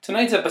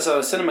Tonight's episode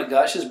of Cinema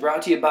Gush is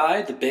brought to you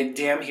by the Big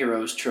Damn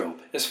Heroes trope.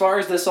 As far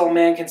as this old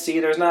man can see,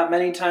 there's not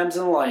many times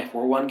in life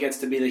where one gets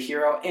to be the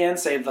hero and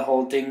save the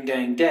whole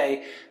ding-dang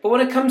day, but when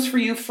it comes for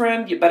you,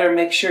 friend, you better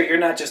make sure you're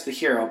not just the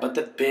hero, but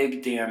the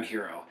big damn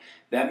hero.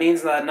 That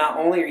means that not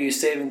only are you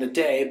saving the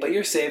day, but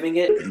you're saving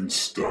it in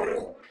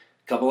style.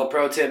 Couple of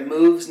pro tip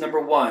moves.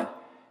 Number 1.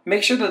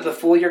 Make sure that the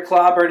fool you're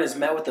clobbering is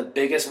met with the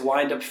biggest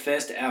wind-up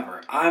fist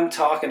ever. I'm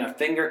talking a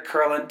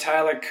finger-curling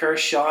Tyler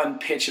Kershaw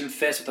and pitching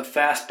fist with a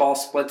fastball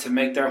split to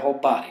make their whole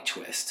body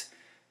twist.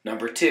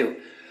 Number 2.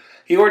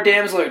 Your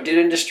damsel or dude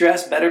in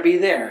distress better be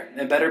there,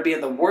 and better be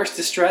in the worst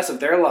distress of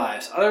their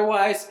lives.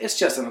 Otherwise, it's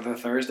just another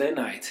Thursday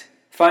night.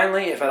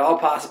 Finally, if at all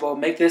possible,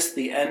 make this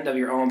the end of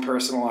your own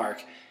personal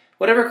arc.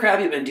 Whatever crap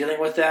you've been dealing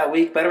with that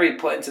week better be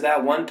put into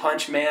that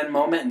one-punch man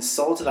moment and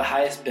sold to the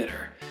highest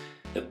bidder.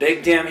 The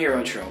Big Damn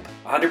Hero trope.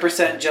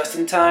 100% just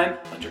in time,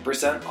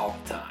 100% all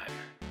the time.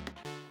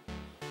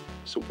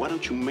 So why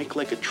don't you make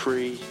like a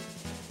tree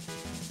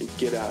and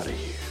get out of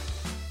here?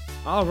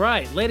 All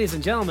right, ladies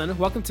and gentlemen,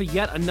 welcome to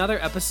yet another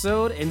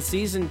episode in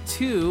Season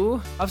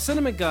 2 of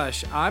Cinema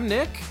Gush. I'm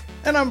Nick.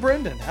 And I'm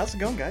Brendan. How's it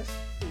going, guys?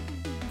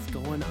 It's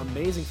going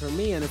amazing for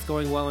me, and it's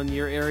going well in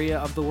your area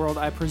of the world,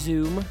 I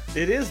presume.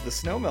 It is. The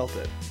snow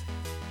melted.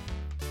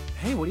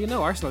 Hey, what do you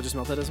know? Our snow just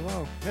melted as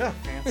well. Yeah,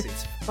 fancy.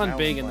 It's fun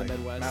being in the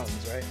Midwest.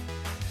 Mountains, right?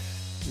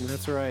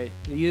 That's right.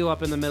 You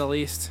up in the Middle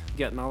East,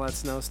 getting all that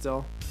snow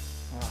still.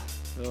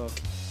 Oh.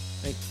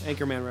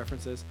 Anchorman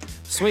references.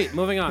 Sweet,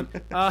 moving on.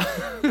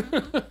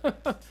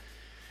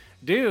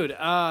 Dude,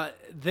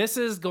 this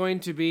is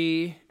going to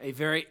be a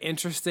very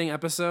interesting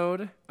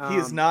episode. He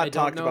has not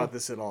talked about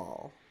this at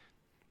all.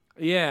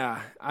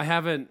 Yeah, I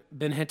haven't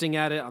been hinting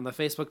at it on the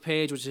Facebook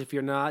page, which if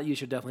you're not, you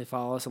should definitely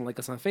follow us and like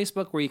us on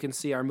Facebook, where you can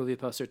see our movie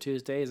poster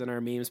Tuesdays and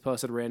our memes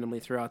posted randomly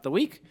throughout the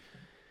week.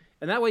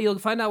 And that way you'll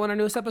find out when our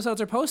newest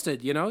episodes are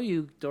posted. You know,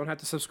 you don't have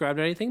to subscribe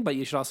to anything, but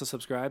you should also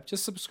subscribe.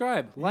 Just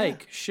subscribe,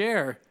 like,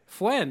 share,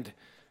 friend,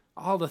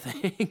 all the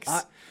things.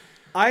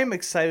 I'm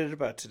excited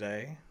about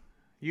today.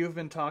 You've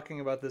been talking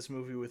about this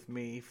movie with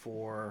me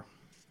for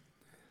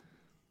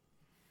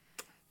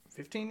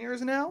 15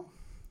 years now?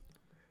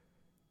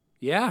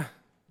 Yeah.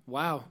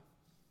 Wow.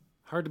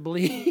 Hard to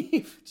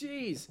believe.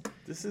 Jeez.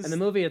 And the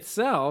movie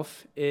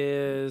itself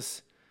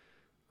is,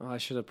 I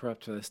should have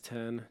prepped for this,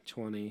 10,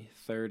 20,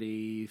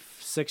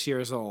 36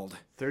 years old.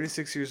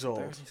 36 years old.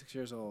 36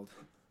 years old.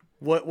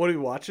 What are we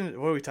watching?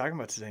 What are we talking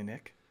about today,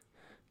 Nick?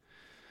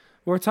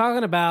 We're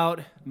talking about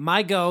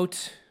my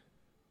GOAT,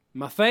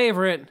 my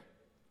favorite,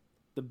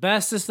 the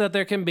bestest that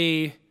there can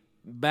be,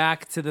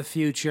 Back to the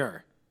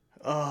Future.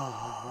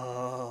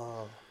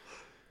 Oh.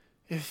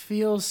 It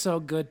feels so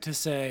good to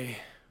say.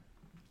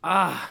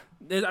 I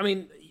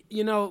mean,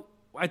 you know,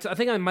 I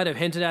think I might have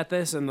hinted at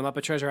this in the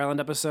Muppet Treasure Island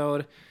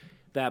episode,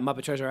 that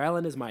Muppet Treasure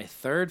Island is my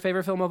third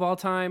favorite film of all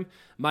time.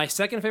 My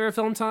second favorite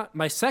film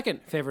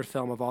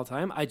of all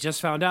time. I just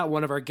found out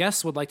one of our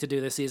guests would like to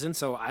do this season,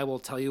 so I will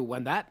tell you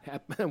when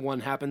that one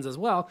happens as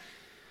well.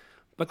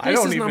 But this I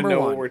don't is even number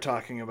know one. what we're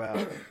talking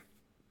about.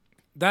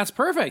 That's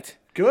perfect.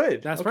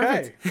 Good. That's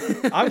okay.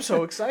 perfect. I'm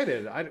so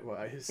excited.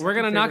 We're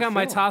going to knock out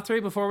my top 3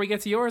 before we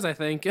get to yours, I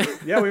think.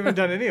 Yeah, we haven't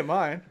done any of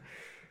mine.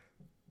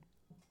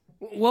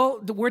 Well,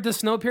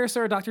 does Snowpiercer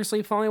or Dr.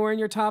 Sleep Falling Away in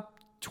your top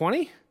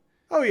 20?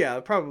 Oh, yeah,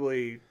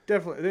 probably.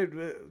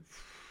 Definitely.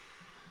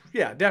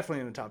 Yeah,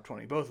 definitely in the top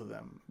 20, both of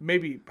them.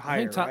 Maybe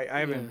higher. I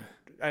haven't.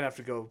 Yeah. I'd have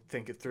to go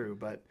think it through,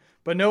 but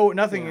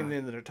nothing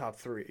in the top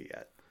 3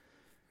 yet.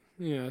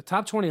 Yeah,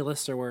 top 20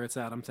 lists are where it's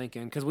at, I'm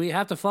thinking, because we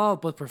have to follow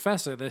up with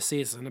Professor this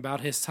season about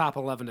his top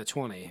 11 to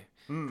 20.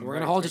 We're going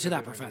to hold you to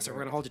that, Professor. We're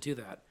going to hold you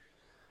to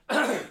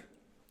that.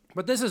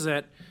 But this is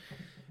it.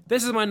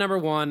 This is my number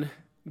 1,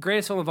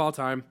 greatest film of all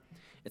time.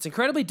 It's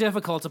incredibly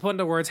difficult to put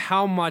into words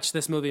how much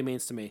this movie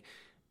means to me.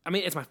 I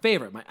mean, it's my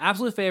favorite, my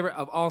absolute favorite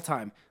of all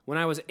time. When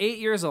I was 8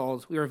 years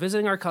old, we were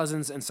visiting our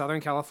cousins in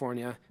Southern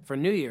California for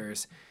New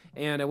Year's.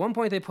 And at one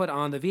point, they put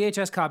on the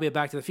VHS copy of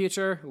Back to the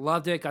Future.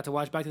 Loved it. Got to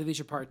watch Back to the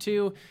Future Part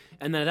 2.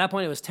 And then at that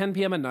point, it was 10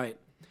 p.m. at night.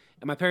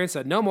 And my parents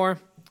said, no more.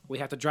 We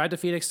have to drive to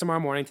Phoenix tomorrow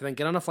morning to then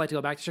get on a flight to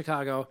go back to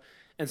Chicago.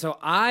 And so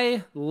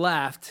I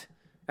left,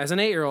 as an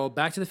 8-year-old,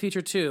 Back to the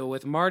Future 2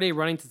 with Marty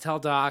running to tell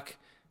Doc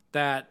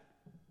that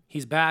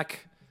he's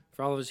back.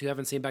 For all of us who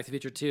haven't seen Back to the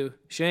Future 2,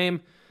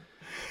 shame.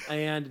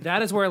 And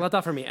that is where it left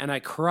off for me. And I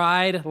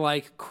cried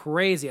like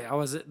crazy. I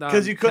was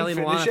because you couldn't Kelly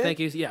finish Milana, it? thank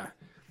you. Yeah.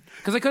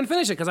 Because I couldn't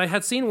finish it, because I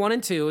had seen 1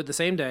 and 2 the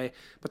same day,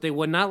 but they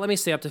would not let me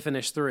stay up to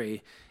finish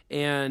 3.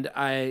 And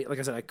like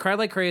I said, I cried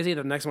like crazy.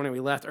 The next morning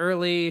we left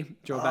early,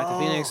 drove back to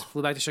Phoenix,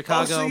 flew back to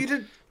Chicago. So you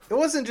did. It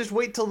wasn't just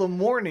wait till the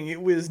morning.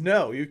 It was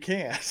no, you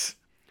can't.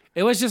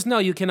 It was just no,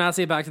 you cannot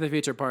see Back to the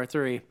Future Part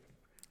 3.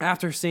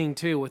 After seeing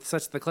 2 with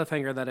such the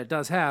cliffhanger that it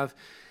does have,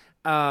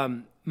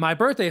 my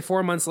birthday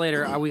 4 months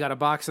later, we got a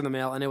box in the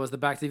mail, and it was the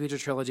Back to the Future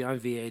trilogy on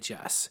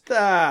VHS.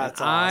 That's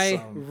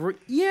awesome.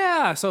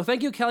 Yeah, so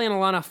thank you, Kelly and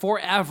Alana,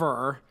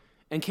 forever.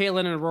 And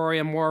Caitlin and Rory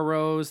and Maura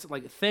Rose,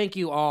 like, thank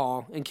you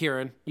all. And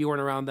Kieran, you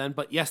weren't around then,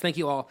 but yes, thank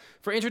you all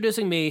for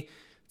introducing me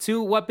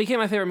to what became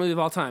my favorite movie of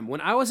all time.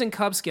 When I was in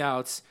Cub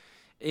Scouts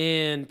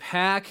in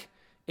Pack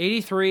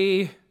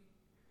 83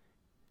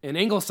 in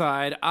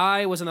Ingleside,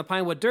 I was in the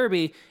Pinewood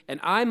Derby,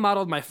 and I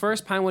modeled my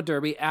first Pinewood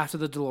Derby after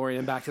the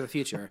DeLorean Back to the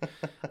Future.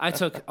 I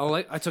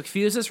took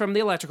fuses from the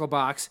electrical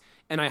box,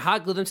 and I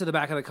hot glued them to the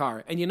back of the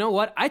car. And you know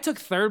what? I took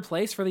third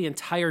place for the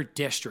entire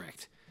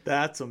district.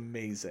 That's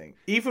amazing.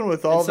 Even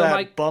with all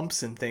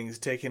bumps and things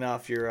taking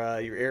off your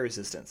air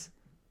resistance.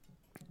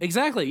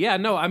 Exactly. Yeah,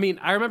 no, I mean,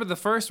 I remember the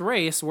first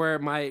race where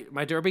my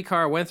Derby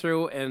car went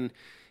through and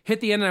hit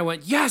the end, and I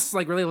went, yes,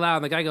 like really loud.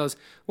 And the guy goes,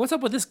 what's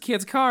up with this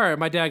kid's car? And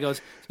my dad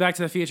goes, it's Back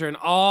to the Future. And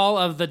all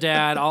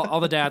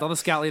the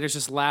scout leaders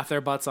just laughed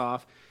their butts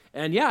off.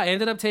 And yeah, I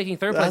ended up taking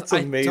third place. That's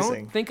amazing. I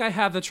don't think I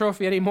have the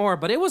trophy anymore,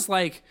 but it was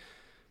like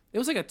a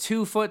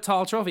 2-foot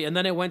tall trophy. And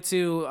then it went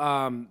to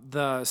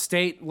the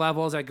state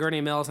levels at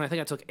Gurney Mills, and I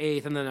think I took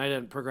 8th, and then I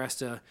didn't progress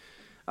to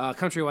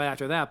countrywide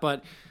after that.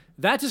 But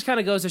that just kind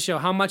of goes to show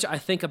how much I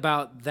think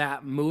about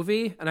that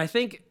movie. And I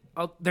think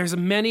there's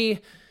many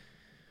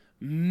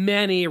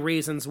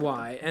reasons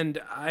why.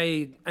 And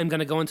I'm going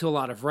to go into a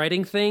lot of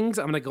writing things.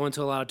 I'm going to go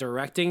into a lot of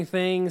directing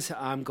things.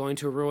 I'm going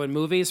to ruin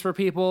movies for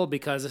people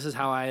because this is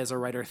how I, as a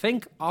writer,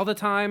 think all the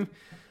time.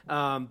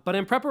 But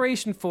in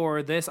preparation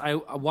for this, I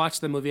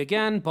watched the movie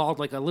again, bawled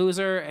like a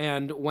loser,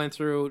 and went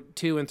through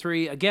 2 and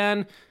 3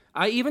 again.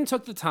 I even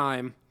took the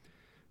time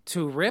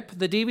to rip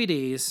the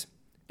DVDs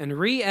and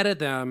re-edit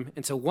them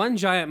into one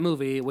giant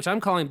movie, which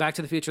I'm calling Back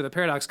to the Future, the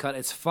Paradox Cut.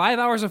 It's 5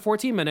 hours and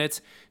 14 minutes,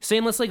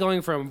 seamlessly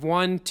going from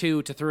 1,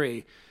 2 to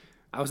 3.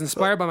 I was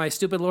inspired by my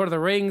stupid Lord of the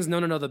Rings,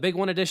 No, the Big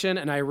One edition,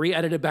 and I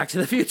re-edited Back to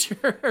the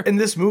Future. And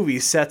this movie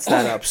sets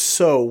that up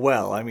so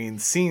well. I mean,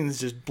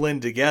 scenes just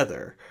blend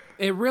together.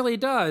 It really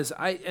does.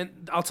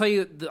 I'll tell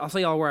you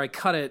all where I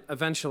cut it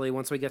eventually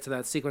once we get to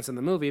that sequence in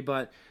the movie.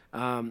 But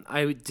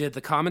I did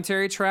the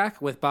commentary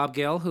track with Bob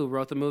Gale, who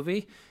wrote the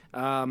movie.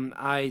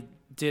 I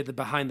did the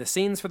behind the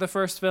scenes for the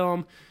first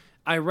film.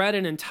 I read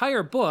an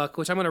entire book,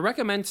 which I'm going to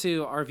recommend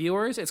to our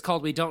viewers. It's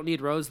called We Don't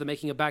Need Roads, The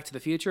Making of Back to the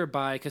Future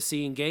by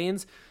Cassine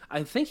Gaines.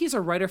 I think he's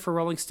a writer for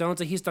Rolling Stones,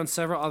 and he's done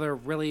several other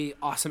really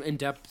awesome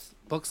in-depth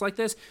books like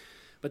this.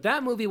 But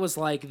that movie was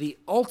like the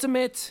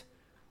ultimate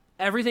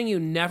everything you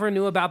never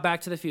knew about Back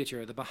to the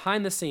Future, the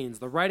behind the scenes,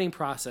 the writing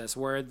process,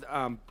 where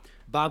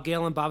Bob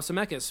Gale and Bob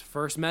Zemeckis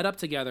first met up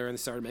together and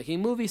started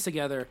making movies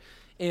together.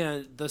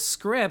 And the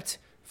script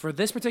for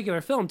this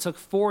particular film took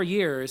 4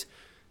 years,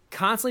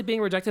 constantly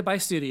being rejected by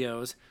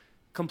studios,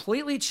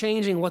 completely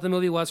changing what the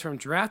movie was from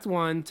draft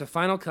 1 to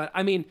final cut.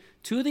 I mean,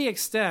 to the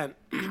extent,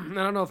 I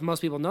don't know if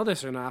most people know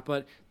this or not,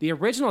 but the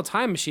original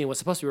Time Machine was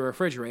supposed to be a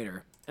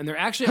refrigerator. And there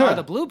actually are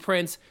the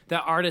blueprints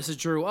that artists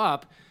drew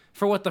up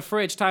for what the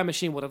fridge Time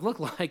Machine would have looked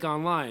like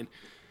online.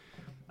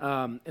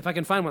 If I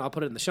can find one, I'll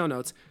put it in the show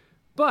notes.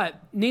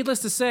 But needless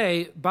to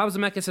say, Bob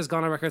Zemeckis has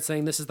gone on record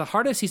saying this is the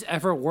hardest he's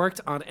ever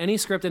worked on any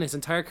script in his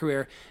entire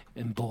career,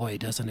 and boy,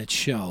 doesn't it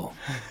show.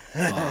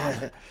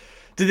 Bob,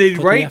 did they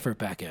put write the effort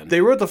back in? They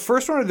wrote the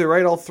first one, or did they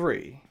write all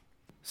 3?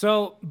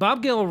 So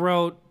Bob Gale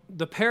wrote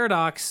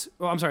Back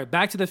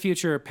to the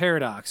Future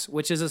Paradox,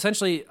 which is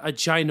essentially a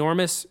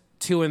ginormous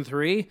 2 and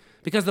 3,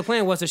 because the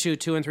plan was to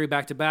shoot 2 and 3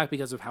 back to back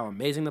because of how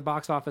amazing the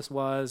box office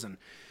was and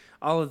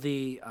all of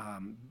the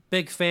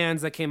big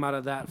fans that came out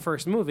of that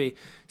first movie.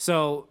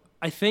 So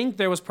I think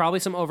there was probably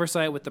some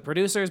oversight with the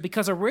producers,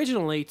 because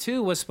originally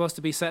 2 was supposed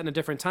to be set in a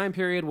different time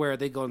period where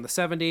they go in the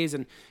 70s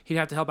and he'd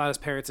have to help out his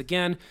parents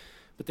again.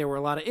 But there were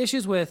a lot of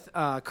issues with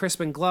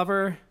Crispin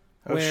Glover,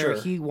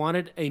 where he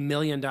wanted $1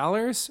 million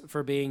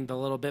for being the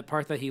little bit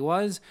part that he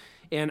was.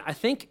 And I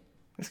think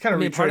it's kind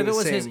of part of it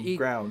was same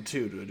ground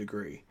too, to a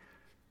degree.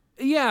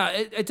 Yeah,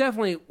 it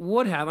definitely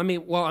would have.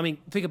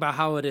 Think about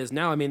how it is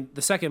now. I mean,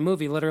 the second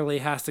movie literally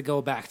has to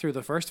go back through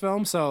the first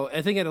film, so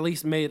I think it at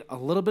least made a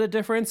little bit of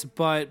difference,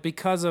 but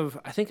because of,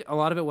 I think a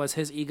lot of it was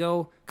his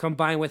ego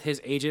combined with his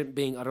agent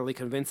being utterly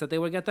convinced that they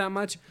would get that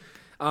much,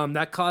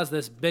 that caused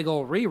this big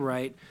old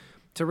rewrite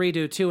to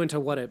redo 2 into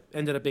what it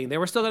ended up being. They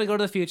were still going to go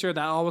to the future,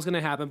 that all was going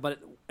to happen, but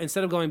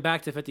instead of going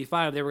back to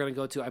 55, they were going to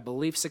go to, I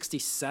believe,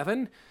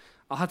 67.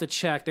 I'll have to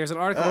check. There's an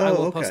article I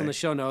will post in the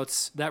show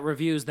notes that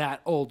reviews that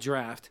old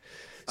draft.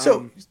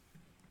 So,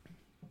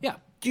 yeah.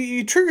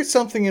 You triggered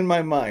something in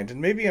my mind,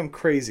 and maybe I'm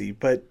crazy,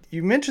 but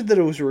you mentioned that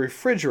it was a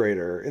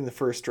refrigerator in the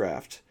first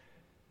draft.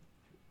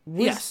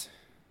 Yes.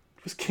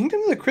 Was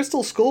Kingdom of the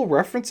Crystal Skull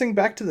referencing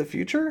Back to the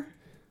Future?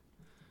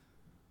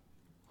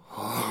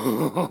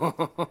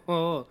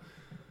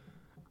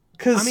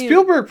 Because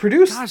Spielberg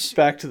produced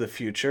Back to the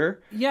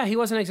Future. Yeah, he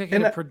was an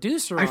executive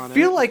producer on it.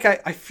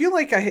 I feel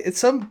like at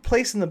some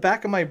place in the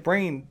back of my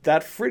brain,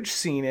 that fridge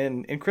scene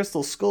in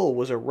Crystal Skull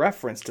was a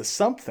reference to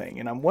something,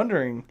 and I'm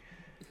wondering.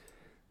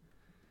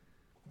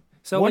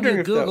 So when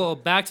you Google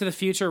Back to the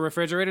Future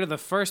refrigerator, the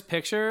first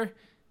picture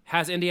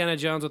has Indiana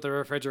Jones with the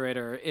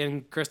refrigerator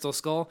in Crystal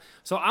Skull.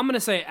 So I'm going to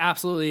say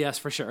absolutely yes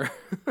for sure.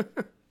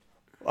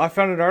 I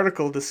found an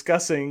article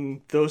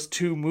discussing those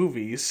 2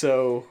 movies,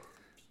 so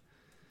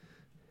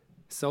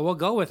So we'll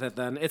go with it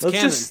then. It's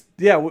canon.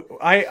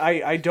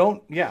 I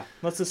don't. Yeah,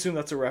 let's assume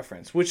that's a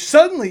reference. Which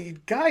suddenly,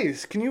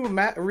 guys, can you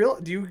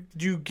do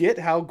you get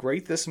how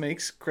great this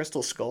makes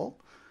Crystal Skull?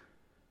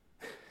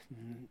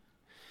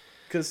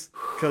 Because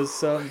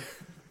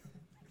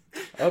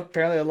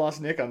apparently I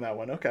lost Nick on that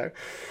one. Okay.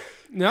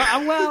 No,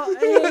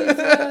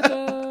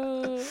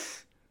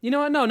 you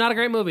know what? No, not a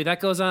great movie. That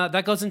goes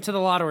into the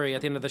lottery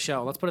at the end of the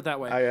show. Let's put it that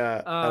way.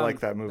 I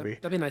like that movie.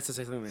 That'd be nice to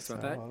say something nice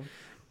about that.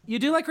 You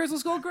do like Crystal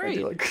Skull? Great.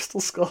 I do like Crystal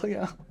Skull,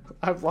 yeah.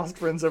 I've lost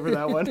friends over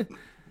that one.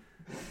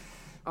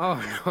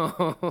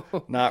 Oh,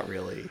 no. Not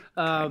really.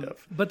 Kind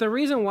of. But the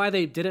reason why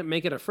they didn't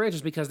make it a fridge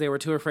is because they were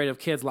too afraid of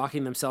kids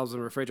locking themselves in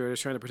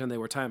refrigerators trying to pretend they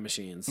were time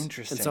machines.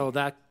 Interesting. And so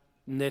that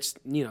ditched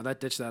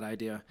that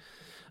idea.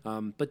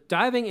 But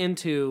diving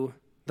into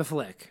the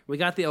flick, we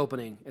got the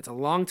opening. It's a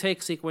long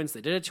take sequence.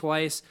 They did it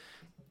twice.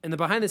 In the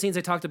behind the scenes,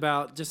 they talked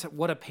about just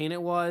what a pain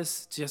it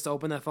was to just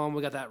open that phone.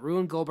 We got that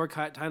Rube Goldberg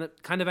kind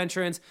of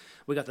entrance.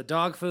 We got the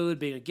dog food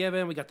being a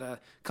given. We got the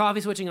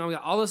coffee switching on. We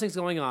got all those things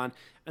going on.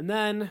 And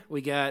then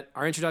we get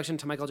our introduction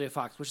to Michael J.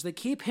 Fox, which they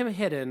keep him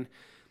hidden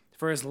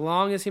for as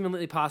long as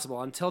humanly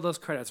possible until those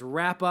credits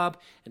wrap up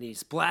and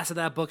he's blasted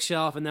that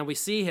bookshelf. And then we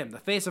see him, the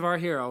face of our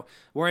hero,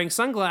 wearing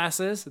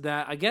sunglasses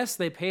that I guess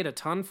they paid a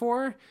ton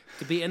for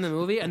to be in the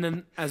movie. And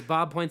then, as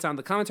Bob points out in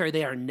the commentary,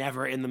 they are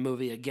never in the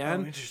movie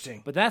again. Oh,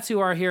 interesting. But that's who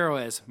our hero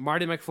is,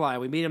 Marty McFly.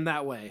 We meet him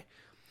that way,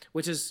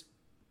 which is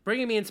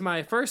bringing me into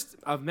my first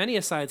of many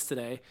asides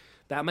today,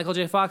 that Michael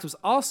J. Fox was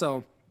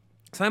also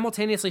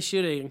simultaneously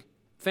shooting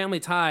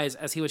Family Ties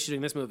as he was shooting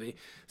this movie.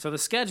 So the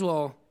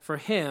schedule for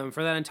him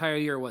for that entire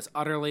year was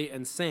utterly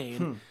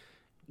insane.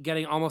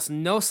 Getting almost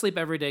no sleep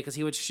every day because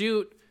he would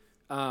shoot.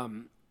 I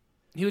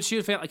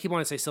keep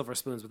wanting to say Silver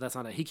Spoons, but that's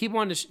not it. He kept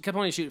wanting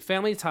to shoot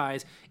Family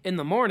Ties in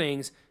the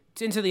mornings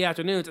into the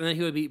afternoons, and then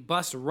he would be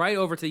bussed right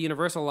over to the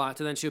Universal lot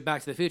to then shoot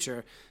Back to the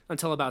Future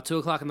until about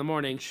 2:00 in the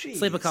morning. Jeez.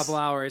 Sleep a couple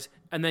hours,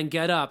 and then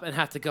get up and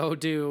have to go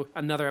do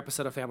another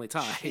episode of Family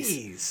Ties.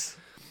 Jeez.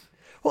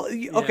 Well,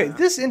 okay,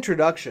 This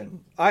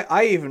introduction,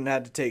 I even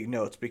had to take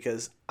notes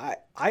because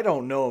I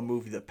don't know a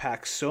movie that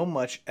packs so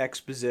much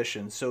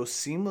exposition so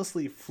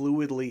seamlessly,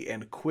 fluidly,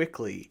 and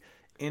quickly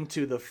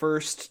into the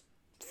first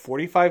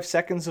 45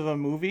 seconds of a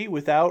movie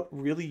without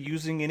really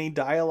using any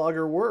dialogue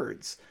or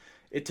words.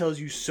 It tells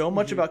you so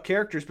much about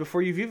characters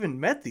before you've even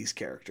met these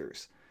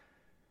characters.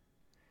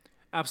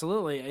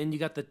 Absolutely. And you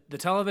got the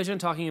television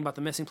talking about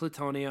the missing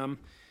plutonium,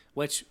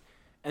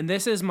 and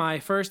this is my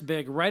first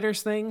big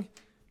writer's thing.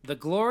 The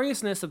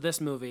gloriousness of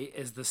this movie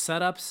is the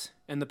setups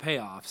and the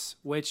payoffs,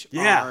 which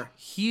are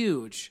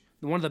huge.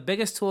 One of the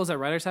biggest tools that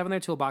writers have in their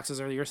toolboxes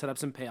are your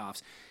setups and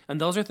payoffs.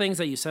 And those are things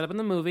that you set up in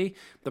the movie,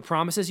 the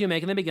promises you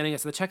make in the beginning.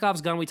 It's the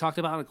Chekhov's gun we talked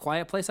about in a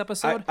Quiet Place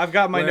episode. I've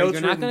got my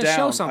notes written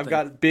down. I've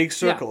got big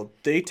circled. Yeah.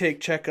 They take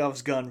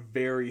Chekhov's gun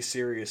very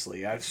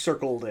seriously. I've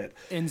circled it.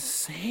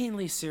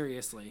 Insanely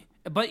seriously.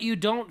 But you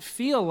don't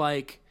feel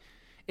like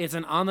it's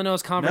an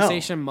on-the-nose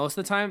conversation most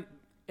of the time.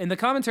 In the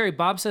commentary,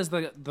 Bob says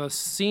the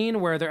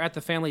scene where they're at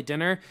the family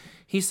dinner,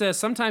 he says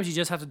sometimes you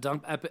just have to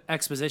dump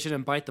exposition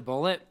and bite the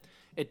bullet.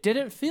 It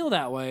didn't feel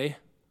that way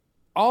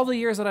all the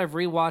years that I've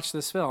rewatched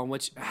this film,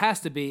 which has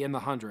to be in the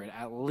 100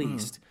 at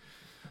least.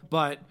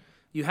 But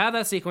you have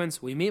that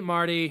sequence. We meet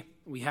Marty.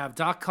 We have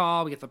Doc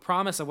call. We get the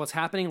promise of what's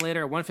happening later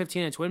at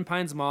 115 in Twin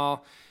Pines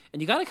Mall.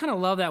 And you got to kind of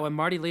love that when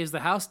Marty leaves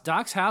the house,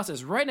 Doc's house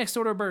is right next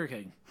door to a Burger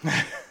King.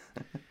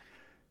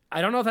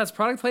 I don't know if that's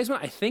product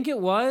placement. I think it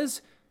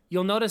was.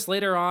 You'll notice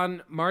later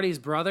on, Marty's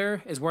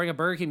brother is wearing a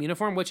Burger King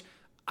uniform, which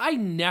I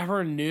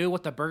never knew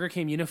what the Burger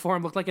King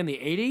uniform looked like in the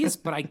 80s,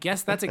 but I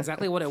guess that's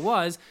exactly what it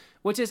was,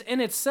 which is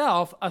in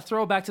itself a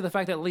throwback to the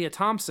fact that Leah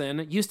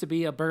Thompson used to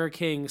be a Burger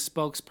King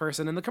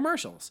spokesperson in the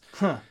commercials.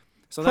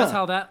 So that's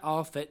how that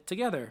all fit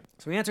together.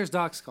 So he answers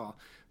Doc's call.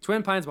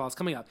 Twin Pines Mall is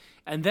coming up.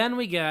 And then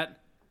we get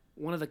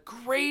one of the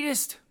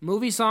greatest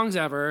movie songs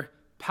ever,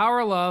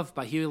 Power of Love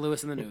by Huey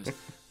Lewis and the News.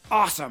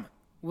 Awesome.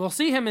 We'll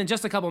see him in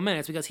just a couple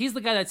minutes because he's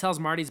the guy that tells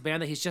Marty's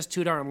band that he's just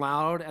too darn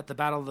loud at the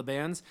Battle of the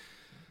Bands.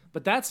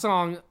 But that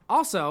song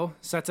also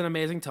sets an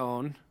amazing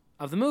tone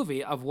of the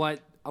movie, of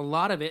what a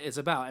lot of it is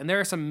about. And there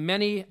are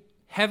many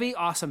heavy,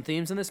 awesome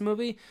themes in this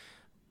movie,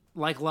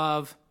 like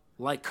love,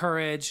 like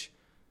courage,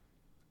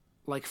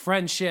 like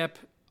friendship,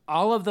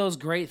 all of those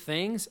great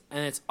things.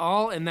 And it's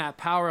all in that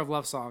Power of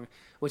Love song,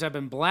 which I've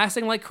been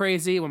blasting like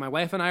crazy when my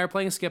wife and I are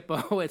playing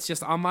Skip-Bo. It's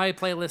just on my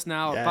playlist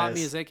now of pop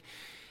music.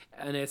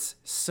 And it's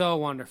so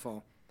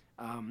wonderful.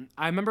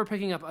 I remember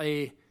picking up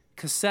a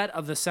cassette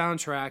of the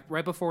soundtrack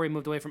right before we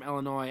moved away from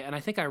Illinois, and I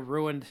think I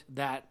ruined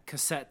that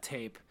cassette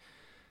tape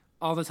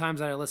all the times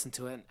that I listened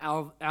to it.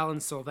 Alan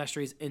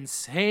Silvestri's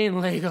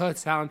insane Lego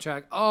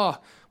soundtrack,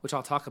 which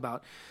I'll talk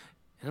about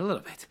in a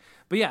little bit.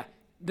 But yeah,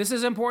 this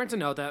is important to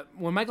note that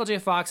when Michael J.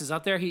 Fox is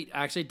up there, he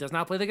actually does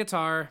not play the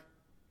guitar.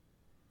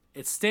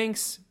 It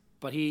stinks,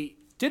 but he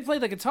did play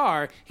the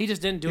guitar. He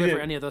just didn't do it for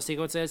any of those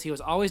sequences. He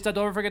was always dubbed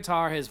over for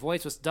guitar. His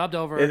voice was dubbed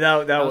over.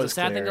 That was a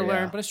sad thing to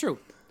learn, but it's true.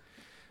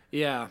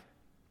 Yeah.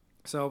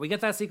 So we get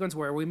that sequence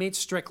where we meet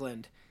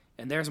Strickland,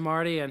 And there's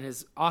Marty and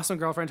his awesome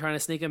girlfriend trying to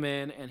sneak him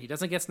in, and he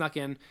doesn't get snuck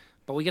in.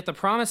 But we get the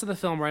promise of the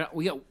film, right?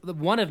 We get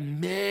one of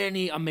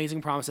many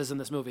amazing promises in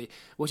this movie,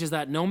 which is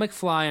that no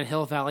McFly and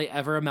Hill Valley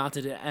ever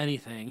amounted to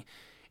anything.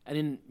 And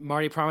then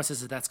Marty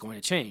promises that that's going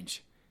to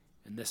change.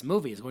 And this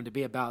movie is going to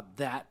be about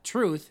that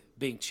truth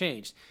being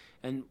changed.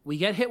 And we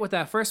get hit with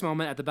that first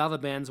moment at the Battle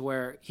of the Bands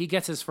where he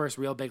gets his first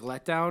real big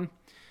letdown.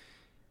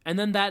 And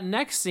then that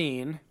next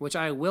scene, which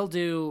I will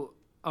do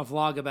a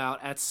vlog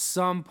about at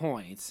some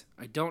point.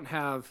 I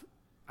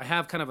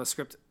have kind of a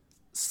script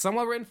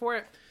somewhat written for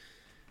it.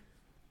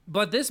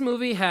 But this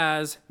movie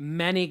has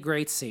many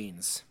great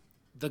scenes.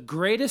 The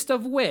greatest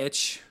of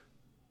which...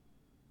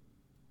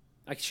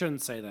 I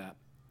shouldn't say that.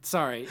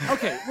 Sorry.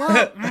 Okay,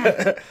 well...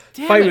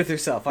 Fight with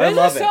yourself. I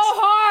love it. This is so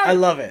hard! I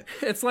love it.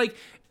 It's like,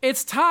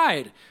 it's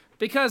tied.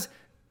 Because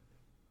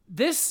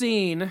this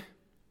scene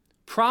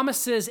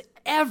promises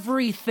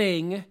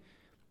everything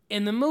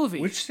in the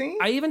movie. Which scene?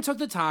 I even took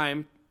the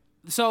time.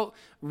 So,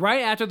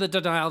 right after the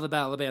Denial of the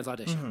Battle of the Bands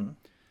audition,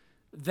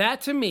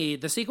 that to me,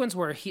 the sequence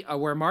where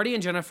where Marty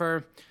and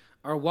Jennifer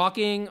are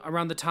walking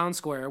around the town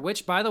square,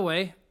 which, by the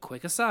way,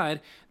 quick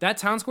aside, that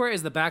town square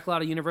is the back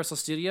lot of Universal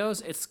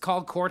Studios. It's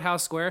called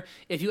Courthouse Square.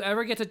 If you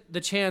ever get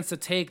the chance to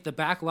take the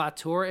back lot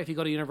tour, if you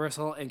go to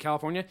Universal in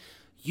California,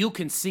 you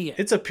can see it.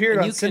 It's appeared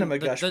on Cinema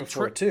Gush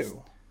before,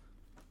 too.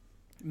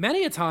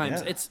 Many a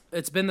times. Yeah.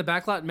 It's been the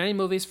backlot in many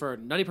movies for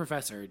Nutty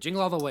Professor,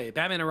 Jingle All the Way,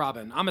 Batman and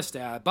Robin,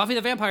 Amistad, Buffy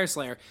the Vampire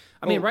Slayer.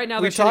 I mean, right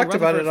now we talked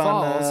about it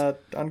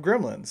on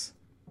Gremlins.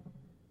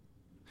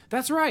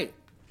 That's right.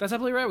 That's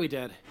absolutely right. We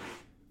did.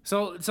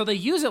 So they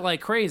use it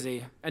like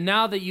crazy, and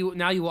now you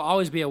will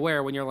always be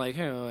aware when you're like,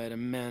 oh, wait a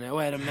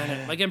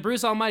minute. Like in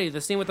Bruce Almighty,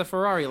 the scene with the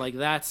Ferrari, like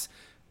that's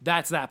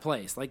that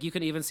place. Like you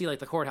can even see like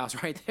the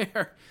courthouse right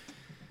there.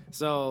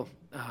 So.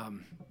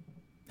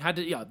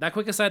 That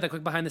quick aside, that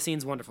quick behind the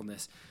scenes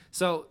wonderfulness.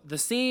 So the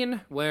scene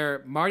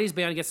where Marty's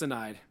band gets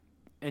denied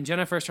and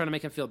Jennifer's trying to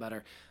make him feel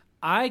better,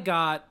 I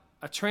got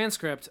a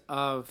transcript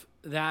of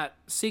that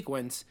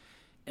sequence,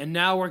 and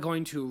now we're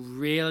going to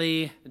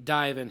really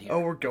dive in here.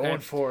 Oh, we're going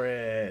for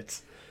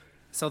it.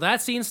 So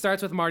that scene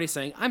starts with Marty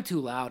saying, "I'm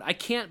too loud. I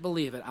can't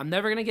believe it. I'm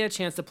never going to get a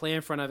chance to play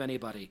in front of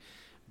anybody."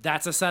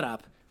 That's a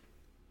setup.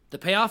 The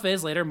payoff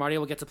is later Marty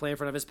will get to play in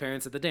front of his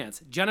parents at the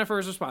dance.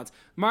 Jennifer's response,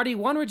 "Marty,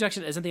 one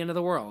rejection isn't the end of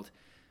the world."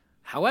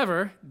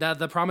 However,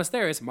 the promise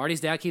there is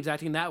Marty's dad keeps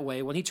acting that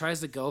way when he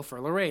tries to go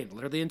for Lorraine.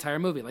 Literally the entire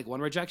movie, like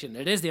one rejection.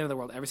 It is the end of the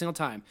world every single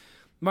time.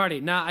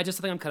 Marty, nah, I just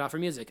think I'm cut out for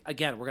music.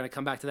 Again, we're going to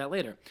come back to that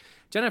later.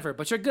 Jennifer,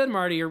 but you're good,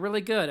 Marty. You're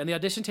really good. And the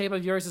audition tape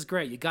of yours is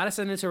great. You got to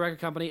send it to a record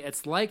company.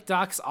 It's like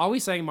Doc's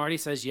always saying. Marty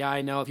says, yeah,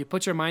 I know. If you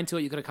put your mind to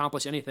it, you could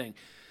accomplish anything,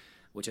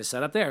 which is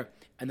set up there.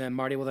 And then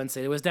Marty will then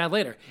say to his dad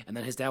later. And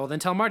then his dad will then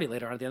tell Marty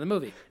later on at the end of the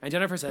movie. And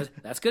Jennifer says,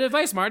 that's good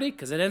advice, Marty,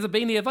 because it ends up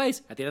being the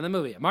advice at the end of the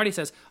movie. And Marty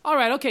says, all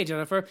right, okay,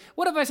 Jennifer,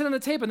 what if I send them the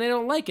tape and they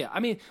don't like it?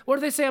 I mean, what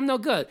if they say I'm no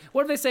good?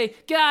 What if they say,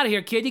 get out of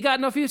here, kid, you got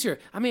no future?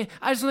 I mean,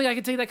 I just don't think I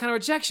can take that kind of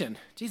rejection.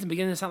 Jeez, I'm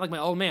beginning to sound like my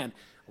old man.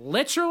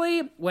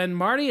 Literally, when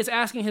Marty is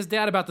asking his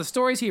dad about the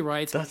stories he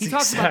writes, he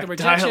talks about the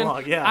rejection.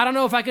 Dialogue, yeah. I don't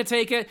know if I could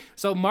take it.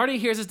 So Marty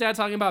hears his dad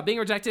talking about being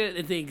rejected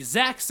in the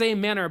exact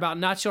same manner about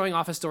not showing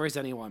off his stories to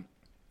anyone.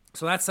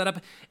 So that's set up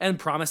and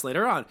promised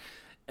later on.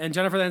 And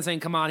Jennifer then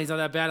saying, come on, he's not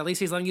that bad. At least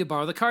he's letting you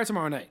borrow the car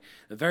tomorrow night.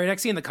 The very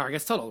next scene, the car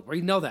gets totaled.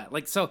 We know that.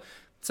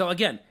 So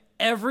again,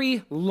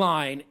 every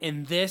line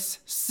in this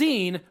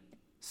scene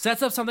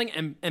sets up something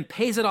and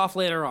pays it off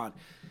later on.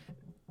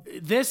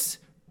 This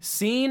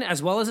scene,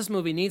 as well as this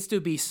movie, needs to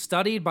be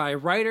studied by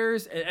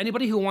writers,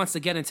 anybody who wants to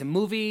get into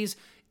movies,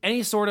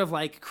 any sort of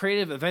like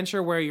creative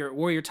adventure where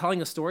you're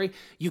telling a story.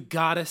 You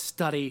gotta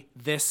study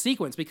this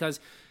sequence because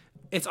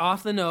it's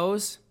off the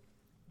nose.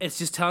 It's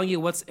just telling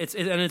you and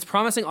it's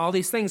promising all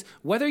these things,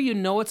 whether you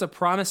know it's a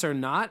promise or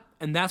not,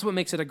 and that's what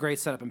makes it a great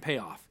setup and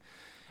payoff.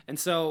 And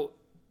so,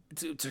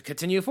 to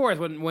continue forth,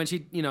 when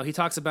she, he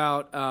talks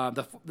about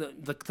the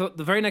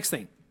very next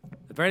thing,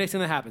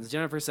 that happens,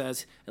 Jennifer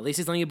says, at least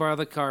he's letting you borrow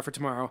the car for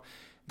tomorrow.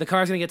 The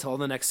car's gonna get totaled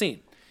in the next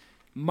scene.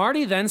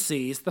 Marty then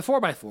sees the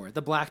 4x4,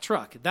 the black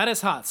truck. That is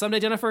hot. Someday,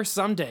 Jennifer,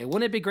 someday.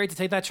 Wouldn't it be great to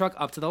take that truck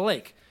up to the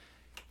lake?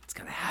 It's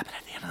going to happen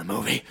at the end of the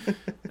movie.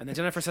 And then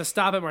Jennifer says,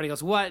 stop it. Marty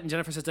goes, what? And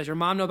Jennifer says, does your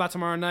mom know about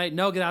tomorrow night?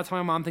 No, get out. Tell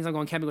my mom thinks I'm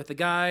going camping with the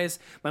guys.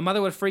 My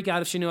mother would freak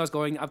out if she knew I was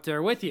going up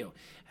there with you.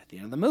 At the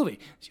end of the movie,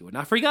 she would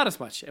not freak out as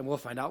much, and we'll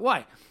find out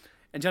why.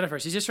 And Jennifer,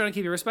 she's just trying to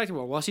keep you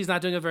respectable. Well, she's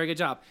not doing a very good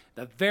job.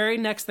 The very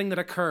next thing that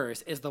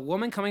occurs is the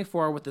woman coming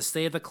forward with the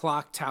Save the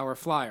Clock Tower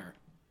flyer.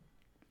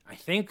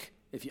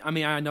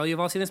 I know you've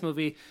all seen this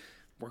movie.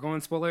 We're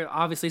going spoiler.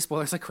 Obviously,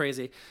 spoilers like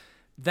crazy.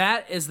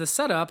 That is the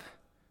setup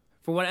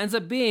for what ends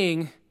up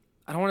being,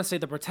 I don't want to say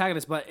the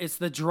protagonist, but it's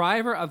the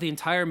driver of the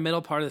entire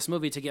middle part of this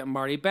movie to get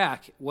Marty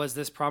back, was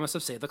this promise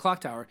of Save the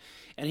Clock Tower.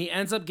 And he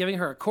ends up giving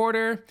her a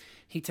quarter.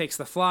 He takes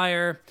the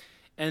flyer,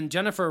 and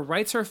Jennifer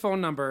writes her phone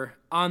number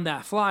on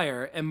that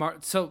flyer, and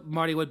so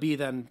Marty would be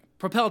then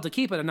propelled to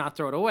keep it and not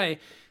throw it away.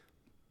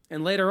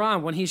 And later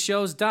on, when he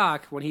shows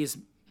Doc, when he's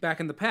back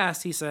in the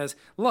past, he says,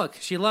 look,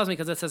 she loves me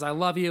because it says I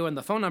love you and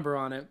the phone number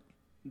on it.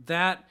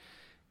 That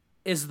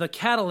is the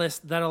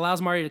catalyst that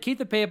allows Marty to keep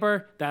the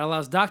paper, that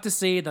allows Doc to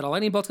see that a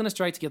lightning bolt's going to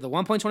strike to give the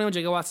 1.21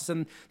 gigawatts to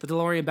send the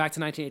DeLorean back to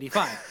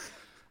 1985.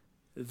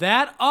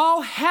 That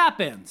all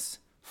happens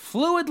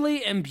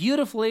fluidly and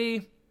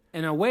beautifully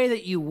in a way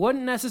that you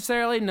wouldn't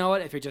necessarily know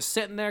it if you're just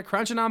sitting there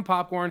crunching on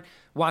popcorn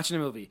watching a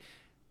movie.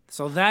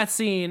 So that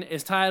scene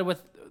is tied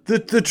with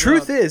the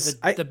truth is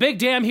the big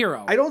damn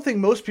hero. I don't think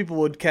most people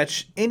would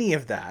catch any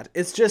of that.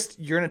 It's just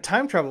you're in a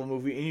time travel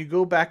movie and you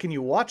go back and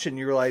you watch it and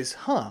you realize,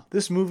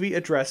 this movie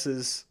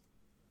addresses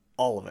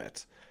all of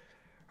it.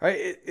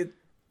 Right?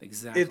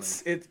 Exactly.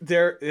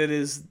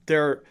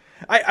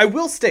 I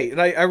will state,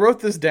 and I wrote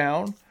this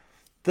down,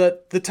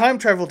 that the time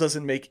travel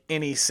doesn't make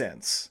any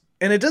sense.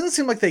 And it doesn't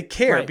seem like they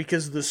care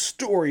because the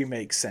story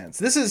makes sense.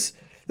 This is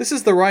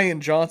the Rian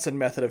Johnson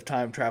method of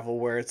time travel,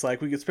 where it's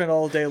like we could spend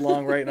all day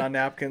long writing on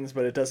napkins,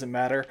 but it doesn't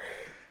matter.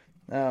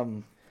 Are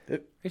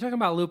you talking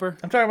about Looper?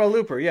 I'm talking about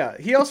Looper, yeah.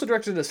 He also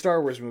directed a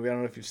Star Wars movie. I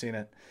don't know if you've seen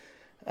it.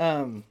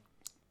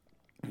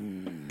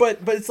 But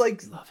it's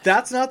like,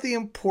 that's not the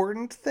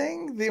important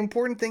thing. The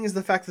important thing is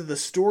the fact that the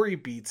story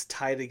beats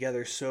tie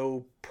together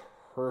so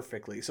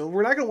perfectly. So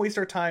we're not going to waste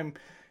our time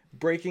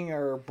breaking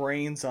our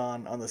brains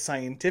on the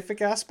scientific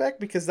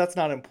aspect, because that's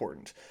not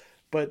important.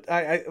 But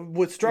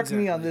what struck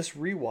me on this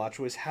rewatch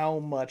was how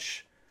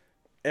much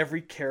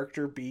every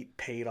character beat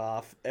paid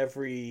off.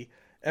 Every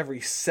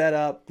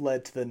setup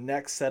led to the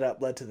next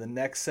setup, led to the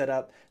next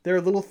setup. There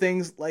are little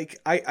things like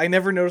I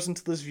never noticed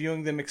until this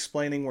viewing them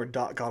explaining where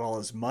Doc got all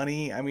his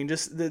money. I mean,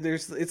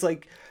 there's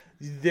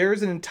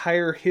an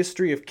entire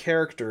history of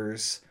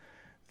characters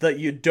that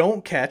you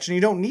don't catch and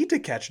you don't need to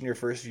catch in your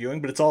first viewing,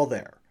 but it's all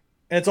there.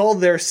 And it's all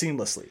there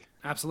seamlessly.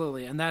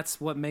 Absolutely. And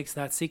that's what makes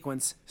that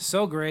sequence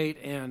so great.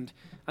 And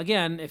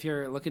again, if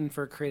you're looking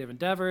for creative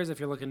endeavors, if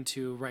you're looking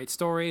to write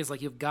stories,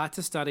 like, you've got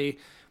to study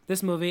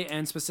this movie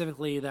and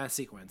specifically that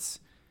sequence.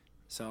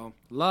 So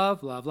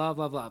love, love, love,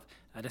 love, love.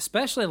 I'd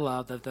especially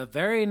love that the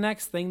very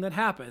next thing that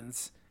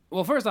happens,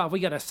 well, first off, we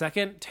get a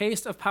second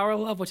taste of Power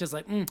Love, which is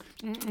like,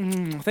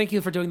 thank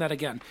you for doing that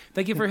again.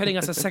 Thank you for hitting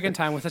us a second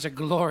time with such a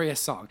glorious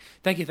song.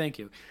 Thank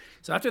you.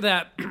 So after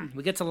that,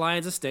 we get to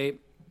Lion's Estate,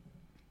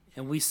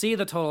 and we see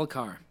the total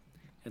car.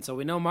 And so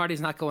we know Marty's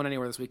not going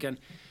anywhere this weekend.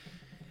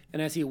 And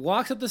as he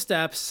walks up the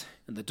steps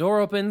and the door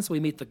opens,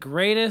 we meet the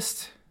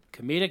greatest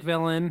comedic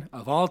villain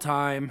of all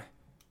time,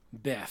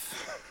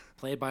 Biff,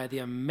 played by the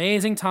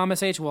amazing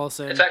Thomas H.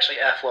 Wilson. It's actually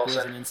F.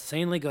 Wilson. He's an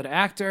insanely good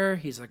actor.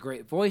 He's a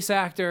great voice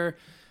actor.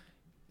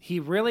 He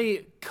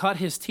really cut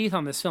his teeth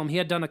on this film. He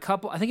had done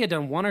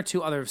one or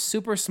two other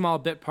super small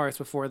bit parts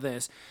before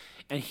this.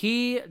 And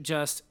he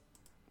just,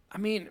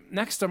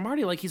 next to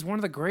Marty, like, he's one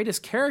of the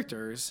greatest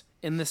characters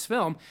in this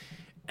film.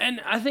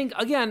 And I think,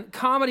 again,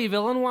 comedy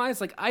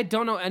villain-wise, like, I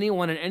don't know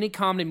anyone in any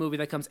comedy movie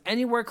that comes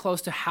anywhere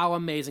close to how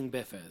amazing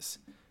Biff is.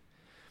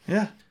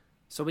 Yeah.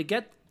 So we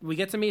get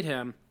to meet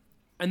him.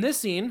 In this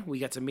scene, we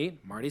get to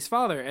meet Marty's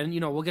father. And,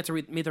 we'll get to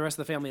meet the rest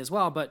of the family as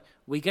well. But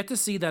we get to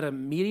see that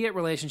immediate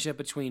relationship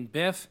between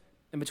Biff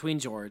and between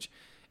George.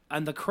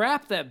 And the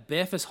crap that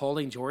Biff is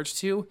holding George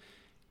to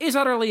is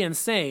utterly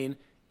insane.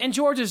 And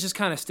George is just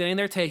kind of standing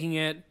there taking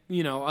it.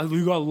 You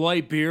got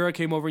light beer. I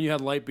came over and you had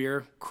light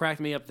beer. Cracked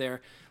me up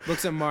there.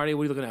 Looks at Marty.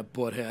 What are you looking at,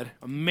 butthead?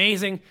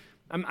 Amazing.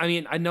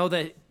 I know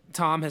that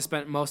Tom has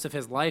spent most of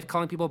his life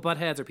calling people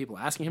buttheads, or people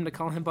asking him to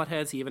call him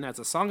buttheads. He even has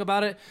a song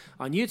about it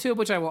on YouTube,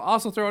 which I will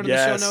also throw into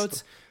the show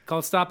notes,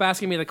 called Stop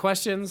Asking Me the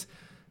Questions.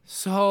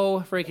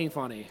 So freaking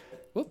funny.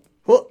 Whoop.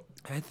 Well,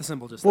 I hit the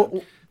symbol just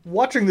then.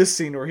 Watching this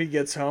scene where he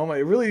gets home, it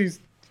really...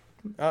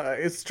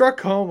 it struck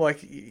home,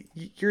 like,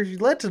 you're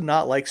led to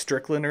not like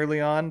Strickland early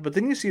on, but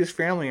then you see his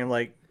family and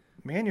like,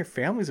 man, your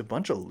family's a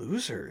bunch of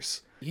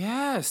losers.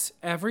 Yes,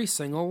 every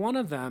single one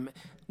of them,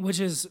 which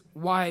is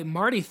why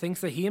Marty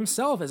thinks that he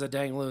himself is a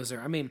dang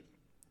loser.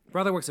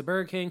 Brother works at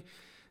Burger King,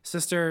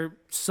 sister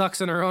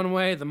sucks in her own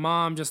way, the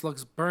mom just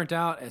looks burnt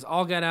out as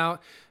all get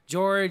out.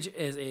 George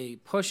is a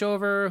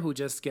pushover who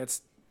just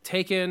gets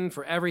taken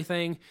for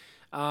everything.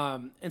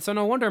 And so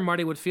no wonder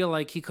Marty would feel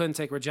like he couldn't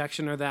take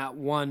rejection, or that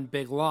one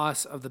big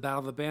loss of the Battle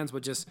of the Bands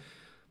would just,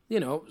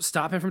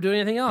 stop him from doing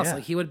anything else. Yeah.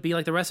 Like, he would be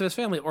like the rest of his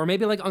family, or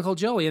maybe like Uncle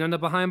Joey and end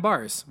up behind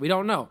bars. We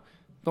don't know.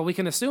 But we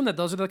can assume that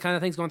those are the kind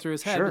of things going through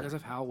his head because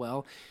of how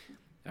well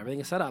everything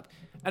is set up.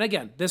 And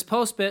again, this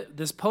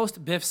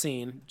post-Biff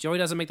scene, Joey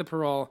doesn't make the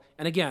parole.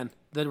 And again,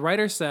 the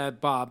writer said,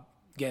 Bob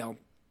Gale,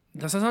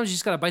 sometimes you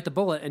just got to bite the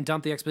bullet and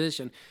dump the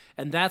exposition.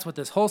 And that's what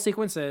this whole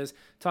sequence is,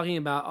 talking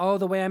about,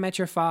 The Way I Met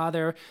Your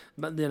Father,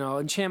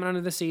 Enchantment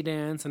Under the Sea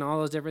Dance, and all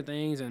those different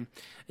things. And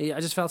I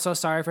just felt so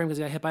sorry for him because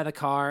he got hit by the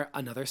car.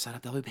 Another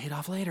setup that we paid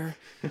off later.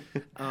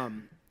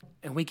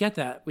 And we get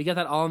that. We get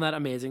that all in that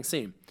amazing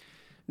scene.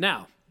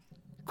 Now,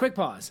 quick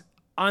pause.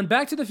 On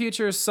Back to the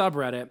Future's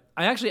subreddit,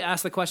 I actually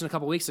asked the question a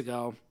couple weeks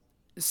ago,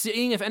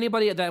 seeing if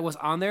anybody that was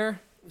on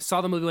there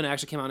saw the movie when it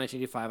actually came out in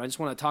 1985. I just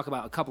want to talk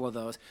about a couple of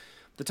those.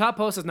 The top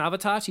post is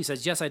Navatash. He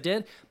says, yes, I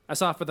did. I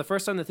saw it for the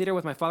first time in the theater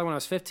with my father when I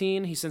was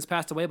 15. He's since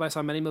passed away, but I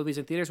saw many movies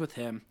in theaters with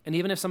him. And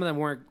even if some of them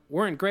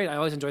weren't great, I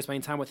always enjoy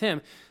spending time with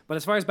him. But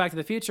as far as Back to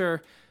the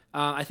Future,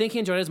 I think he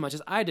enjoyed it as much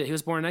as I did. He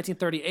was born in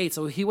 1938,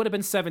 so he would have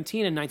been 17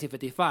 in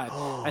 1955.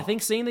 I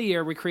think seeing the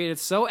year recreated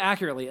so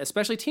accurately,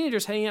 especially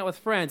teenagers hanging out with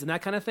friends and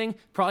that kind of thing,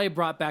 probably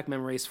brought back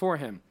memories for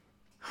him.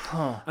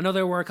 I know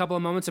there were a couple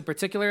of moments in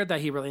particular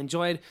that he really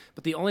enjoyed,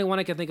 but the only one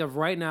I can think of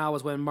right now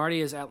was when Marty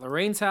is at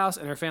Lorraine's house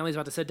and her family's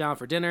about to sit down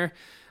for dinner.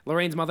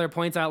 Lorraine's mother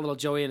points out little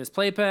Joey in his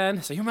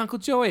playpen. So, you're my Uncle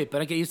Joey.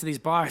 Better get used to these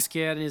bars,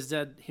 kid. And his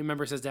dad, he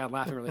remembers his dad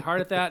laughing really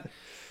hard at that.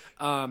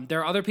 There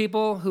are other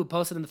people who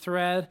posted in the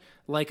thread,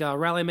 like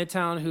Raleigh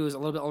Midtown, who's a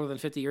little bit older than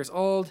 50 years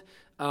old.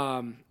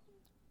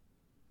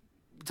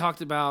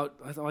 Talked about,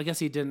 I guess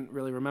he didn't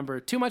really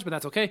remember too much, but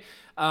that's okay.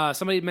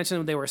 Somebody mentioned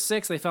when they were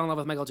 6, they fell in love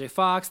with Michael J.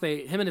 Fox.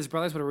 Him and his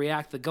brothers would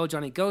react to the Go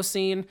Johnny Go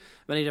scene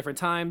many different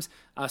times.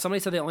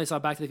 Somebody said they only saw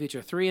Back to the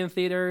Future 3 in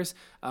theaters.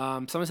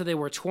 Somebody said they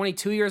were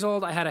 22 years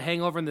old. I had a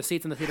hangover and the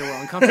seats in the theater were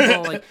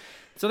uncomfortable.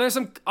 So there's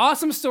some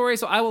awesome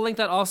stories. So I will link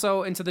that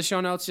also into the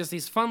show notes. Just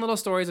these fun little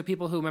stories of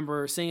people who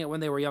remember seeing it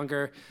when they were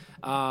younger.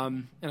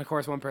 And of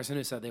course, one person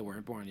who said they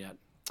weren't born yet.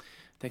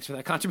 Thanks for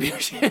that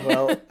contribution.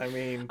 Well, I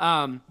mean...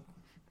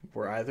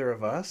 were either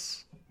of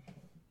us?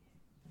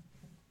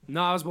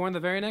 No, I was born the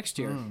very next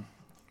year.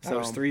 So it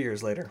was 3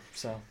 years later.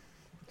 So,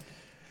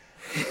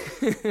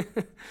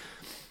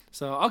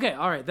 okay,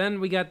 all right. Then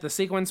we get the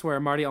sequence where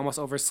Marty almost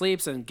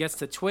oversleeps and gets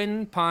to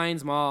Twin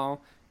Pines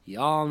Mall.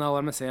 Y'all know what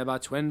I'm going to say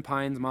about Twin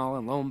Pines Mall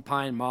and Lone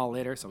Pine Mall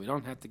later, so we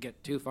don't have to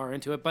get too far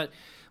into it. But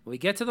when we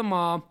get to the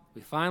mall,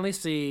 we finally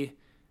see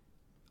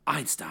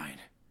Einstein.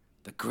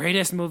 The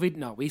greatest movie.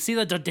 No, we see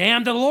the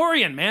damn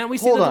DeLorean, man. We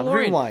see the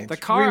DeLorean. Rewind. The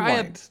car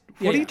rewind.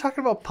 What are you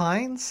talking about,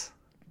 Pines?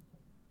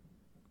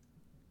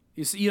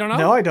 You don't know?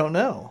 No, I don't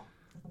know.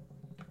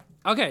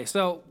 Okay,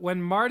 so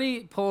when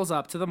Marty pulls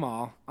up to the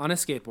mall on a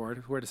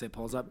skateboard, where to say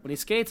pulls up? When he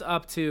skates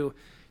up to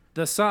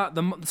the sign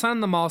on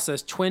the mall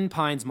says Twin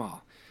Pines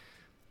Mall.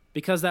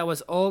 Because that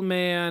was old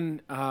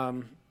man,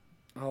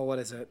 what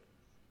is it?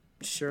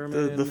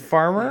 Sherman. The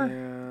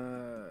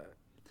farmer?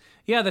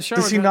 Yeah, the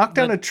Sherman. Does he knock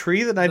down a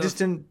tree that I just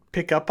didn't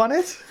pick up on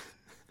it?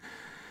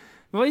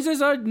 Well, he says,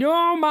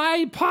 no,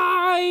 my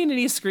pine! And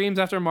he screams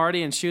after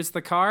Marty and shoots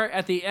the car.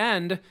 At the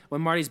end,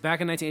 when Marty's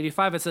back in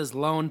 1985, it says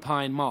Lone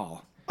Pine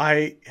Mall.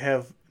 I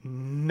have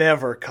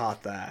never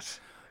caught that.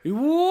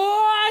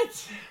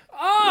 What?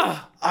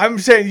 Oh, I'm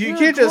saying you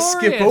can't just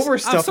skip over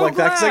stuff so like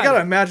that, because I glad. got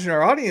to imagine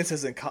our audience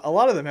hasn't a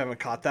lot of them haven't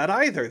caught that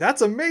either.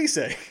 That's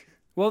amazing.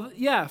 Well,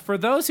 yeah, for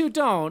those who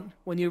don't,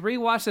 when you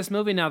rewatch this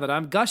movie now that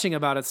I'm gushing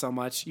about it so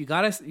much, you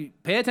got to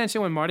pay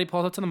attention when Marty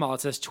pulls up to the mall.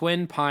 It says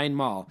Twin Pine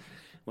Mall.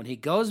 When he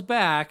goes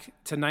back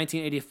to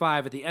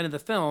 1985 at the end of the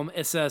film,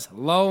 it says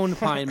Lone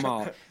Pine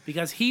Mall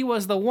because he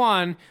was the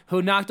one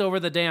who knocked over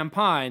the damn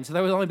pine. So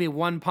there would only be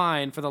one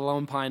pine for the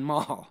Lone Pine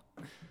Mall.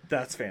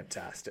 That's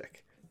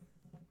fantastic.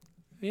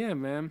 Yeah,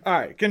 man. All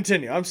right,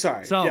 continue. I'm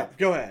sorry. So, yeah,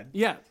 go ahead.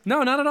 Yeah.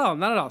 No, not at all.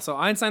 Not at all. So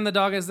Einstein the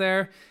dog is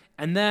there.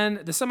 And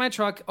then the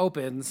semi-truck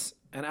opens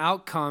and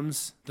out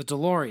comes the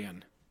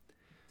DeLorean.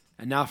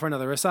 And now for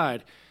another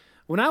aside.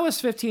 When I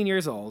was 15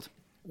 years old,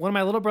 one of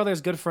my little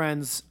brother's good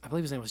friends, I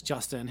believe his name was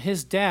Justin,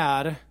 his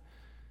dad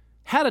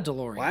had a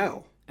DeLorean.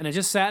 Wow. And it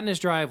just sat in his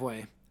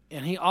driveway.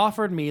 And he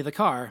offered me the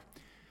car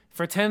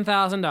for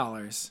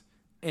 $10,000.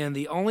 And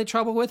the only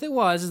trouble with it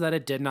was that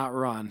it did not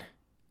run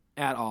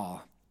at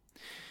all.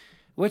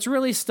 Which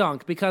really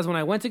stunk because when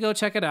I went to go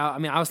check it out, I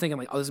mean, I was thinking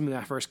like, oh, this is going to be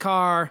my first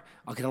car.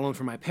 I'll get a loan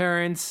from my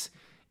parents.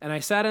 And I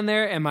sat in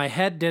there and my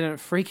head didn't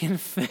freaking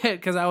fit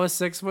because I was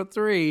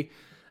 6'3".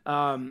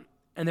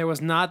 And there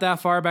was not that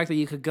far back that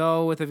you could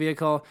go with a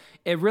vehicle.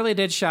 It really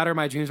did shatter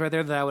my dreams right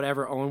there that I would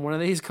ever own one of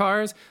these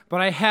cars.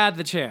 But I had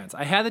the chance.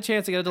 I had the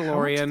chance to get a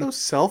DeLorean. How much do those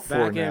sell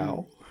for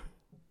now?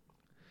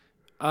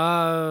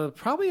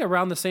 Probably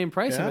around the same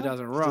price if it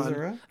doesn't run. Does it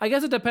run? I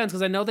guess it depends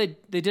because I know they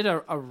did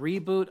a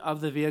reboot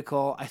of the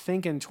vehicle, I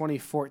think in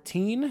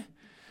 2014.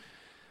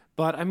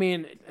 But, I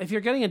mean, if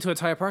you're getting into a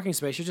tight parking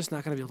space, you're just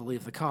not going to be able to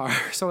leave the car.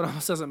 So it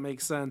almost doesn't make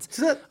sense.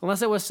 So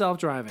unless it was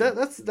self-driving.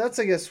 That's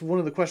I guess, one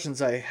of the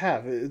questions I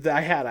have.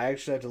 I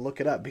actually had to look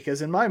it up.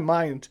 Because in my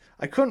mind,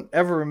 I couldn't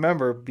ever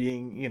remember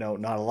being,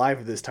 not alive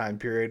at this time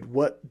period,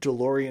 what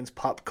DeLorean's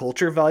pop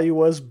culture value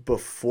was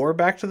before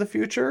Back to the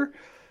Future.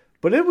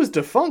 But it was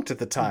defunct at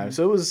the time.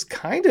 So it was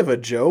kind of a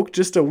joke,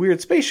 just a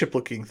weird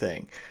spaceship-looking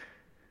thing.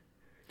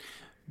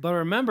 But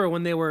remember,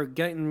 when they were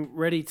getting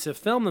ready to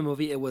film the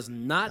movie, it was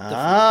not defunct.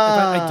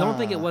 In fact, I don't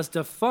think it was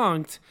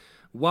defunct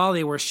while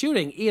they were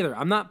shooting either.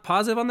 I'm not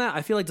positive on that.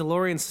 I feel like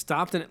DeLorean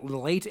stopped in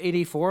late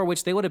 84,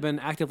 which they would have been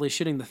actively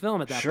shooting the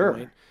film at that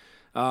point.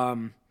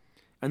 And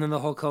then the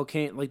whole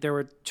cocaine, like there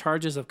were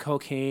charges of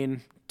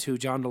cocaine to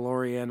John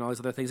DeLorean and all these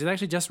other things. They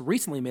actually just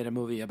recently made a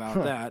movie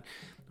about that,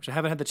 which I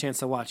haven't had the chance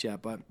to watch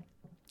yet. But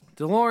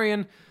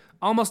DeLorean...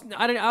 I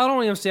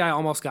don't even say I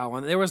almost got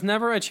one. There was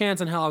never a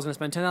chance in hell I was going to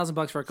spend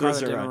 $10,000 for a car that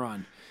didn't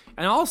run.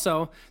 And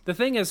also, the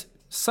thing is,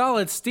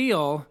 solid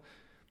steel,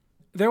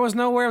 there was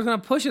nowhere I was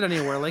going to push it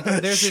anywhere. Like,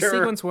 there's this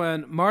sequence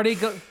when Marty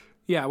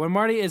Yeah, when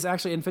Marty is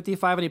actually in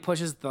 55 and he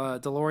pushes the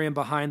DeLorean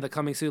behind the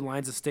coming soon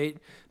Lions Estate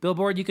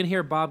billboard, you can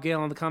hear Bob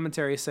Gale on the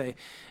commentary say,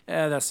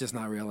 that's just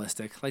not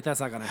realistic. Like, that's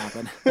not going to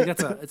happen. Like,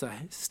 it's a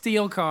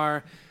steel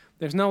car.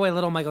 There's no way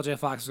little Michael J.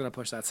 Fox is going to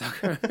push that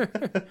sucker.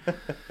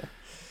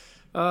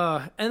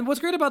 And what's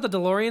great about the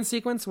DeLorean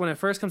sequence, when it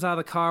first comes out of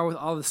the car with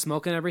all the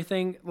smoke and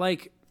everything,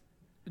 like,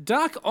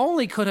 Doc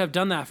only could have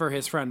done that for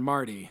his friend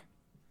Marty.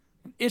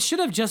 It should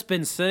have just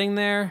been sitting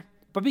there.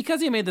 But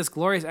because he made this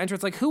glorious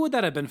entrance, like, who would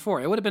that have been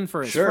for? It would have been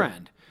for his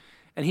friend.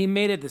 And he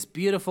made it this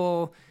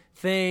beautiful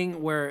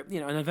thing where,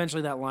 and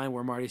eventually that line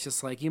where Marty's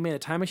just like, you made a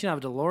time machine out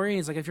of a DeLorean?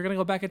 He's like, if you're going to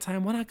go back in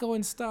time, why not go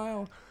in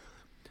style?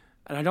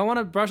 And I don't want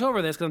to brush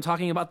over this because I'm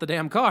talking about the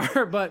damn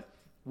car, but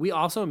we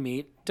also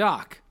meet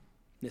Doc,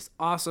 this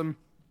awesome,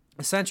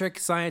 eccentric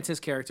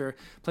scientist character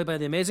played by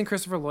the amazing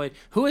Christopher Lloyd,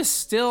 who is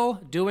still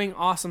doing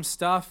awesome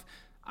stuff.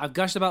 I've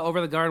gushed about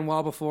Over the Garden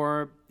Wall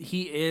before.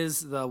 He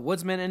is the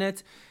woodsman in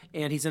it.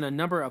 And he's in a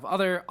number of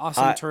other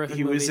awesome, terrific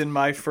movies. He was in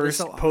my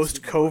first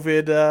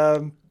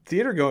post-COVID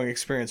theater-going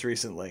experience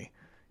recently.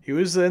 He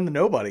was in The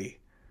Nobody.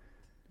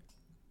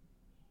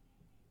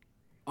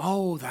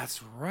 Oh,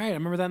 that's right. I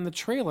remember that in the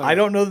trailer. I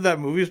don't know that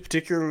movie is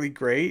particularly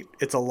great.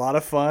 It's a lot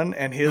of fun,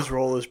 and his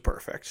role is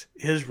perfect.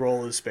 His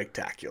role is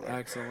spectacular.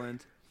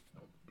 Excellent.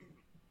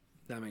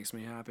 That makes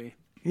me happy.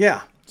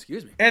 Yeah.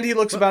 Excuse me. And he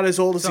looks about as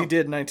old as he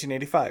did in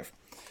 1985.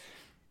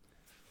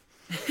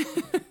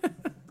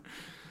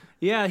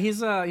 Yeah, he's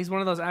one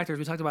of those actors.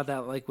 We talked about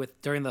that like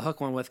during the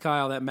Hook one with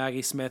Kyle, that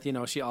Maggie Smith,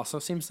 she also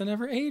seems to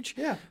never age.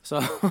 Yeah. So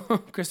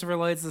Christopher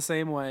Lloyd's the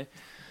same way.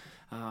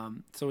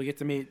 So we get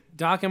to meet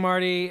Doc and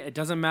Marty. It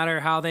doesn't matter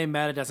how they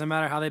met. It doesn't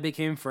matter how they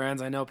became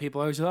friends. I know people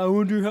always say, I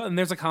wonder how. And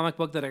there's a comic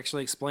book that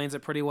actually explains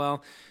it pretty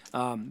well.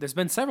 There's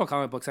been several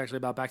comic books actually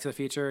about Back to the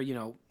Future.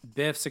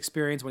 Biff's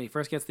experience when he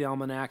first gets the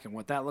almanac and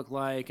what that looked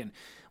like. And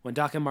when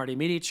Doc and Marty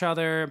meet each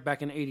other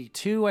back in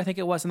 82, I think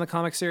it was in the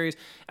comic series.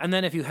 And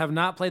then if you have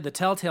not played the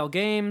Telltale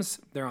games,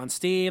 they're on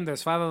Steam.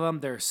 There's 5 of them.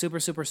 They're super,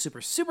 super,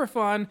 super, super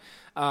fun.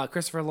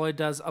 Christopher Lloyd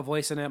does a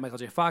voice in it. Michael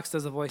J. Fox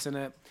does a voice in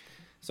it.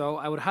 So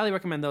I would highly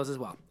recommend those as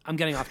well. I'm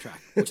getting off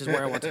track, which is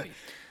where I want to be.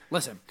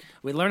 Listen,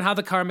 we learn how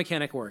the car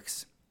mechanic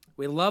works.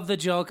 We love the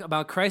joke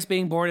about Christ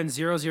being born in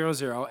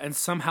 000 and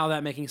somehow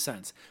that making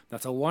sense.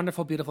 That's a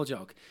wonderful, beautiful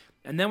joke.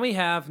 And then we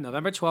have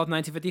November 12th,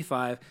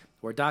 1955,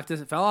 where Doc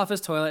fell off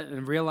his toilet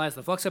and realized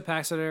the flux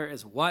capacitor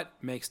is what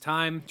makes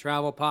time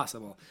travel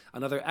possible.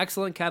 Another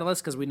excellent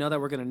catalyst because we know that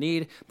we're going to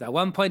need that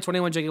 1.21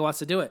 gigawatts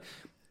to do it.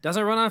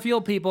 Doesn't run on fuel,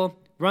 people.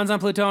 Runs on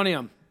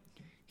plutonium.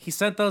 He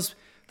sent those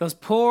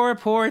poor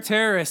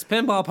terrorist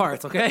pinball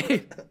parts,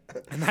 okay?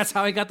 And that's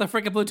how he got the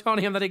freaking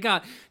plutonium that he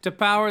got to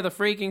power the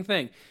freaking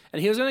thing.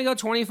 And he was going to go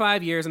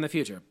 25 years in the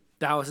future.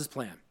 That was his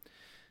plan.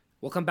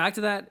 We'll come back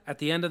to that at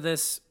the end of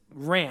this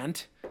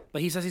rant,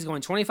 but he says he's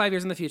going 25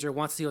 years in the future,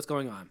 wants to see what's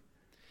going on.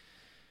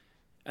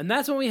 And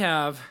that's when we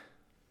have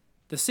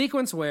the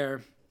sequence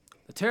where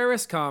the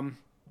terrorists come,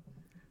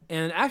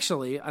 and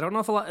actually, I don't know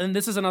if a lot, and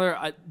this is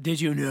another,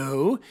 did you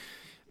know?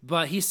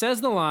 But he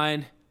says the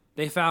line,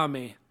 they found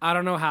me. I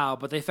don't know how,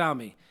 but they found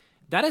me.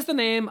 That is the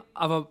name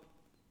of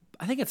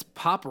I think it's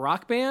pop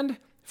rock band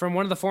from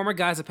one of the former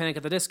guys of Panic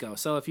at the Disco.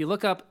 So if you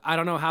look up I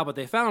don't know how, but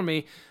they found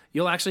me,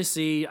 you'll actually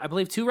see, I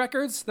believe, 2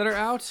 records that are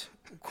out.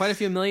 Quite a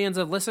few millions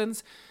of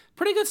listens.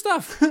 Pretty good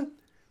stuff.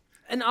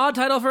 An odd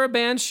title for a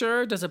band,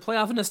 sure. Does it play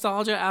off of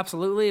nostalgia?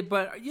 Absolutely.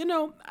 But,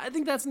 I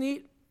think that's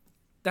neat.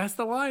 That's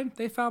the line.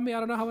 They found me. I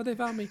don't know how, but they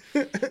found me.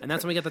 And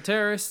that's when we get the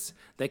terrorists.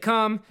 They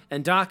come,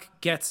 and Doc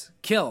gets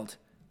killed,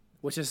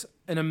 which is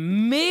an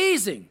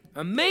amazing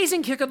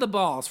kick of the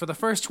balls for the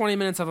first 20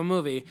 minutes of a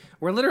movie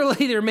where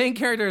literally their main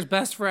character's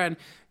best friend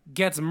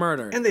gets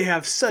murdered. And they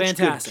have such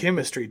good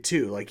chemistry,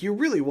 too. Like, you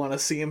really want to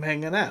see him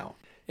hanging out.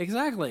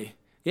 Exactly.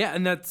 Yeah,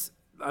 and that's...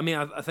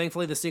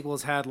 thankfully the sequel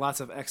has had lots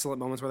of excellent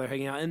moments where they're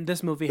hanging out, and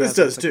this movie has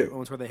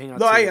moments where they hang out.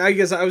 No, I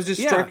guess I was just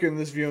struck in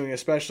this viewing,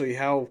 especially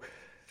how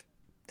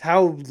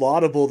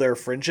laudable their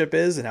friendship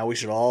is, and how we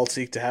should all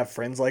seek to have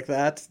friends like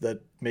that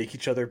make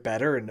each other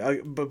better. And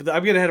but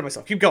I'm getting ahead of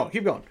myself. Keep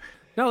going.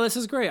 No, this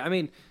is great.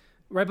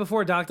 Right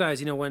before Doc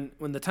dies, when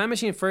the time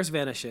machine first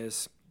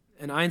vanishes,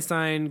 and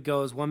Einstein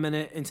goes 1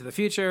 minute into the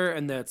future,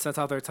 and that sets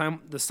out the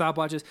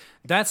stopwatches.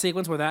 That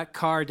sequence where that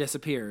car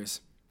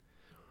disappears,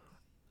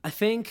 I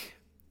think,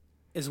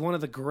 is one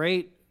of the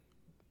great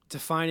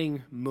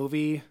defining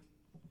movie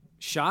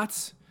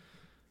shots,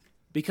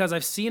 because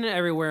I've seen it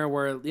everywhere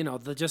where,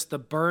 just the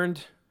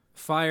burned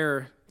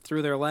fire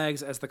through their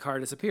legs as the car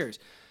disappears.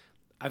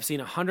 I've seen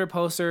 100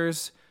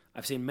 posters.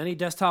 I've seen many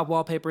desktop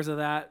wallpapers of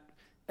that.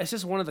 It's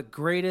just one of the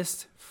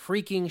greatest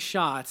freaking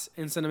shots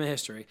in cinema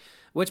history,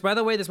 which, by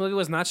the way, this movie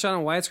was not shot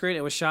on widescreen.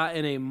 It was shot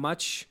in a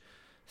much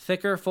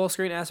thicker full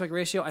screen aspect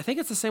ratio. I think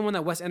it's the same one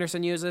that Wes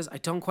Anderson uses. I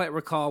don't quite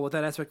recall what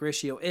that aspect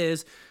ratio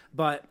is,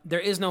 but there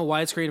is no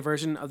widescreen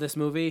version of this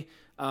movie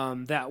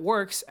that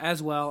works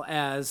as well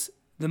as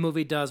the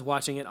movie does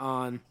watching it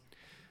on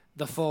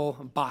the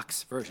full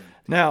box version.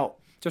 Now,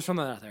 just from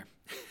that out there.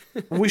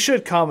 We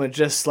should comment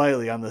just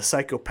slightly on the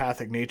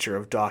psychopathic nature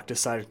of Doc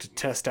deciding to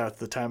test out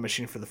the time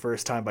machine for the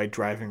first time by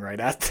driving right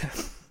at them.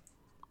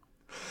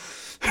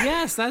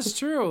 Yes, that's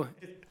true.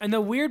 And the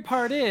weird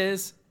part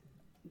is,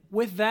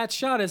 with that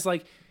shot, is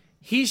like,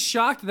 he's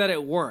shocked that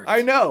it worked.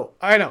 I know.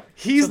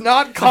 He's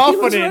not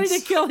confident he was ready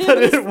to kill him that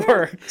it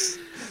works.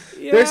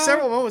 Yeah, There's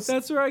several moments.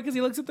 That's right, because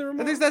he looks at the remote.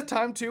 And there's that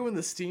time, too, when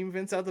the steam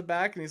vents out the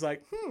back, and he's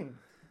like,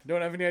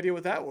 don't have any idea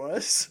what that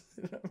was.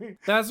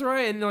 That's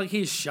right, and like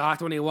he's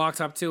shocked when he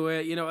walks up to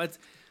it.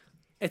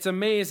 It's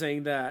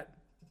amazing that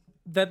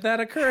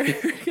occurred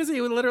because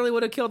he literally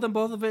would have killed them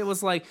both if it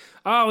was like,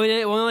 oh,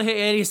 we only hit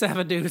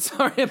 87, dude.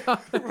 Sorry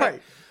about that.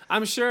 Right.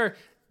 I'm sure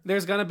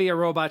there's gonna be a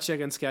Robot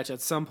Chicken sketch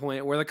at some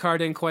point where the car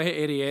didn't quite hit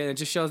 88 and it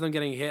just shows them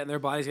getting hit and their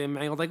bodies getting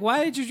mangled. Like,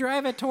 why did you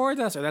drive it towards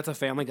us? Or that's a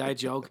Family Guy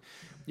joke.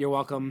 You're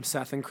welcome,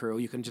 Seth and crew.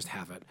 You can just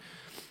have it.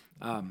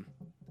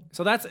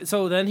 So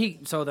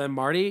then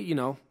Marty,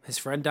 his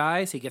friend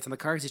dies. He gets in the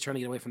car because he's trying to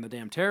get away from the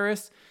damn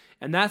terrorists.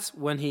 And that's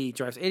when he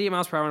drives 88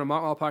 miles per hour in a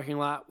mall parking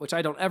lot, which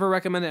I don't ever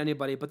recommend to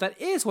anybody, but that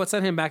is what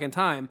sent him back in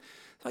time.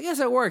 So I guess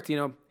it worked,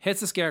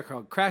 hits the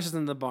scarecrow, crashes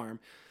into the barn.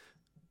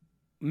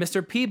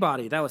 Mr.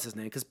 Peabody, that was his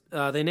name, because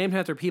they named him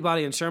after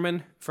Peabody and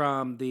Sherman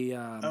from the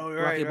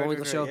Rocky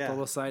Bullwinkle show, the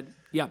little side.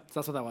 Yeah, so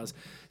that's what that was.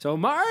 So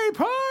my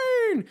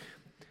plane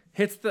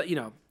hits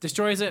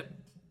destroys it.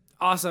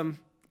 Awesome.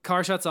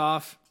 Car shuts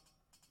off.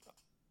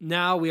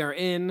 Now we are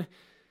in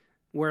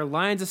where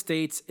Lyons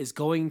Estates is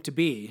going to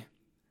be.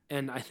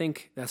 And I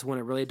think that's when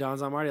it really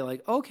dawns on Marty,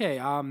 like, okay,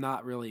 I'm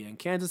not really in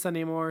Kansas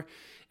anymore.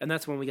 And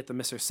that's when we get the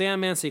Mr.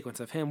 Sandman sequence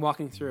of him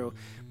walking through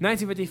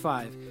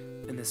 1955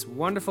 in this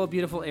wonderful,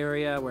 beautiful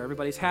area where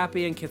everybody's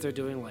happy and kids are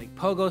doing like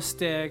pogo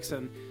sticks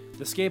and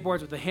the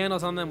skateboards with the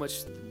handles on them,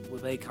 which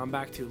they come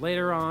back to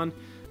later on.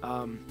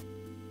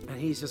 And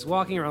he's just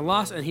walking around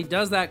lost, and he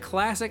does that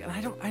classic.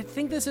 And I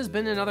think this has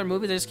been in other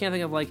movies. I just can't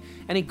think of like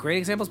any great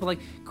examples, but like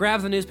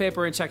grabs the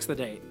newspaper and checks the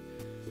date.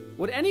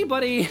 Would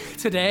anybody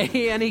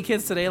today, any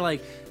kids today,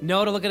 like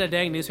know to look at a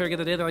dang newspaper, get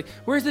the date? They're like,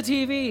 "Where's the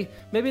TV?"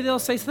 Maybe they'll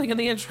say something in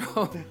the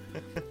intro,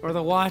 or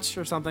the watch,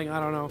 or something. I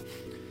don't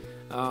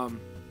know.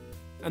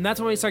 And that's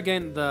when we start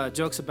getting the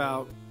jokes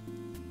about.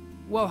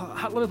 Well,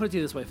 let me put it to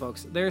you this way,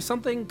 folks. There's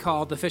something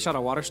called the fish out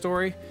of water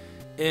story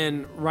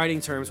in writing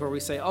terms, where we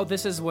say, oh,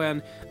 this is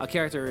when a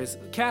character is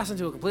cast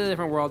into a completely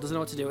different world, doesn't know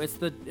what to do. It's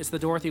the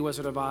Dorothy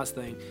Wizard of Oz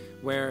thing,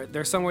 where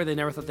they're somewhere they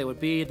never thought they would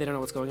be, they don't know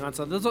what's going on.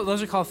 So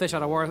those are called fish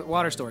out of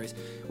water stories,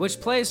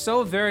 which plays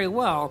so very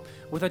well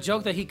with a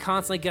joke that he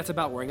constantly gets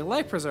about wearing a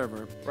life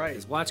preserver. Right.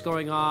 His watch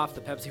going off,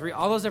 the Pepsi free,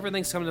 all those different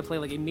things come into play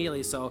like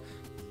immediately. So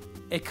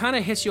it kind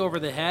of hits you over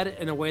the head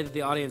in a way that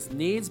the audience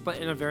needs, but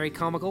in a very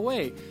comical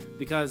way,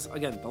 because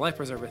again, the life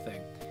preserver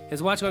thing,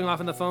 his watch going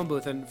off in the phone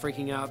booth and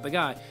freaking out the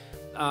guy.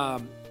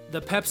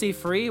 The Pepsi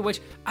Free,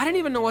 which I didn't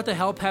even know what the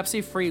hell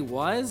Pepsi Free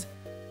was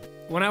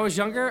when I was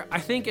younger. I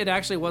think it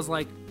actually was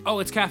like, oh,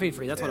 it's caffeine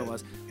free. That's what it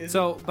was.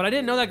 But I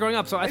didn't know that growing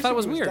up, so I thought it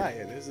was weird.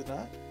 Diet, is it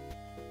not?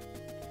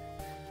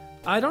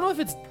 I don't know if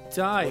it's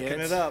diet. Looking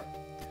it up.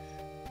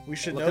 We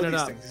should know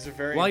these things. These are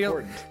very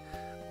important.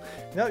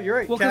 No, you're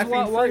right. Well, because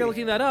while you're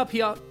looking that up,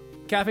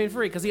 caffeine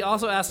free, because he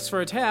also asks for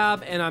a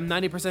tab, and I'm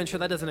 90% sure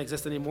that doesn't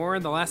exist anymore.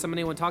 And the last time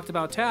anyone talked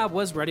about tab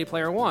was Ready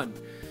Player One.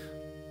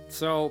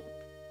 So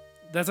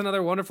that's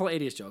another wonderful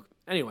 80s joke.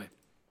 Anyway,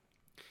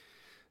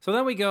 so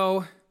then we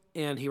go,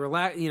 and he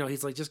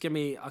he's like, just give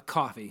me a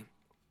coffee.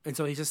 And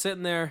so he's just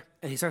sitting there,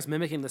 and he starts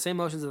mimicking the same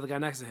motions of the guy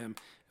next to him.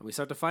 And we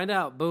start to find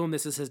out, boom,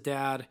 this is his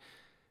dad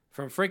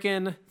from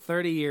freaking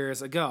 30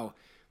 years ago.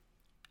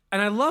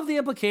 And I love the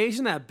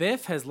implication that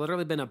Biff has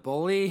literally been a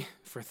bully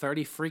for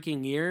 30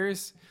 freaking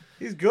years.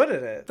 He's good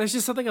at it. There's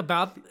just something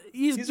about,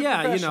 he's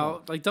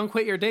like, don't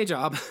quit your day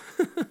job.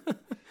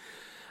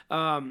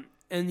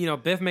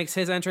 And, Biff makes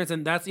his entrance,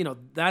 and that's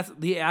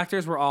the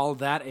actors were all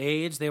that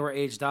age. They were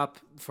aged up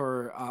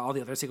for all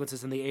the other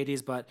sequences in the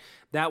 80s, but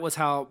that was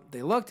how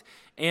they looked.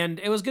 And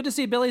it was good to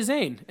see Billy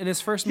Zane in his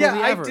first movie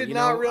ever. I did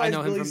not realize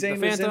Billy Zane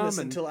was in this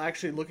until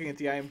actually looking at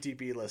the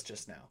IMDb list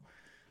just now.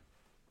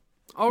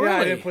 Oh, really?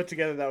 I didn't put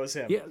together that was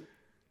him.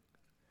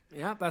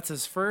 Yeah, that's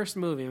his first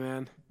movie,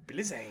 man.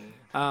 Billy Zane.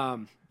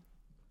 And,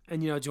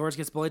 George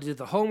gets bullied to do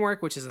the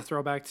homework, which is a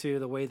throwback to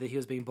the way that he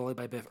was being bullied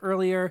by Biff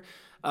earlier.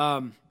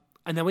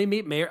 And then we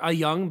meet a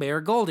young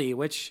Mayor Goldie,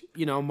 which,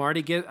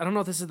 Marty gives. I don't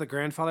know if this is the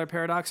grandfather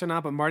paradox or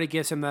not, but Marty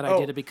gives him that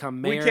idea to become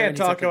mayor. We can't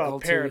talk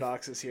about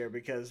paradoxes here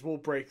because we'll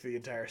break the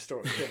entire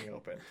story thing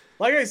open.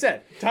 Like I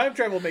said, time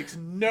travel makes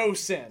no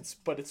sense,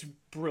 but it's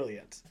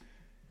brilliant.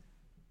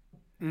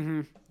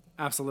 Mm-hmm.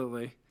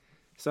 Absolutely.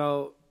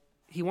 So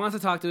he wants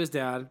to talk to his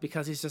dad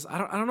because he's just, I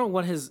don't know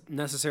what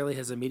necessarily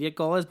his immediate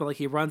goal is, but like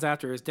he runs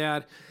after his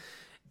dad.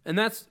 And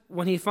that's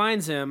when he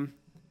finds him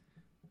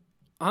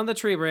on the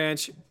tree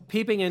branch,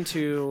 peeping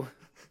into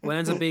what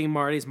ends up being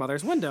Marty's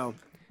mother's window.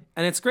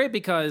 And it's great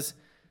because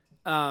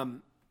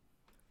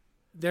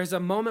there's a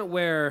moment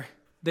where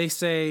they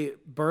say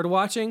bird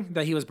watching,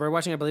 that he was bird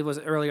watching. I believe it was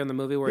earlier in the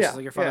movie where it's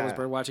like your father was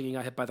bird watching and he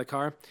got hit by the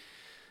car.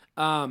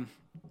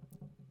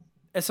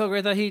 It's so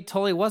great that he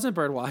totally wasn't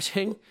bird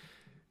watching.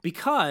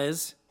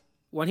 because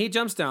when he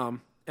jumps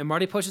down and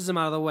Marty pushes him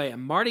out of the way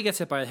and Marty gets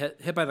hit by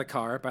the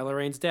car, by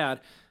Lorraine's dad,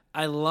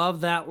 I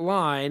love that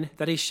line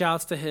that he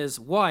shouts to his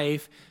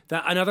wife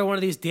that another one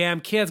of these damn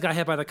kids got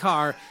hit by the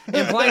car,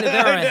 implying that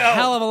there are a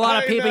hell of a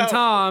lot of peeping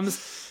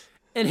Toms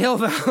in Hill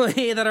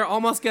Valley that are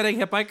almost getting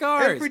hit by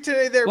cars. Every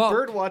day they're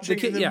bird watching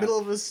in the middle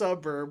of a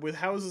suburb with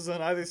houses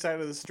on either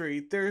side of the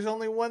street. There's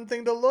only one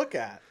thing to look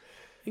at.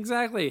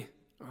 Exactly.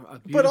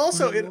 But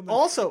also,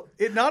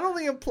 it not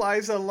only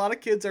implies that a lot of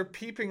kids are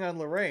peeping on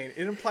Lorraine,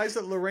 it implies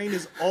that Lorraine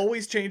is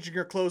always changing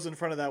her clothes in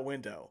front of that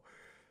window.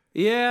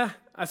 Yeah,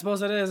 I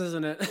suppose it is,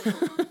 isn't it?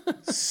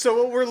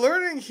 So what we're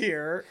learning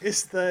here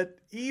is that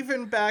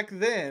even back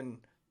then,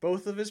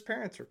 both of his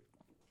parents were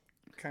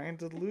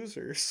kind of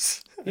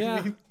losers.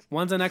 Yeah,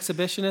 one's an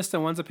exhibitionist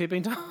and one's a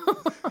peeping Tom.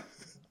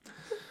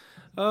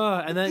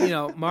 And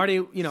then,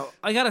 Marty,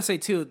 I gotta say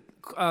too,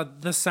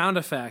 the sound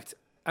effect,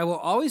 I will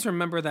always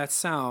remember that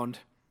sound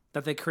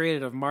that they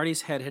created of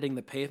Marty's head hitting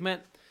the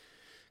pavement,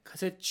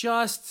 because it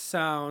just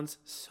sounds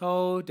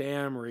so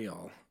damn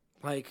real.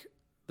 Like,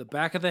 the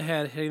back of the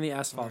head hitting the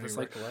asphalt. It's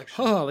like,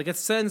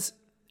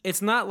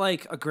 it's not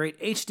like a great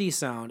HD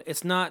sound.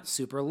 It's not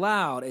super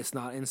loud. It's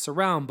not in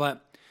surround,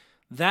 but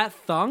that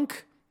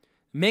thunk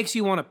makes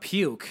you want to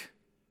puke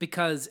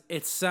because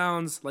it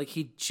sounds like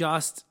he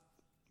just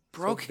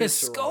broke his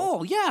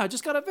skull. Yeah,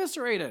 just got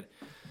eviscerated.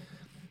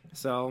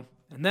 So,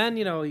 and then,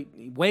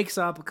 he wakes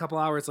up a couple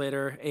hours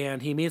later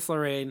and he meets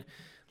Lorraine.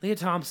 Leah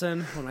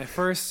Thompson, one of my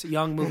first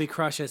young movie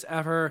crushes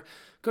ever.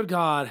 Good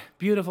God,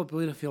 beautiful,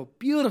 beautiful,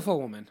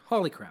 beautiful woman.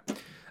 Holy crap.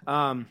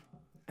 And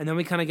then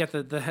we kind of get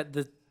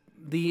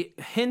the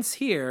hints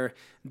here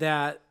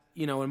that,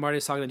 when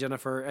Marty's talking to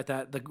Jennifer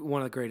at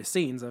one of the greatest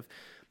scenes of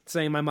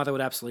saying my mother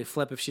would absolutely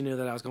flip if she knew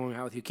that I was going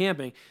out with you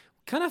camping,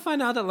 kind of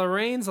find out that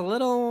Lorraine's a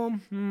little,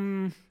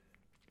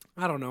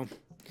 I don't know.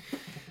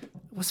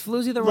 Was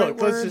floozy the right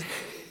word?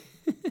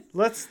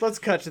 Let's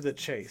cut to the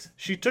chase.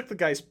 She took the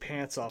guy's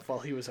pants off while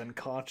he was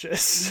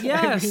unconscious.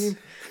 Yes. I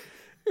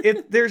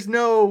mean, there's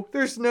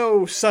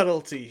no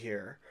subtlety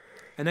here.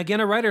 And again,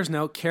 a writer's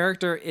note,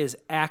 character is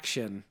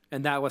action.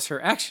 And that was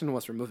her action,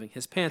 was removing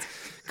his pants,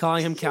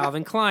 calling him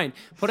Calvin Klein,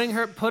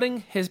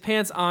 putting his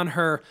pants on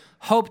her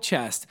hope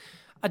chest.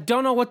 I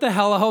don't know what the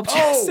hell a hope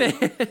chest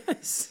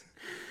is.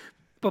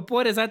 But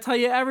boy, does that tell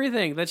you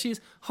everything, that she's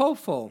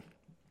hopeful.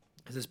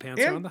 Because his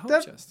pants are on the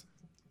hope chest.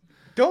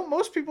 Don't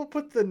most people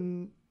put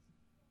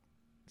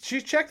she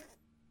checked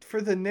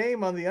for the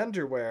name on the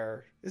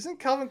underwear. Isn't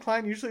Calvin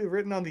Klein usually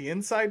written on the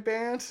inside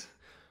band?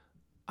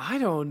 I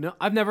don't know.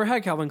 I've never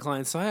had Calvin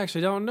Klein, so I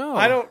actually don't know.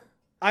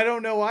 I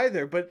don't know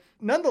either, but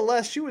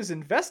nonetheless, she was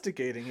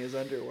investigating his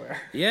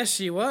underwear. Yes,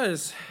 she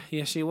was.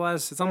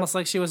 It's almost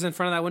like she was in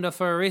front of that window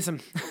for a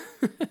reason.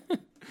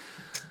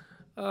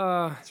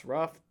 It's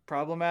rough,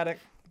 problematic.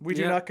 We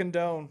do not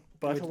condone,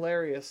 but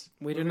hilarious.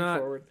 We do not.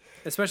 Forward.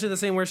 Especially the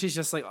scene where she's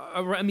just like,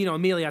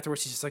 immediately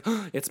afterwards, she's just like,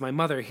 oh, it's my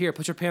mother. Here,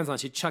 put your pants on.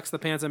 She chucks the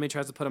pants at me,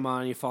 tries to put them on,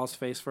 and he falls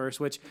face first,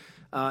 which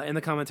in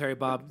the commentary,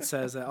 Bob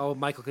says,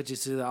 Michael could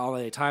just do that all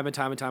day, time and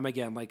time and time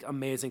again. Like,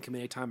 amazing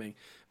comedic timing.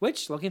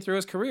 Which, looking through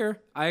his career,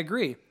 I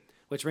agree.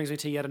 Which brings me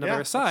to yet another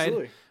aside.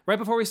 Absolutely. Right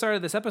before we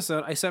started this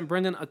episode, I sent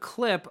Brendan a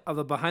clip of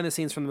the behind the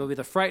scenes from the movie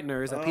The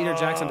Frighteners that Peter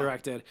Jackson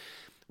directed,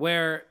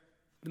 where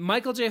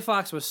Michael J.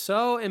 Fox was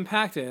so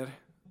impacted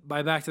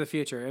by Back to the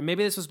Future, and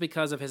maybe this was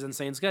because of his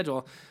insane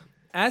schedule,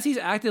 as he's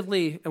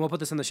actively, and we'll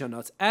put this in the show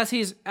notes, as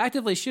he's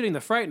actively shooting The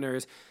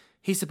Frighteners,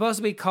 he's supposed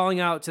to be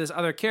calling out to this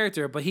other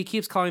character, but he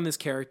keeps calling this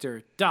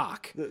character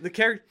Doc. The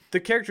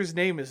character's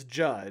name is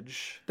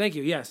Judge. Thank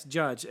you, yes,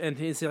 Judge. And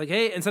he's like,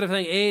 hey, instead of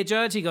saying, hey,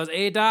 Judge, he goes,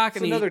 hey, Doc.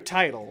 It's another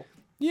title.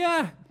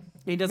 Yeah.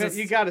 He does this.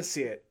 You gotta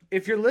see it.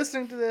 If you're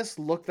listening to this,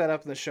 look that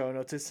up in the show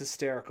notes. It's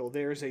hysterical.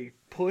 There's a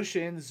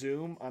push-in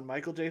zoom on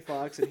Michael J.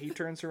 Fox, and he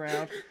turns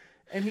around,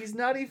 and he's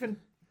not even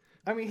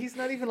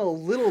a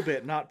little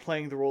bit not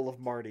playing the role of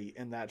Marty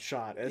in that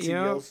shot as he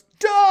yells,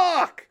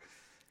 Doc!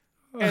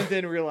 And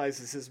then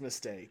realizes his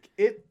mistake.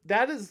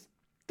 That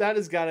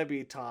has got to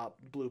be top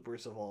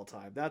bloopers of all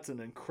time. That's an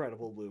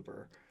incredible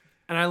blooper.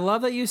 And I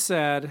love that you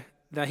said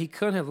that he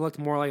couldn't have looked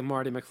more like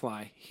Marty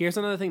McFly. Here's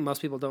another thing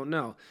most people don't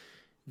know.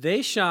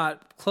 They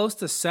shot close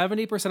to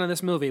 70% of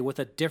this movie with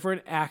a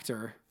different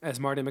actor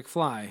as Marty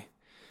McFly.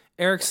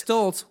 Eric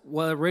Stoltz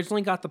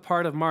originally got the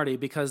part of Marty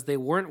because they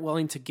weren't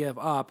willing to give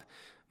up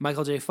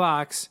Michael J.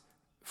 Fox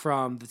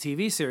from the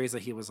TV series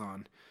that he was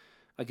on.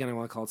 Again, I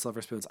want to call it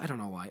Silver Spoons. I don't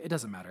know why. It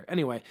doesn't matter.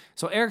 Anyway,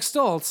 so Eric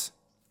Stoltz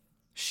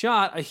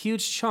shot a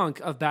huge chunk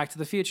of Back to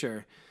the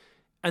Future.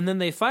 And then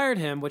they fired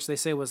him, which they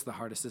say was the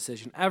hardest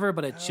decision ever,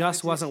 but it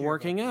just wasn't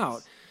working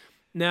out.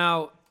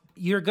 Now,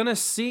 you're going to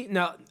see...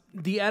 Now,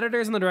 the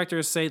editors and the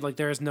directors say like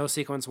there is no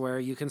sequence where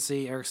you can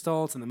see Eric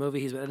Stoltz in the movie.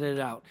 He's been edited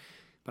out.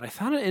 But I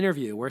found an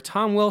interview where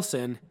Tom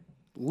Wilson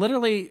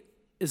literally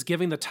is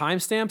giving the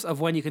timestamps of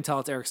when you can tell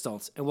it's Eric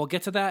Stoltz. And we'll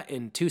get to that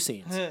in 2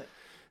 scenes.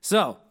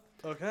 So...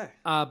 Okay.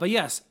 But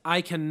yes,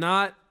 I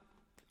cannot...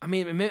 I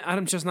mean,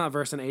 I'm just not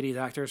versed in 80s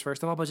actors,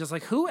 first of all, but just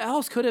like, who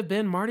else could have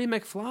been Marty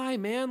McFly,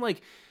 man?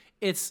 Like,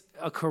 it's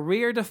a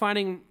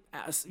career-defining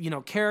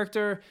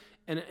character,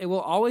 and it will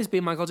always be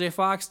Michael J.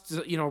 Fox.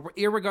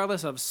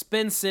 Irregardless of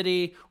Spin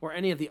City or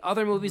any of the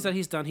other movies that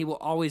he's done, he will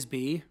always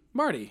be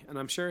Marty, and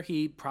I'm sure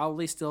he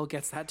probably still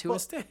gets that to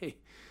this day.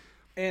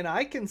 And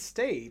I can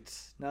state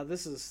now,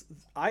 this is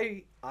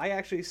I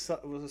actually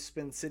was a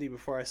Spin City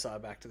before I saw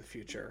Back to the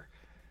Future,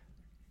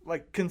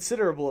 like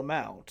considerable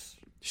amount.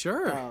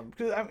 Sure.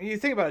 Because you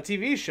think about a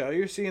TV show,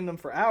 you're seeing them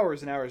for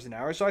hours and hours and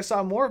hours. So I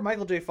saw more of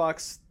Michael J.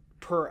 Fox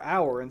per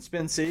hour in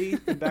Spin City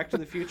than Back to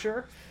the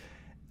Future.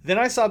 Then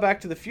I saw Back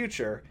to the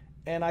Future,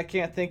 and I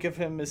can't think of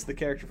him as the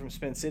character from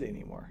Spin City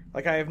anymore.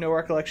 Like, I have no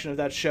recollection of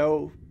that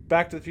show.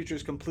 Back to the Future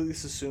is completely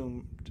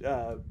assumed,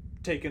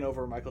 taken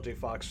over Michael J.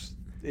 Fox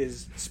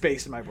is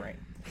space in my brain.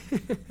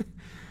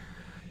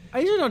 I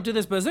usually don't do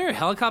this, but is there a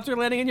helicopter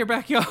landing in your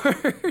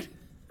backyard?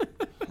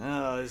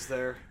 Oh, is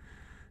there?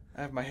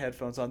 I have my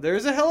headphones on.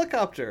 There's a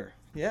helicopter.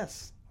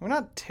 Yes. We're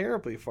not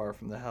terribly far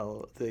from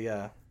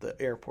the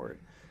airport.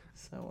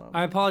 So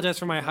I apologize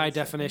for my high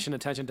definition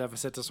attention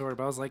deficit disorder,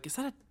 but I was like, is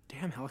that a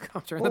damn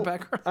helicopter in the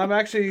background?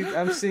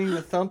 I'm seeing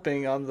the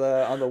thumping on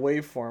the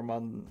waveform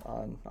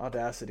on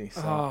Audacity.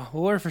 So. Oh,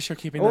 well, we're for sure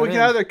keeping that we can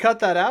in. either cut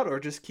that out or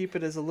just keep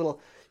it as a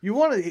little. A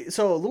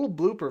little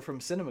blooper from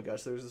Cinema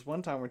Gush. There was this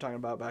one time we were talking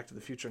about Back to the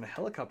Future and a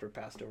helicopter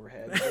passed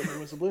overhead and everyone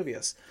was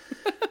oblivious.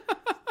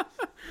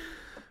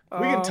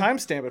 We can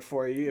timestamp it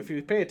for you. If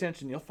you pay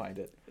attention, you'll find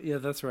it. Yeah,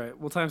 that's right.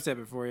 We'll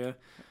timestamp it for you.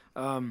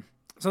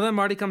 So then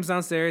Marty comes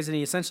downstairs and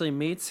he essentially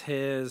meets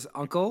his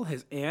uncle,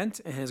 his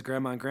aunt, and his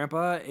grandma and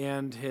grandpa,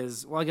 and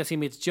I guess he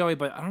meets Joey,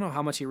 but I don't know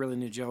how much he really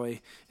knew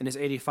Joey in his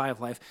 85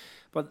 life.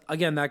 But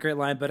again, that great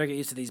line, better get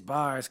used to these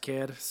bars,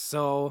 kid.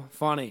 So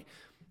funny.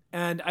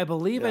 And I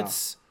believe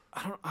it's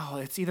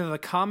either the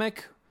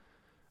comic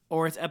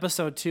or it's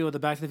episode 2 of the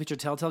Back to the Future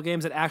Telltale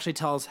games that actually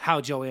tells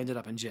how Joey ended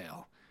up in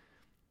jail.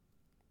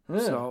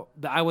 So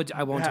I won't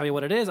tell you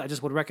what it is. I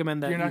just would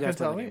recommend that You're not you guys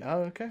gonna play tell the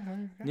me? game. Oh, okay. All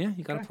right. Yeah,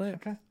 you gotta play it.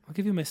 Okay. I'll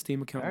give you my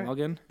Steam account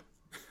login.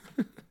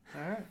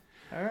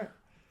 All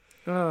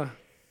right.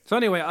 So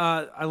anyway,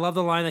 I love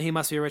the line that he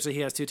must be rich that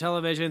he has 2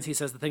 televisions. He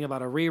says the thing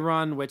about a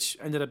rerun, which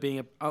ended up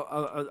being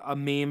a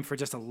meme for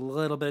just a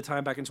little bit of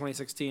time back in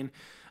 2016.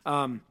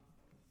 One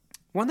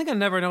thing I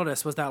never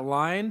noticed was that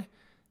line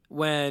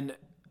when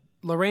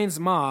Lorraine's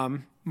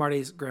mom,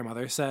 Marty's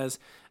grandmother, says,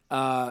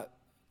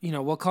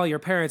 we'll call your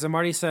parents. And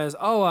Marty says,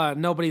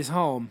 nobody's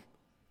home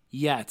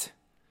yet.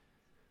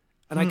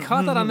 And I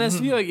caught that on this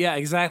view. Yeah,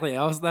 exactly.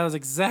 That was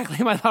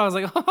exactly my thought. I was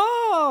like,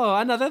 oh,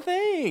 another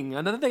thing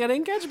I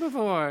didn't catch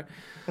before.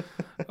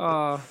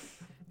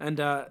 And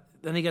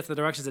then he gets the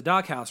directions at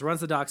Doc House,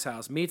 runs to Doc's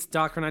house, meets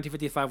Doc from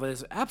 1955 with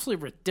his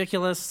absolutely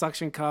ridiculous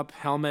suction cup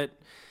helmet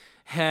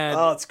head.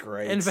 Oh, it's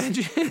great.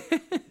 Invention.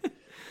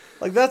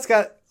 that's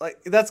got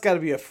to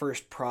be a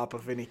first prop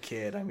of any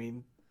kid. I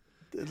mean,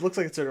 it looks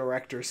like it's a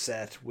director's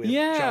set with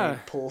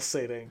giant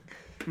pulsating.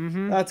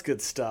 Mm-hmm. That's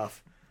good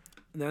stuff.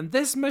 And then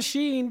this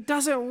machine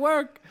doesn't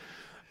work.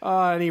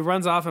 And he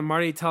runs off, and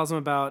Marty tells him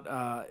about,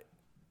 I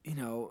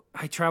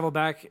travel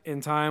back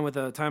in time with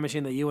a time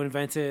machine that you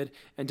invented.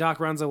 And Doc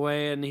runs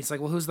away, and he's like,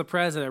 well, who's the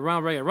president?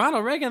 Ronald Reagan.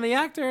 Ronald Reagan, the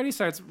actor. And he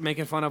starts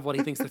making fun of what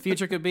he thinks the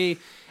future could be.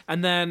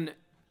 And then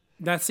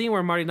that scene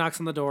where Marty knocks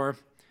on the door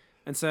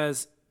and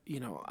says,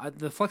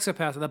 the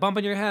flexipath, the bump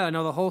in your head, I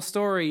know the whole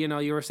story.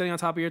 You were sitting on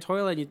top of your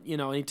toilet,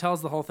 and and he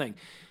tells the whole thing.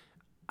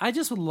 I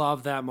just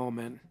love that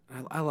moment.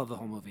 I love the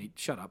whole movie.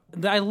 Shut up.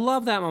 I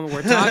love that moment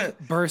where Doc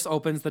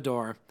opens the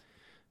door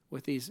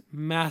with these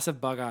massive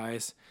bug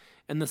eyes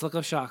and this look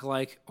of shock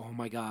like, oh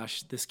my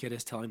gosh, this kid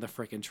is telling the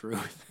freaking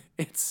truth.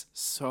 It's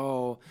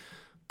so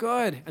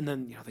good. And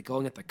then, they go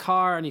and get the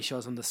car and he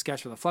shows them the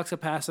sketch for the flux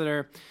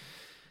capacitor.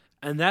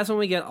 And that's when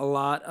we get a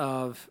lot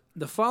of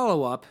the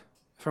follow-up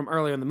from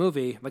earlier in the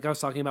movie, like I was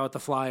talking about with the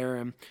flyer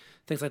and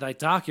things like that.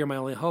 Doc, you're my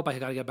only hope. I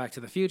got to get back to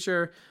the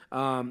future.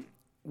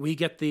 We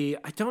get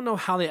I don't know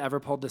how they ever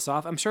pulled this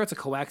off. I'm sure it's a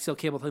coaxial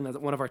cable thing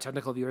that one of our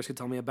technical viewers could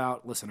tell me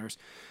about, listeners.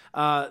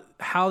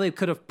 How they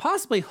could have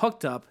possibly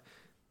hooked up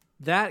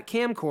that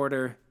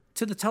camcorder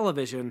to the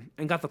television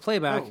and got the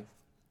playback. Oh.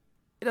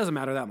 It doesn't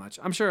matter that much.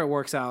 I'm sure it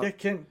works out.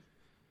 Yeah,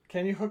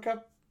 can you hook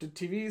up? Did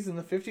TVs in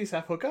the 50s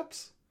have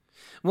hookups?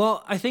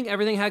 Well, I think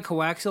everything had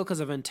coaxial because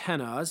of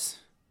antennas.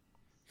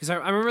 Because I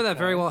remember that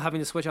very well,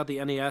 having to switch out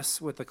the NES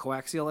with the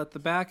coaxial at the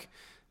back.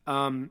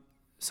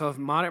 So if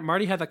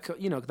Marty had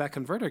that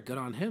converter, good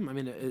on him. I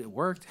mean, it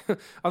worked.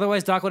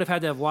 Otherwise, Doc would have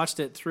had to have watched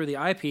it through the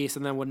eyepiece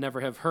and then would never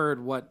have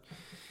heard what,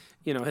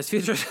 his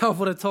future self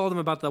would have told him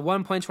about the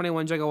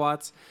 1.21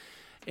 gigawatts.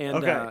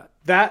 And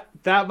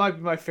that might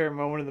be my favorite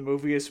moment in the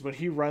movie is when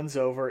he runs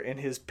over in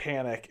his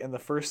panic and the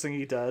first thing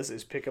he does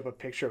is pick up a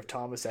picture of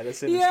Thomas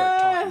Edison and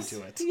start talking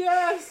to it.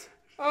 Yes.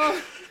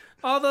 Oh,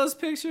 all those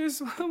pictures.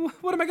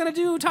 What am I gonna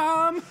do,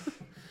 Tom?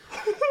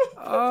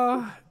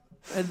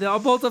 And a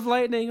bolt of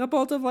lightning,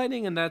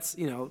 and that's,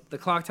 the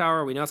clock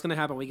tower. We know it's going to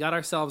happen. We got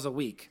ourselves a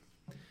week.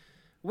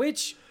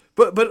 Which...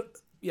 But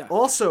yeah.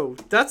 Also,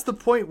 that's the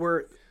point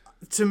where,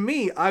 to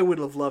me, I would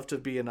have loved to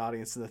be an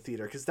audience in the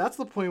theater, because that's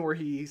the point where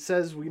he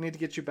says, we need to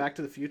get you back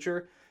to the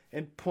future,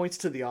 and points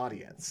to the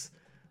audience.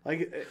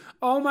 Like,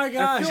 oh my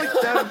gosh, I feel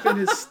like that would have been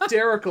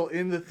hysterical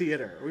in the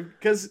theater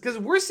because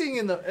we're seeing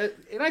in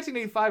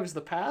 1985 is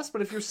the past,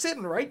 but if you're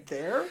sitting right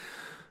there,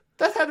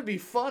 that had to be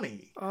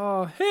funny.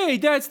 Oh, hey,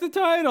 that's the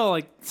title!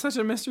 Like such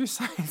a Mystery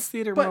Science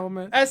Theater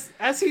moment.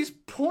 As he's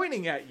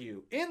pointing at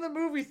you in the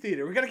movie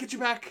theater, we got to get you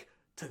back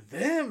to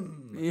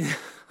them. Yeah.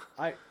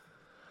 I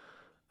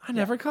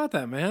never caught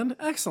that, man.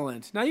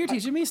 Excellent. Now you're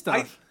teaching me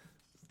stuff.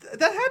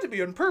 That had to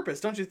be on purpose,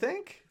 don't you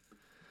think?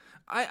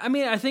 I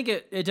mean, I think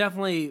it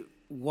definitely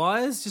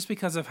was, just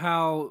because of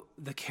how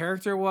the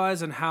character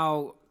was and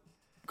how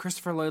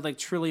Christopher Lloyd like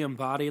truly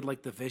embodied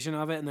like the vision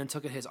of it and then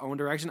took it his own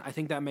direction. I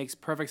think that makes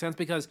perfect sense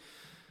because,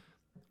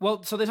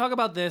 well, so they talk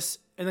about this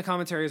in the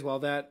commentary as well,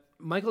 that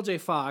Michael J.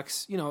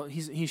 Fox, you know,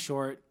 he's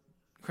short,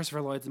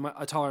 Christopher Lloyd's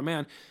a taller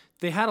man.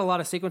 They had a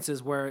lot of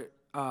sequences where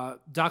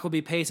Doc would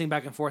be pacing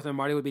back and forth and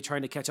Marty would be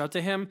trying to catch up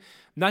to him,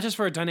 not just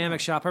for dynamic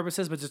shot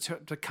purposes, but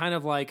to kind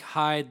of like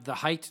hide the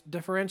height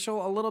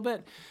differential a little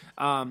bit.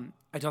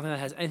 I don't think that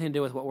has anything to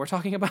do with what we're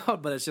talking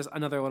about, but it's just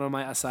another one of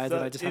my asides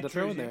that I just had to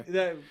throw in there.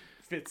 That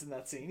fits in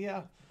that scene,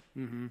 yeah.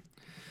 Mm-hmm.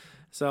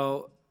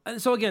 So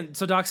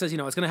Doc says, you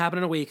know, it's going to happen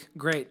in a week.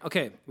 Great.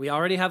 Okay, we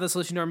already have the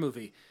solution to our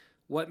movie.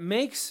 What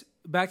makes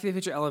Back to the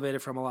Future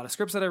elevated from a lot of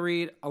scripts that I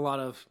read, a lot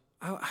of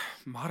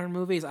modern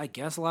movies, I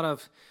guess, a lot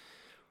of...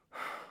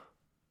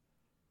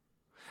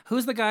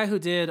 Who's the guy who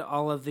did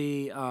all of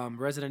the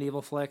Resident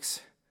Evil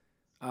flicks?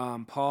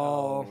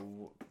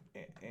 Paul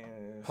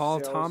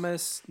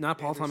Thomas, not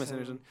Paul Thomas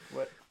Anderson.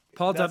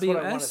 Paul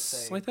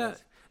W.S. like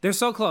that. They're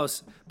so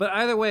close, but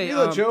either way,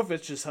 Mila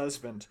Jovovich's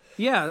husband.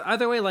 Yeah,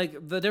 either way, like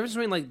the difference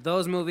between like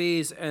those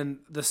movies and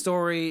the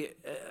story,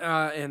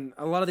 and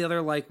a lot of the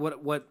other like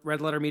what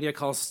Red Letter Media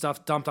calls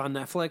stuff dumped on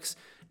Netflix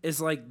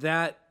is like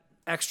that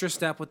extra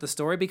step with the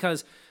story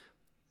because,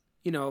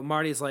 you know,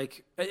 Marty's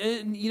like,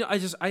 and, you know,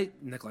 I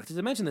neglected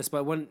to mention this,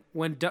 but when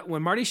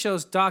Marty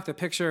shows Doc the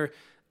picture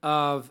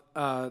of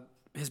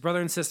his brother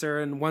and sister,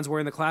 and one's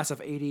wearing the class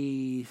of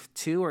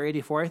 82 or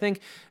 84, I think,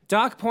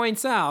 Doc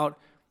points out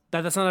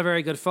that that's not a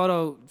very good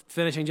photo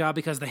finishing job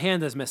because the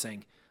hand is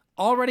missing,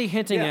 already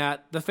hinting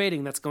at the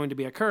fading that's going to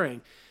be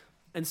occurring.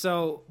 And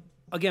so,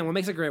 again, what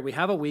makes it great, we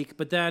have a week,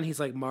 but then he's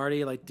like,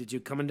 Marty, like, did you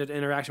come into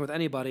interaction with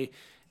anybody?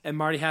 And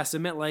Marty has to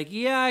admit, like,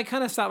 yeah, I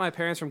kind of stopped my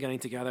parents from getting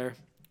together.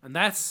 And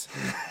that's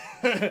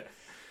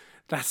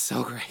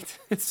so great.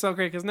 It's so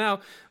great because now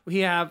we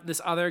have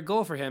this other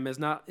goal for him is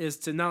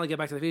to not only get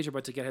back to the future,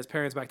 but to get his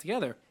parents back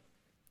together.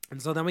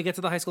 And so then we get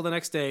to the high school the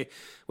next day,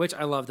 which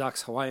I love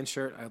Doc's Hawaiian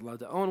shirt. I'd love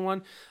to own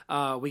one.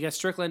 We get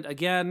Strickland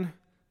again,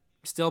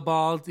 still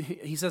bald.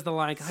 He says the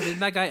line, God, didn't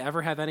that guy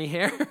ever have any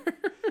hair?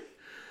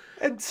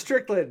 And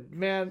Strickland,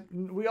 man,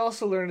 we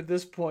also learned at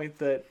this point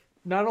that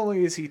not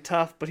only is he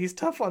tough, but he's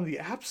tough on the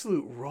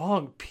absolute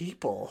wrong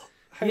people.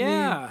 I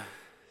mean,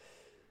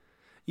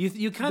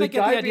 you kind of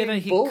get the idea that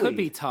he could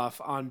be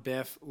tough on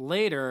Biff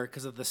later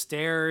because of the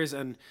stairs,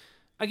 and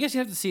I guess you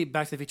have to see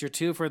Back to the Future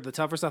 2 for the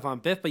tougher stuff on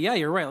Biff, but yeah,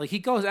 you're right. Like, he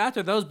goes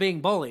after those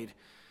being bullied.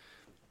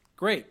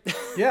 Great.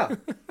 Yeah.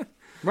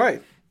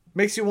 Right.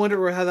 Makes you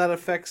wonder how that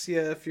affects you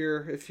if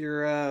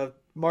you're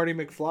Marty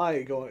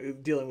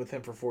McFly dealing with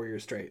him for 4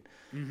 years straight.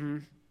 Mm-hmm.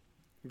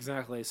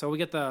 Exactly. So we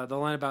get the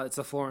line about it's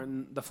the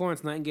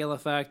Florence Nightingale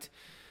effect.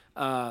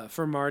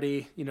 For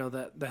Marty, you know,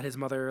 that his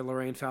mother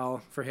Lorraine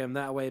fell for him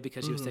that way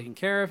because she was taking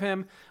care of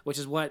him, which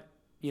is what,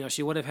 you know,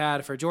 she would have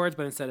had for George,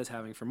 but instead is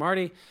having for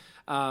Marty.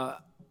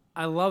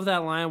 I love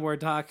that line where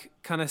Doc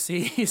kind of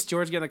sees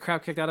George getting the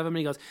crap kicked out of him, and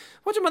he goes,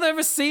 "What'd your mother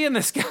ever see in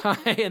this guy?"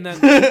 And then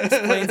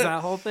explains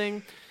that whole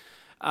thing.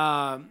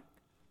 And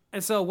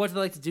so what do they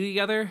like to do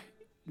together?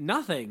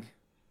 Nothing.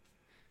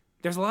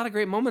 There's a lot of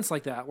great moments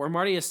like that where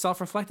Marty is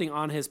self-reflecting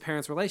on his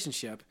parents'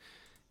 relationship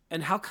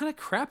and how kind of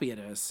crappy it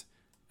is.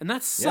 And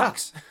that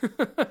sucks.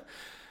 Yeah.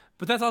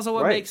 But that's also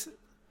what makes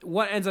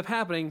what ends up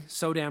happening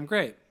so damn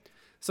great.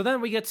 So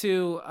then we get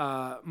to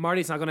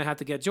Marty's not going to have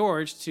to get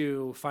George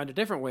to find a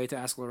different way to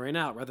ask Lorraine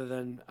out rather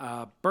than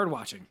bird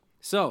watching.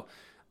 So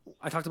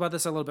I talked about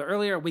this a little bit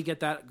earlier. We get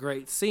that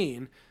great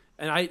scene.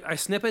 And I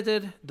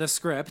snippeted the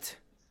script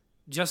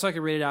just so I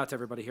could read it out to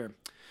everybody here.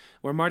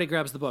 Where Marty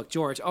grabs the book.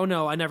 George, oh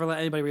no, I never let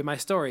anybody read my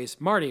stories.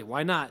 Marty,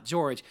 why not?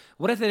 George,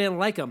 what if they didn't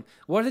like them?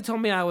 What if they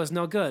told me I was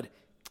no good?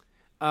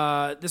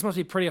 This must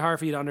be pretty hard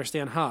for you to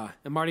understand, huh?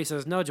 And Marty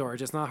says, no,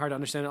 George, it's not hard to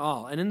understand at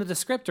all. And in the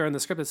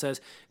descriptor, it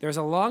says, there's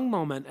a long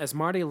moment as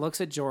Marty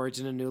looks at George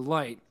in a new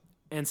light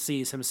and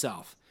sees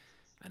himself.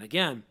 And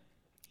again,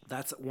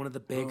 that's one of the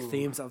big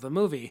themes of the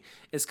movie,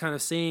 is kind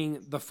of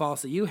seeing the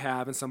faults that you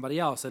have in somebody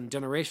else and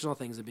generational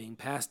things and being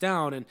passed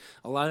down. And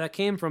a lot of that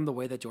came from the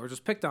way that George was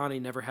picked on. He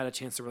never had a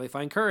chance to really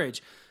find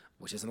courage,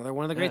 which is another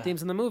one of the great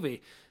themes in the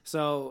movie.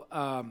 So,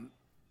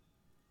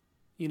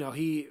 you know,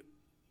 he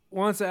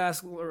wants to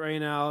ask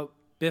Lorraine out.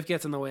 Biff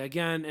gets in the way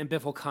again, and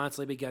Biff will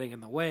constantly be getting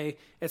in the way.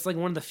 It's like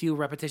one of the few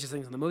repetitious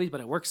things in the movies,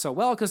 but it works so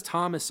well because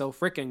Tom is so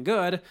freaking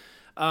good.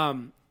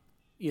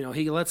 You know,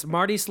 he lets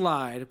Marty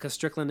slide because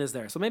Strickland is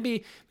there. So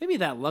maybe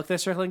that look that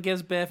Strickland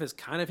gives Biff is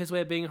kind of his way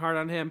of being hard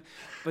on him.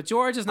 But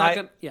George is not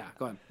going to... Yeah,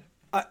 go ahead.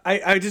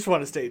 I just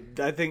want to state,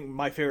 I think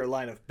my favorite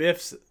line of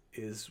Biff's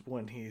is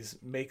when he's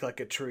make like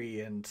a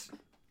tree and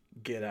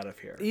get out of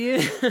here.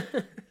 Yeah.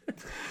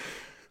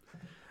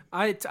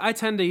 I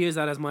tend to use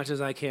that as much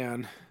as I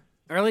can.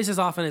 Or at least as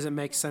often as it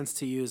makes sense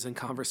to use in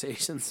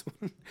conversations.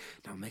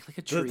 No, make like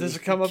a tree. Does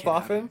it come up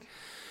often?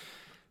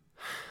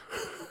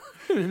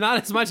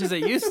 Not as much as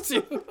it used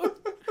to.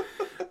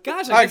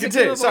 Gosh, I guess it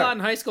came up a lot in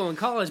high school and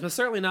college, but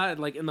certainly not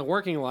like in the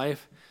working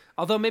life.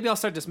 Although maybe I'll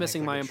start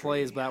dismissing my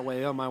employees that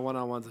way on my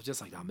one-on-ones of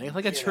just like, no, make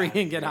like a tree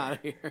and get out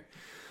of here.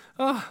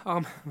 Oh,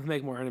 I'll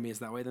make more enemies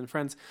that way than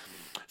friends.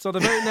 So the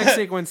very next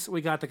sequence,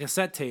 we got the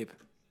cassette tape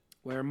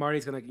where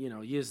Marty's going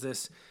to, use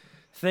this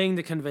thing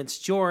to convince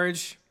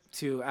George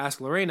to ask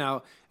Lorraine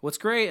out. What's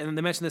great, and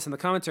they mentioned this in the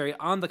commentary,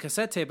 on the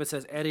cassette tape it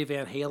says Eddie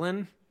Van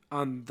Halen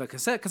on the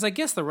cassette, because I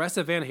guess the rest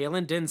of Van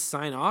Halen didn't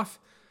sign off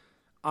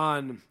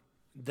on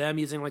them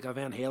using like a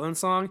Van Halen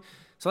song.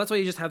 So that's why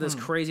you just have this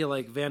crazy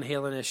like Van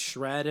Halen-ish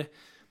shred,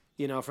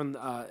 from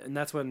and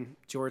that's when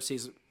George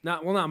sees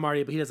not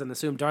Marty, but he doesn't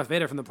assume Darth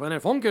Vader from the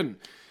planet Vulcan,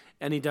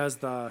 and he does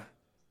the,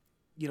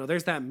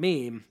 there's that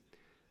meme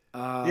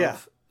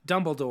of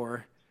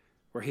Dumbledore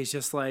where he's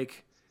just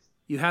like,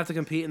 you have to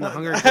compete in the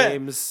Hunger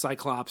Games,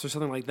 Cyclops or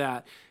something like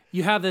that.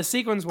 You have this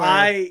sequence where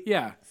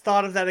I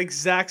thought of that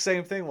exact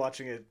same thing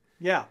watching it.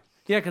 Yeah,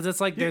 because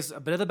it's like there's a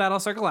bit of the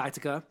Battlestar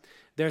Galactica.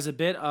 There's a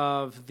bit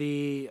of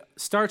the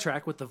Star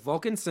Trek with the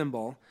Vulcan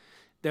symbol.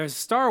 There's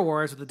Star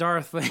Wars with the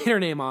Darth Vader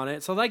name on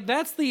it. So, like,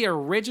 that's the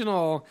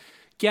original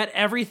get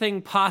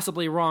everything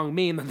possibly wrong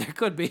meme that there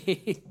could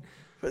be.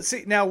 But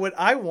see, now what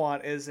I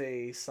want as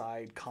a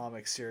side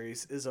comic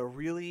series is a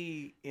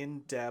really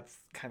in-depth,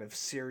 kind of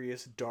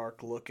serious,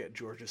 dark look at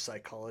George's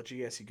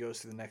psychology as he goes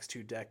through the next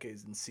 2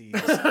 decades and sees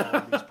all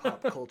of these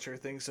pop culture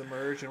things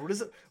emerge. And what does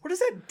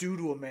that do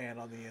to a man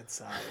on the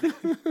inside?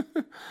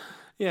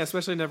 Yeah,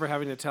 especially never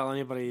having to tell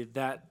anybody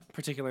that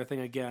particular thing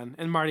again.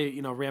 And Marty,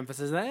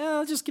 reemphasizes that,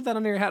 I'll just keep that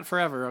under your hat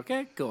forever,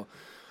 okay? Cool.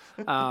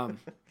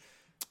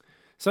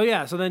 So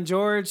then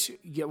George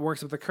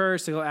works with the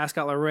Kurds to go ask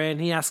out Lorraine.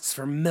 He asks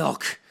for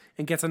milk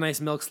and gets a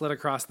nice milk slid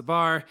across the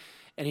bar.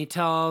 And he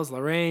tells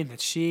Lorraine that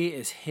she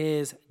is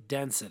his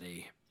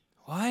density.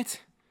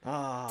 What?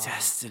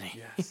 Destiny.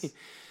 Yes.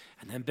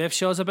 And then Biff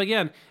shows up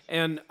again.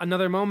 And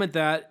another moment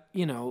that,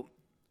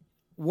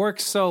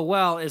 works so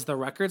well is the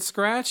record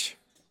scratch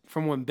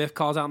from when Biff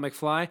calls out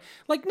McFly.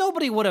 Like,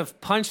 nobody would have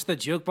punched the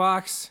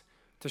jukebox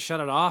to shut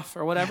it off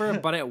or whatever,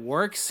 but it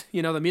works.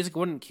 The music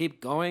wouldn't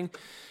keep going.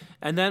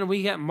 And then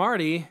we get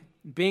Marty,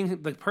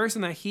 being the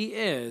person that he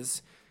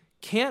is,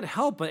 can't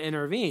help but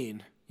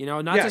intervene.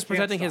 Not just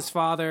protecting his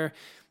father.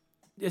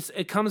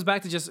 It comes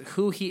back to just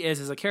who he is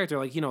as a character.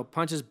 Like,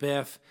 punches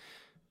Biff.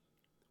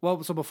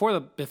 Well, so before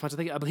the Biff punch,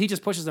 but he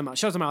just pushes him out,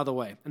 shoves him out of the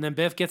way. And then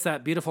Biff gets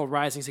that beautiful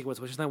rising sequence,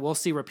 which then we'll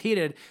see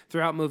repeated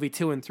throughout movie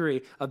 2 and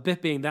 3, of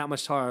Biff being that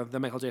much taller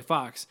than Michael J.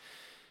 Fox.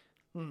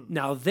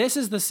 Now, this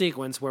is the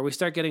sequence where we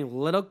start getting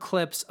little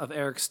clips of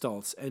Eric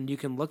Stoltz. And you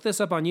can look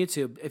this up on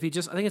YouTube. I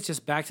think it's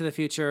just Back to the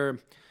Future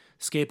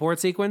skateboard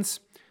sequence.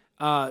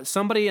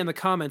 Somebody in the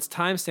comments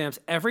timestamps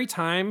every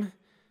time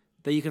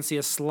that you can see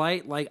a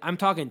slight, like, I'm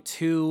talking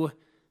 2-3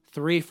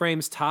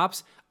 frames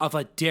tops of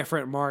a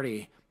different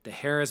Marty. The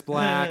hair is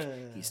black.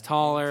 He's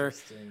taller.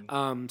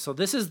 So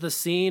this is the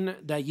scene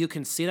that you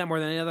can see that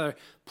more than any other.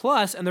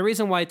 Plus, and the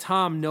reason why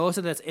Tom knows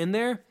that that's in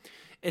there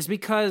is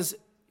because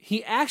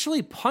he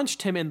actually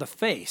punched him in the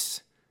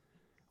face,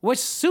 which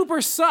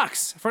super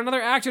sucks for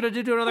another actor to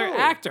do to another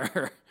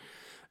actor.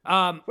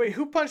 Wait,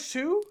 who punched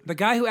who? The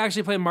guy who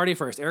actually played Marty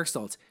first, Eric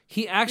Stoltz.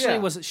 He actually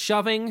was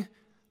shoving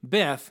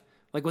Biff,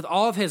 like with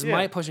all of his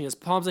might, pushing his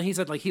palms, and he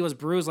said like he was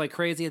bruised like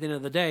crazy at the end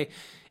of the day.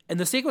 And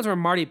the sequence where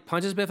Marty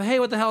punches Biff, hey,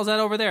 what the hell is that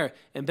over there?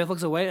 And Biff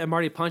looks away, and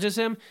Marty punches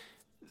him.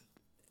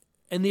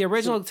 In the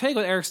original take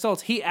with Eric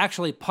Stoltz, he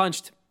actually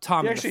punched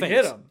Tom in the face.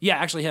 Hit him. Yeah,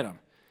 actually hit him.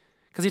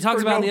 Because he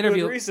talks about in the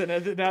interview. For no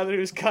good reason, now that he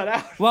was cut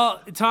out.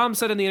 Well, Tom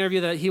said in the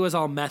interview that he was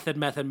all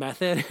method.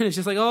 And it's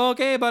just like, oh,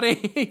 okay,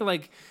 buddy.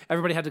 Like,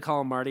 everybody had to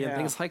call him Marty and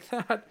things like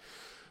that.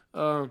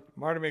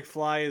 Marty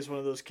McFly is one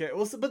of those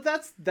characters. Well, but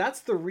that's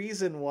the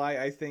reason why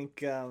I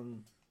think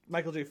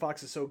Michael J.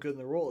 Fox is so good in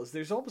the role. Is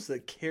there's almost a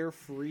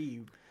carefree.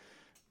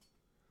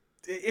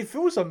 If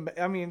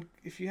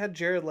you had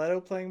Jared Leto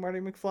playing Marty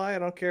McFly, I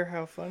don't care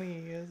how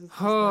funny he is. It's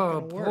not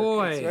gonna work.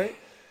 Boy, right?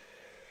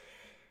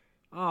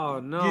 Oh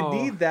no!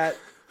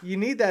 You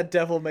need that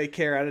devil may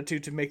care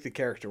attitude to make the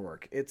character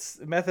work. It's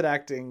method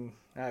acting.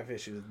 I have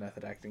issues with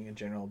method acting in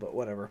general, but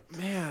whatever.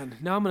 Man,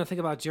 now I'm gonna think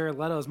about Jared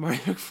Leto as Marty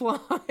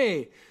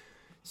McFly.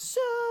 So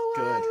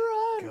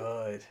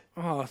good.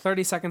 Oh,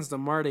 30 seconds to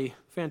Marty.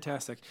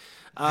 Fantastic.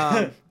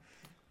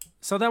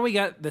 So then we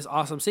get this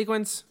awesome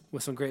sequence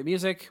with some great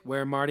music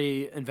where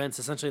Marty invents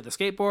essentially the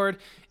skateboard.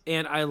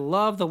 And I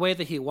love the way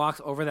that he walks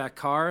over that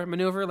car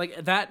maneuver.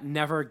 Like, that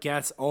never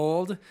gets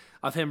old,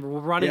 of him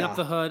running up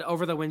the hood,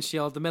 over the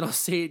windshield, the middle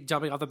seat,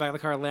 jumping off the back of the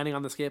car, landing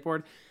on the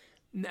skateboard.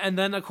 And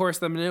then, of course,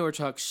 the manure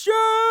truck,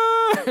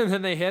 sure! And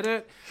then they hit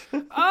it.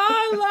 Oh,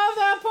 I love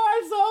that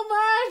part so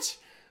much!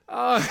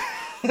 Oh,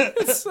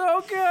 it's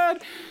so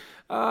good.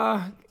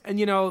 And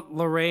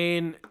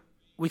Lorraine,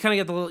 we kind of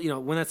get the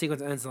little, when that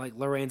sequence ends, like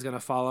Lorraine's gonna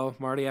follow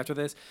Marty after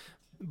this.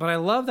 But I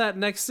love that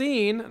next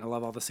scene, and I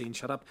love all the scenes,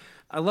 shut up.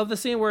 I love the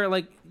scene where,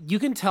 like, you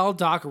can tell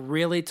Doc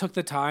really took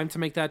the time to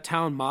make that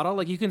town model.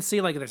 Like, you can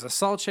see, like, there's a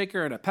salt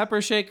shaker and a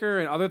pepper shaker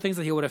and other things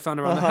that he would have found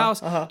around the house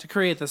to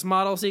create this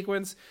model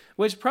sequence,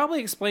 which probably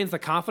explains the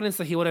confidence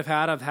that he would have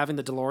had of having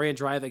the DeLorean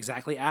drive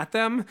exactly at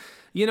them,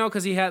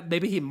 because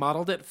maybe he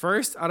modeled it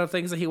first out of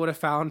things that he would have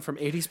found from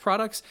 80s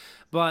products.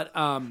 But,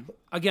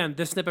 again,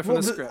 this snippet from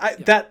the script.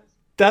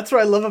 That's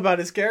what I love about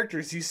his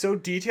characters. He's so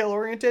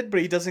detail-oriented,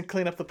 but he doesn't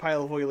clean up the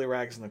pile of oily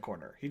rags in the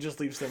corner. He just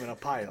leaves them in a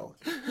pile.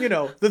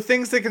 The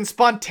things that can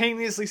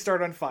spontaneously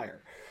start on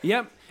fire.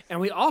 Yep.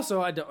 And we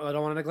also, I don't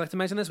want to neglect to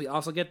mention this, we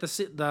also get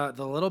the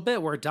little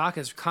bit where Doc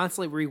is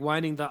constantly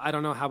rewinding the I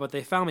don't know how but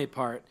they found me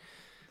part.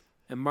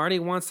 And Marty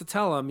wants to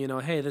tell him,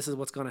 hey, this is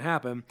what's going to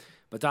happen.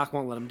 But Doc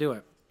won't let him do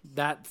it.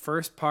 That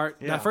first part,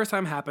 that first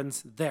time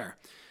happens there.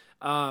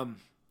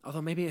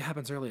 Although maybe it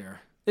happens earlier.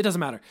 It doesn't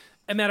matter.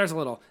 It matters a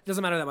little. It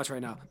doesn't matter that much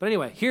right now. But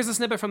anyway, here's a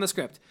snippet from the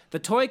script. The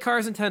toy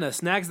car's antenna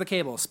snags the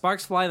cable.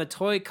 Sparks fly and the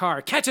toy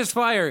car catches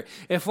fire.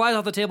 It flies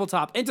off the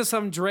tabletop into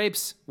some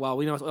drapes. Well,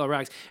 we know it's oil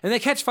rags. And they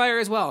catch fire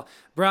as well.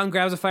 Brown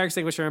grabs a fire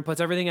extinguisher and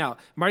puts everything out.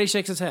 Marty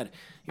shakes his head.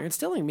 You're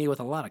instilling me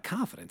with a lot of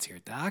confidence here,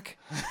 Doc.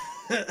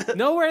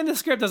 Nowhere in the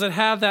script does it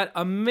have that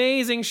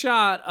amazing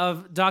shot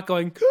of Doc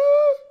going,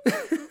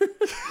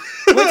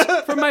 which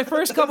for my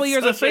first couple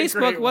years of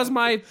Facebook was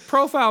my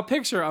profile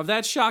picture of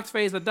that shocked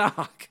face of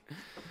Doc.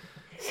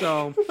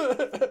 So,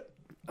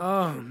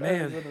 oh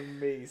man, that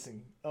is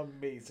an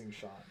amazing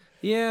shot.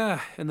 Yeah,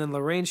 and then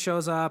Lorraine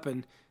shows up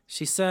and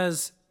she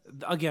says,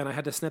 again, I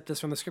had to snip this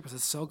from the script.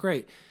 It's so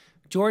great.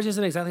 George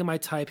isn't exactly my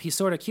type. He's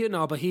sort of cute and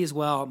all, but he's,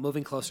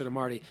 moving closer to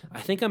Marty.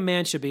 I think a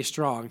man should be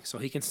strong so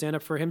he can stand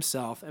up for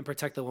himself and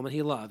protect the woman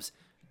he loves.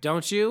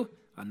 Don't you?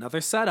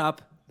 Another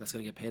setup that's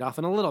going to get paid off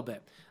in a little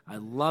bit. I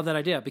love that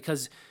idea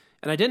because,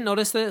 and I didn't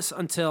notice this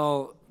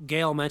until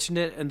Gail mentioned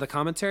it in the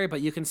commentary,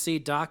 but you can see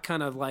Doc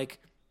kind of like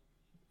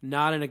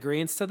not in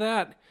agreement to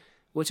that,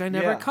 which I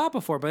never caught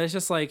before. But it's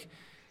just like,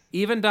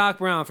 even Doc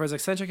Brown, for as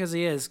eccentric as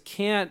he is,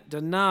 can't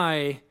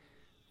deny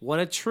what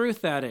a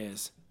truth that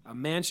is. A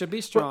man should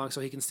be strong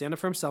so he can stand up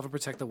for himself and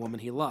protect the woman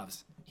he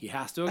loves. He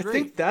has to agree. I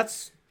think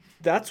that's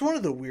one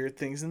of the weird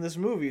things in this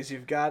movie is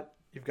you've got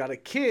a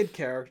kid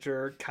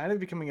character kind of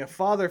becoming a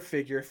father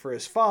figure for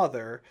his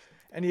father,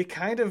 and you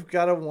kind of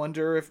got to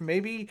wonder if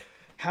maybe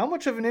how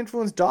much of an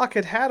influence Doc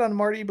had on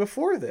Marty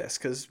before this,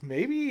 because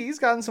maybe he's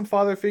gotten some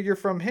father figure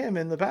from him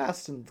in the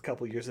past in a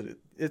couple of years.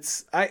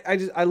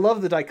 I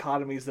love the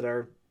dichotomies that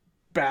are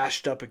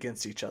bashed up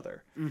against each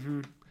other.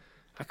 Mm-hmm.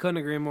 I couldn't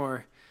agree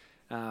more.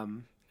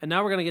 And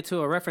now we're going to get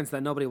to a reference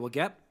that nobody will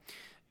get.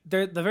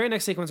 The very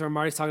next sequence where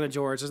Marty's talking to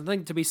George, there's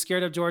nothing to be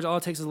scared of, George. All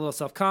it takes is a little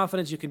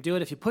self-confidence. You can do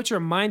it. If you put your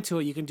mind to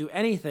it, you can do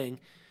anything.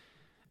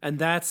 And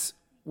that's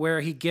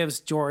where he gives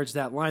George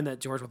that line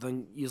that George will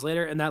then use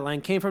later, and that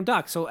line came from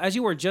Doc. So as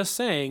you were just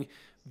saying,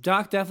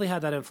 Doc definitely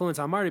had that influence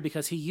on Marty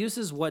because he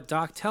uses what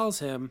Doc tells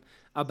him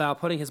about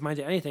putting his mind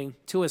to anything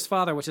to his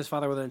father, which his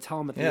father will then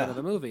tell him at the end of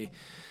the movie.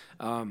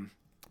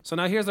 So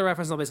now here's the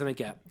reference nobody's going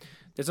to get.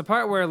 There's a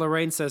part where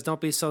Lorraine says, "Don't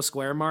be so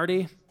square,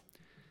 Marty."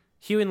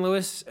 Huey and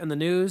Lewis and the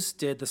News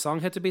did the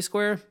song Hip to Be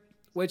Square,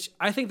 which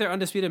I think their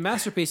undisputed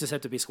masterpiece is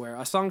Hip to Be Square.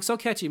 A song so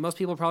catchy, most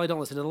people probably don't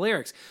listen to the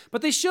lyrics.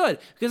 But they should,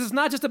 because it's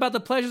not just about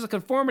the pleasures of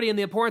conformity and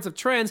the importance of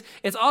trends.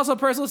 It's also a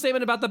personal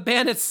statement about the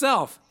band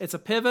itself. It's a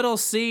pivotal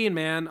scene,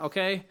 man,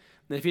 okay?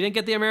 And if you didn't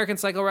get the American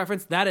Psycho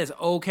reference, that is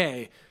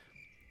okay.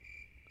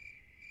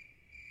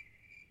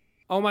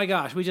 Oh my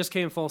gosh, we just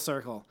came full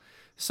circle.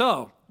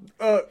 So...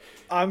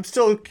 I'm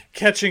still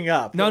catching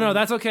up. No,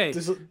 that's okay.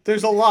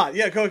 There's a lot.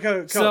 Yeah,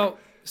 go.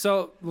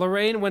 So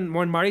Lorraine,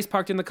 when Marty's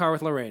parked in the car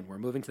with Lorraine, we're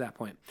moving to that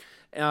point.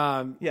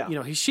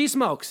 She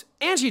smokes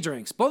and she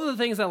drinks. Both of the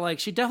things that like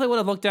she definitely would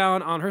have looked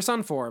down on her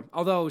son for.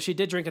 Although she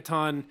did drink a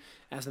ton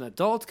as an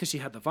adult because she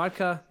had the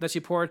vodka that she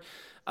poured.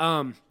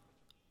 I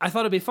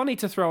thought it'd be funny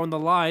to throw in the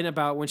line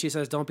about when she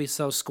says "Don't be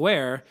so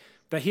square"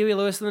 that Huey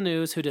Lewis and the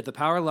News, who did the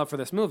Power of Love for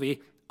this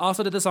movie,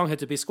 also did the song "Hip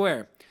to Be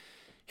Square."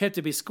 "Hip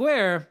to Be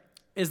Square"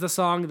 is the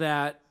song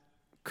that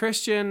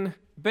Christian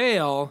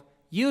Bale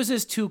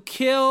uses to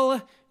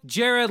kill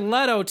Jared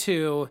Leto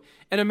to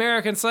in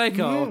American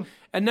Psycho.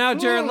 And now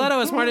Jared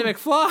Leto is Marty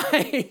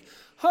McFly.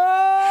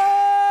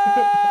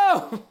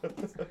 Oh!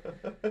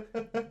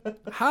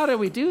 How did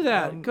we do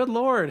that? Good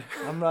Lord.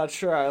 I'm not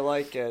sure I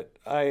like it.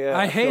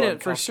 I hate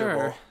it for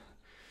sure.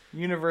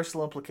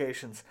 Universal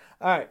implications.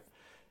 All right.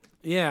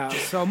 Yeah.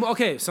 So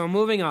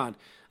moving on.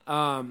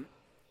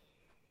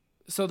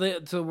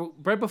 So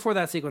right before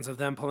that sequence of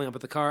them pulling up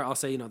at the car, I'll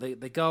say,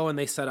 they go and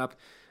they set up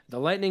the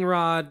lightning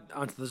rod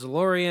onto the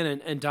DeLorean,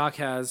 and Doc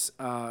has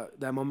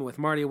that moment with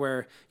Marty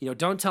where,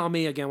 don't tell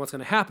me again what's going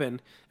to happen.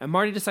 And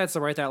Marty decides to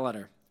write that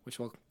letter, which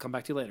we'll come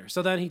back to later.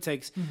 So then he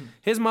takes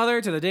his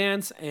mother to the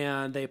dance,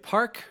 and they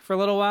park for a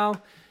little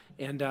while.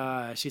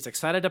 And she's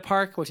excited to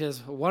park, which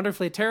is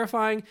wonderfully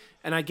terrifying.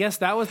 And I guess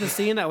that was the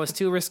scene that was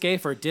too risque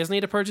for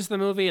Disney to purchase the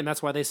movie, and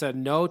that's why they said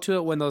no to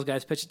it when those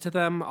guys pitched it to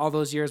them all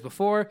those years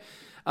before.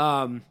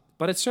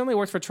 But it certainly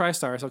worked for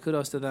TriStar, so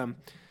kudos to them.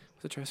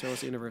 Was it TriStar?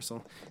 Was it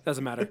Universal?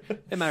 Doesn't matter.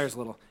 It matters a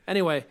little.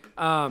 Anyway,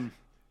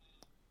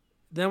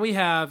 then we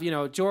have,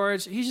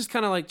 George. He's just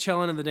kind of like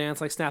chilling in the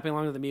dance, like snapping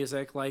along to the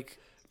music, like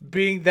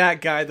being that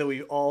guy that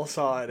we all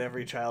saw at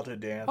every childhood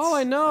dance. Oh,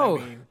 I know.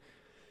 I mean,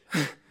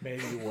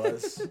 maybe he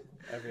was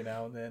every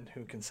now and then.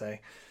 Who can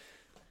say?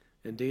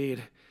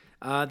 Indeed.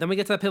 Then we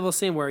get to that pivotal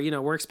scene where,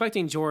 we're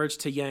expecting George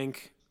to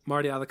yank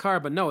Marty out of the car,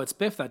 but no, it's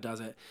Biff that does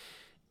it.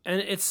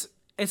 And it's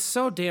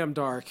so damn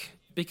dark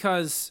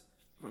because,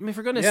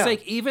 for goodness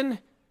sake, even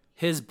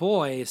his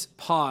boys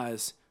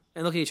pause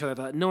and look at each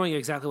other, knowing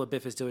exactly what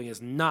Biff is doing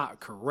is not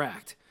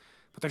correct.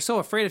 But they're so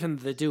afraid of him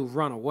that they do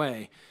run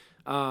away.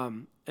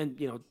 And,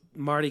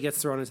 Marty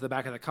gets thrown into the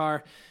back of the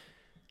car.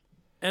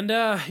 And,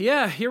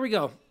 here we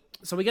go.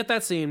 So we get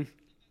that scene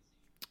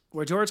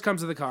where George comes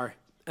to the car,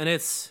 and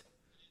it's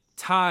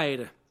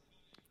tied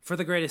for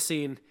the greatest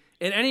scene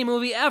in any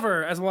movie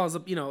ever, as well as,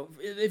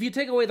 if you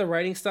take away the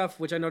writing stuff,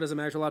 which I know doesn't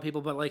matter to a lot of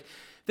people, but,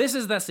 this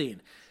is that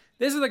scene.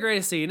 This is the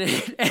greatest scene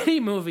in any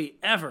movie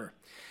ever.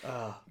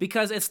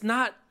 Because it's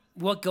not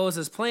what goes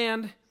as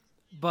planned,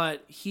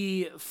 but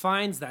he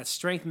finds that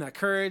strength and that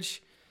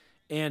courage,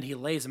 and he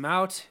lays him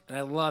out. And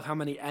I love how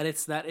many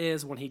edits that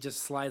is when he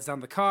just slides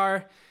down the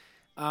car.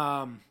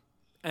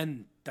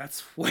 And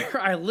that's where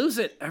I lose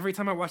it every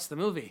time I watch the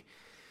movie.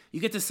 You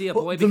get to see a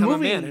boy become a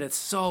man, and it's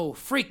so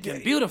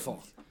freaking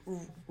beautiful.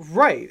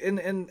 Right,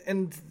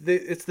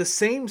 it's the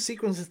same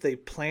sequence that they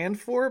planned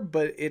for,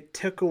 but it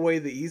took away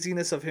the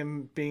easiness of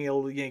him being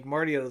able to yank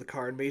Marty out of the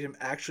car and made him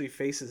actually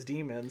face his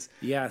demons.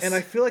 Yes. And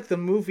I feel like the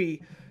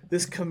movie,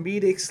 this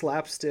comedic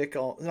slapstick,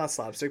 not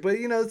slapstick, but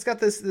it's got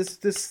this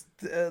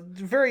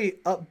very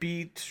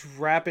upbeat,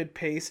 rapid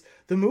pace.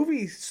 The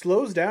movie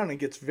slows down and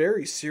gets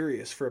very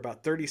serious for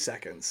about 30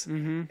 seconds,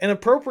 and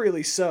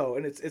appropriately so,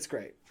 and it's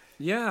great.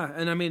 Yeah,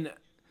 and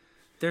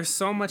there's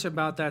so much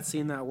about that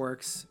scene that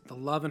works. The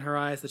love in her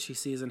eyes that she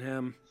sees in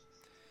him,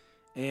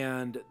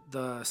 and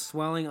the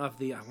swelling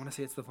of I want to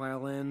say it's the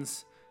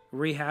violins,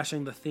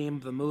 rehashing the theme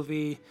of the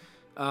movie.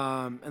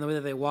 And the way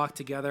that they walk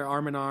together,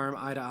 arm in arm,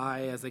 eye to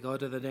eye, as they go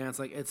to the dance,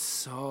 it's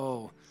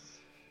so...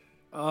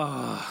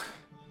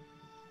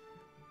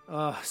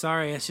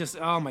 sorry, it's just...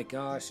 Oh, my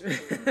gosh.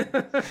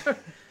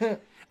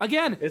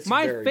 Again, it's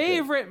my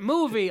favorite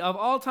movie of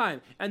all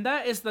time, and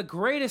that is the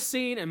greatest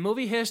scene in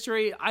movie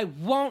history. I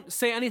won't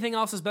say anything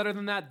else is better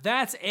than that.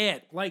 That's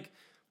it.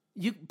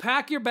 You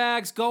pack your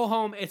bags, go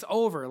home, it's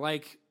over.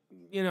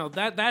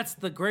 That's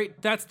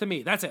to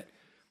me, that's it.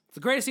 It's the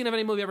greatest scene of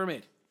any movie ever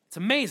made. It's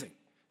amazing.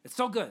 It's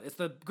so good. It's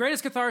the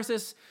greatest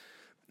catharsis.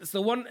 It's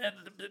the one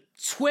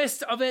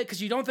twist of it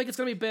because you don't think it's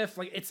gonna be Biff.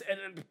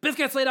 Biff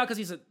gets laid out because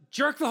he's a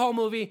jerk the whole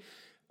movie.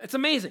 It's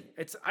amazing.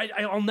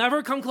 I'll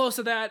never come close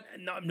to that.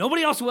 No,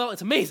 nobody else will.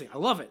 It's amazing. I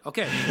love it.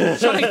 Okay,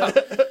 shutting up.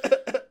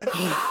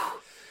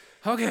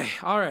 Okay,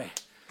 all right.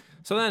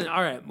 So then,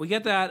 all right, we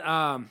get that.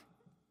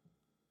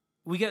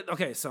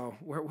 So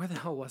where the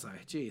hell was I?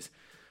 Jeez.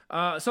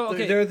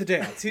 They're at the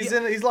dance.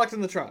 He's locked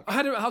in the trunk.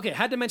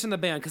 Had to mention the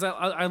band because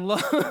I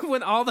love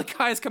when all the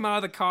guys come out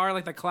of the car,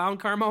 like the clown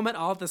car moment,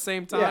 all at the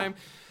same time.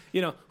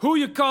 Yeah. Who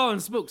you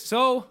calling spook?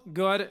 So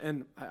good.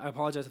 And I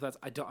apologize if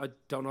I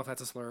don't know if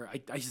that's a slur.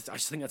 I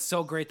just think that's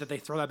so great that they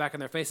throw that back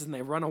in their faces and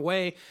they run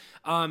away.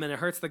 And it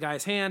hurts the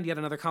guy's hand. Yet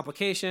another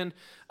complication.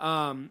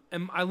 And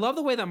I love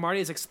the way that Marty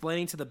is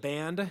explaining to the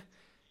band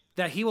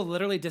that he will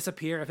literally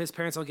disappear if his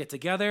parents don't get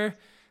together.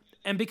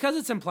 And because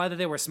it's implied that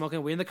they were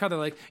smoking weed in the car, they're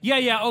like,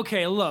 yeah,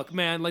 okay, look,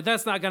 man,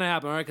 that's not going to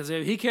happen, all right? Because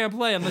he can't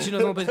play unless you know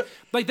something.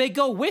 They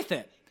go with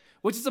it,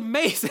 which is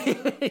amazing.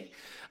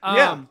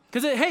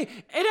 Because it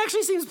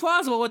actually seems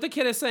plausible what the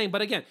kid is saying.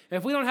 But again,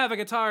 if we don't have a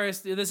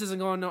guitarist, this isn't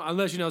going on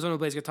unless you know someone who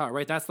plays guitar,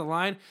 right? That's the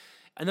line.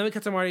 And then we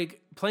cut to Marty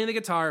playing the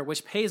guitar,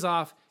 which pays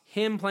off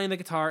him playing the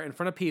guitar in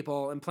front of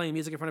people and playing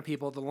music in front of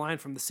people, the line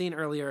from the scene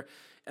earlier.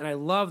 And I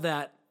love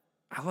that.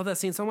 I love that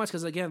scene so much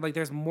because, again,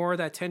 there's more of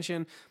that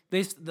tension.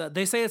 They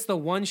say it's the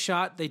one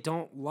shot they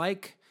don't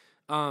like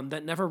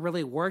that never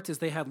really worked is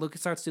they had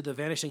LucasArts do the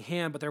vanishing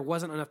hand, but there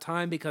wasn't enough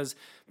time because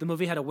the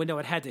movie had a window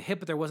it had to hit,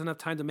 but there wasn't enough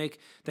time to make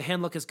the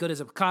hand look as good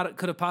as it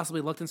could have possibly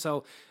looked. And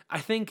so I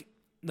think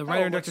the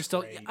writer and director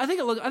still... Great. I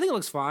think it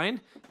looks fine.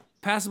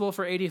 Passable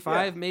for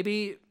 85,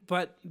 maybe,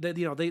 but they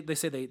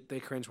say they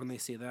cringe when they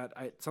see that.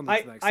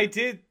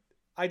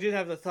 I did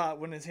have the thought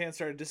when his hand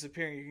started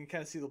disappearing, you can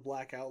kind of see the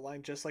black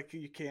outline just like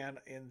you can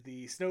in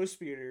the snow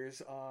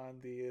speeders on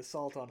the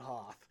Assault on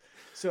Hoth.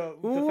 So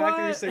the fact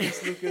that you're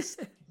saying it's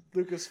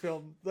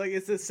Lucasfilm,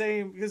 it's the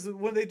same because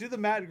when they do the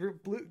matte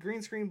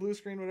green screen, blue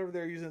screen, whatever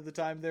they're using at the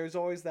time, there's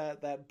always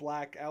that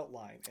black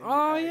outline.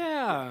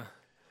 And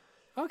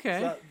okay.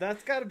 So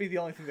that's got to be the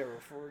only thing they're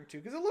referring to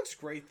because it looks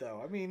great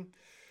though.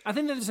 I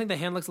think they just think the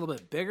hand looks a little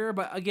bit bigger,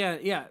 but again,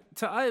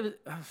 it's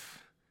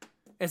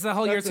the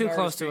whole you're too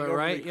close to it,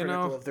 right?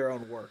 Of their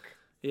own work.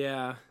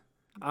 Yeah.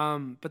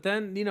 But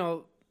then,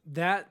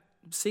 that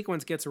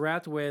sequence gets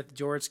wrapped with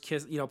George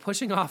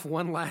pushing off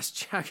one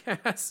last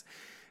jackass,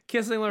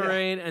 kissing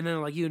Lorraine, and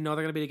then they're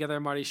gonna be together.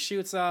 Marty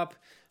shoots up.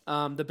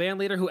 The band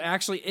leader, who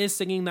actually is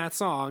singing that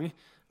song,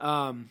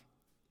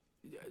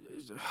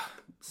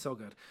 so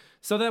good.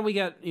 So then we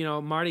get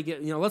Marty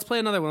let's play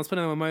another one. Let's play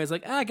another one. Marty's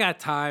like, I got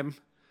time,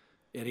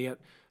 idiot.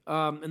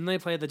 And they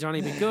play the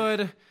Johnny Be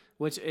Good,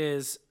 which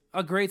is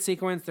a great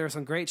sequence. There are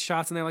some great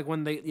shots in there, like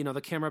when they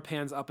the camera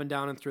pans up and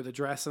down and through the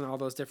dress and all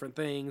those different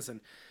things, and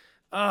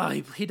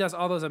he does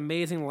all those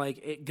amazing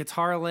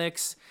guitar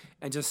licks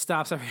and just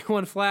stops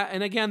everyone flat.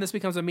 And again, this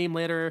becomes a meme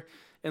later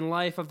in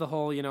life of the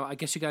whole, I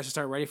guess you guys should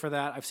start ready for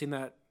that. I've seen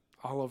that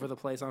all over the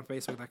place on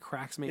Facebook. That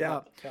cracks me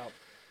up. Yeah.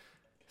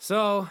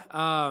 So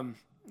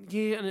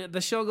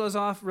the show goes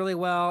off really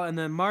well. And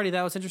then Marty,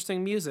 that was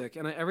interesting music.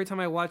 And every time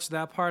I watch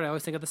that part, I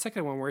always think of the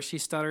second one where she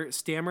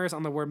stammers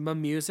on the word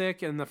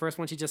music. And the first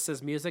one, she just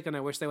says music. And I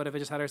wish they would have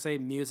just had her say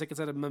music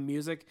instead of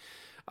music.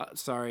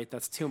 Sorry,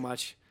 that's too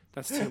much.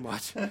 That's too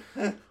much.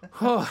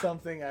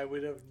 Something I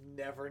would have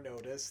never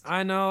noticed.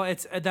 I know.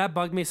 That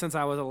bugged me since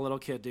I was a little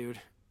kid, dude.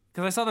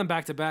 Because I saw them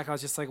back to back. I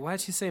was just like, why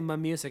did she say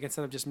music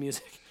instead of just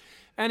music?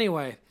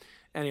 Anyway,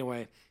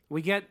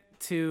 we get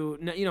to,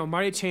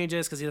 Marty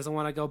changes because he doesn't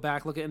want to go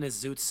back, look in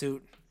his zoot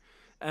suit.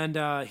 And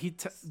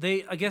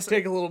they, I guess.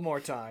 Take a little more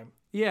time.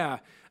 Yeah.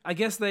 I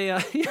guess they,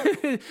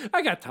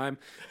 I got time.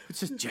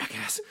 It's just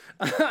jackass.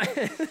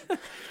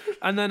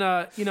 And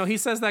then, he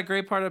says that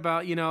great part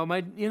about,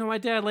 my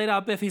dad laid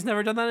out Biff. He's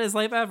never done that in his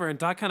life ever. And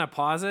Doc kind of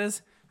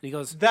pauses and he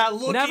goes, that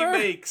look never?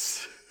 He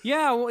makes.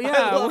 Yeah. Well, yeah.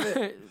 I love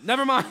it.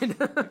 Never mind.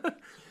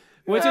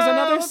 Which is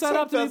another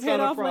setup to be paid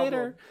off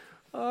later.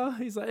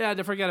 He's like, yeah,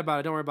 forget about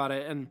it. Don't worry about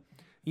it. And,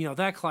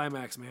 that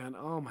climax, man.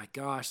 Oh my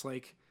gosh.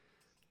 Like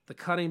the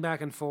cutting back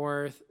and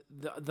forth,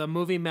 the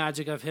movie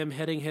magic of him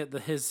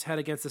his head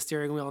against the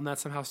steering wheel and that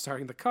somehow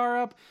starting the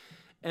car up,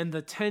 and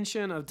the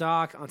tension of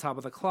Doc on top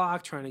of the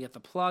clock trying to get the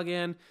plug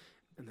in,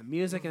 and the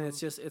music, and it's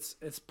just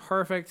it's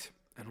perfect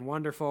and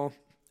wonderful.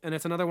 And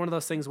it's another one of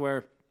those things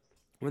where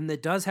when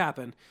it does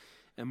happen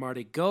and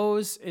Marty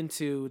goes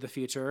into the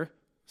future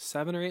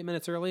 7 or 8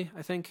 minutes early,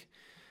 I think,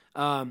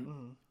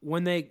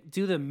 when they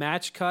do the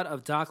match cut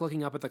of Doc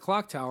looking up at the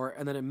clock tower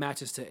and then it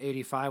matches to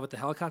 85 with the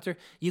helicopter,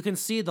 you can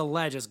see the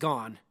ledge is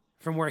gone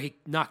from where he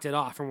knocked it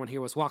off from when he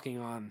was walking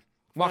on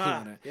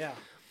it. Yeah.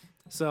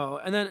 So,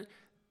 and then,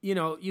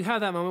 you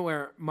have that moment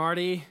where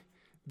Marty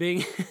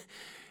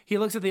he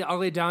looks at the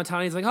ugly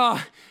downtown. He's like,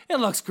 oh, it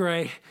looks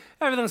great.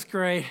 Everything's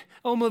great.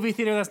 Old movie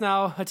theater that's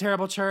now a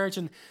terrible church.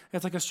 And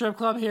it's like a strip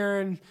club here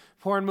and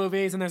porn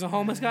movies. And there's a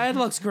homeless guy. It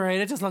looks great.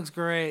 It just looks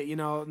great.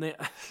 And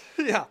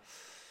yeah.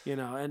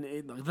 And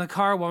the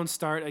car won't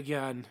start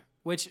again,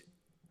 which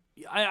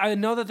I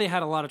know that they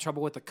had a lot of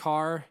trouble with the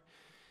car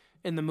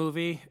in the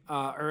movie,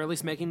 or at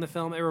least making the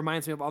film. It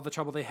reminds me of all the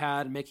trouble they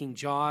had making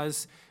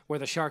Jaws, where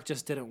the shark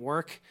just didn't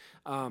work.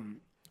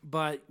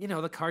 But,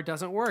 the car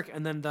doesn't work.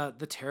 And then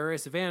the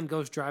terrorist van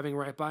goes driving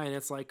right by, and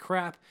it's like,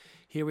 crap,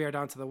 here we are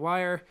down to the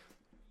wire.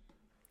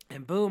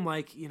 And boom,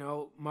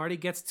 Marty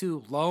gets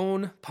to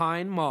Lone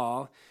Pine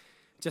Mall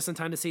just in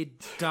time to see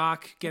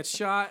Doc get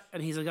shot.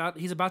 And he's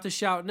about to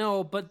shout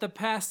no, but the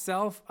past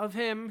self of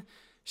him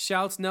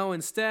shouts no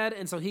instead.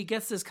 And so he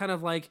gets this kind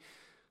of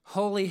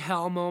holy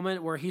hell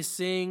moment where he's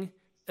seeing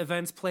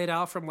events played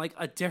out from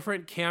a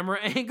different camera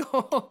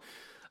angle.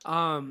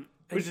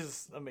 Which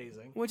is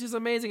amazing.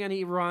 And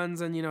he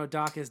runs and,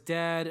 Doc is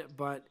dead,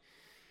 but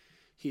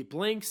he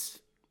blinks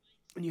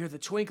and you hear the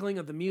twinkling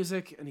of the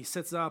music and he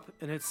sits up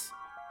and it's,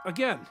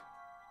 again,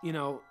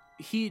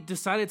 he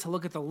decided to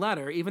look at the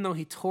letter, even though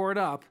he tore it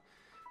up,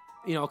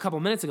 a couple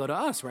minutes ago to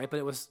us, right? But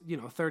it was,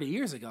 30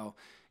 years ago.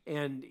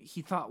 And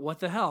he thought, what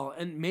the hell?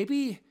 And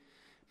maybe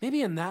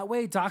in that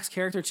way, Doc's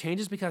character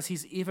changes because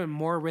he's even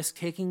more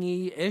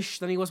risk-taking-y-ish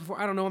than he was before.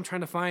 I don't know. I'm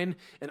trying to find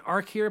an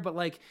arc here, but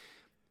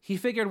he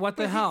figured, what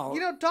the hell?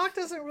 Doc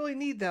doesn't really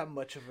need that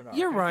much of an arc.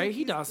 You're right.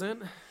 He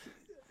doesn't.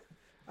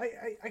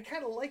 I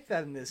kind of like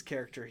that in this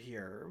character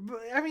here.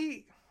 But, I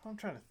mean, I'm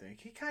trying to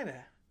think. He kind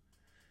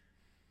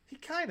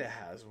of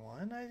has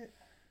one.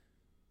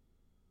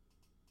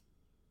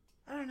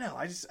 I don't know.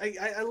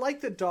 I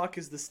like that Doc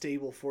is the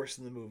stable force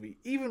in the movie,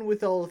 even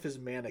with all of his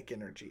manic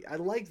energy. I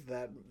like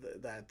that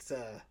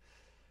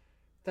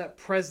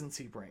presence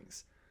he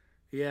brings.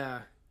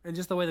 Yeah. And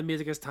just the way the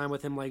music is timed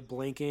with him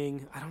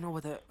blinking. I don't know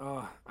what that.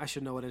 I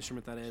should know what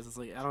instrument that is. It's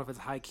I don't know if it's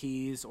high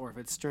keys or if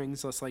it's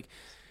strings. So it's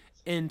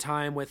in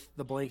time with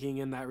the blinking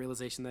and that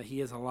realization that he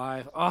is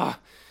alive.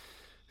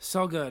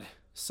 So good,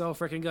 so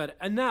freaking good.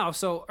 And now,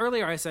 so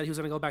earlier I said he was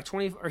going to go back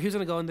 20, or he was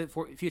going to go in the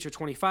future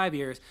 25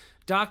 years.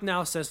 Doc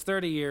now says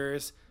 30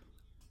 years.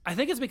 I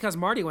think it's because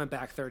Marty went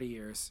back 30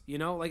 years.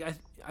 I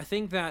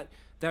think that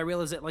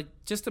realization,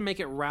 just to make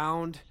it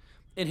round.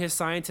 In his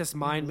scientist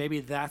mind,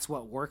 maybe that's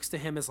what works to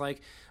him is well,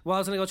 I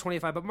was going to go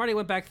 25, but Marty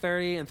went back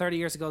 30, and 30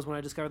 years ago is when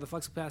I discovered the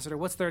flux capacitor.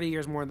 What's 30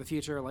 years more in the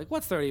future?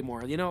 What's 30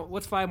 more?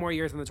 What's 5 more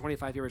years than the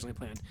 25 you originally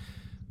planned?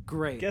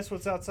 Great. Guess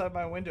what's outside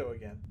my window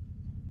again?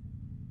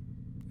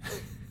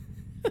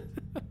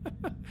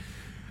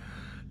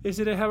 Is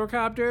it a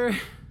helicopter?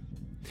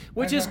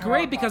 which is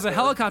great because a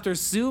helicopter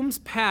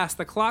zooms past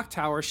the clock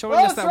tower, showing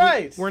us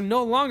that we're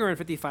no longer in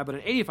 55, but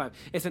in 85.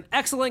 It's an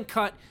excellent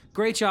cut.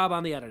 Great job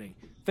on the editing.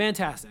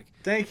 Fantastic.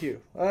 Thank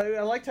you.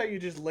 I liked how you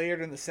just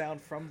layered in the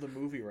sound from the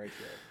movie right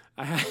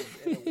there. And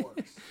it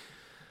works.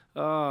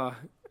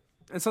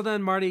 And so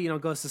then Marty,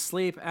 goes to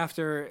sleep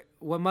after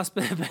what must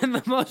have been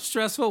the most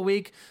stressful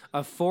week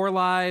of 4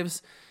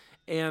 lives.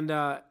 And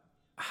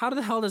how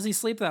the hell does he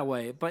sleep that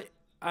way? But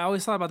I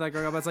always thought about that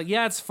growing up. It's like,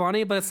 yeah, it's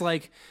funny, but it's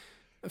like,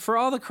 for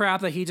all the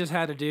crap that he just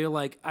had to do,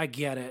 like, I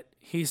get it.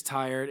 He's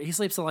tired. He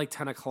sleeps till like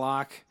 10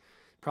 o'clock.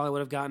 Probably would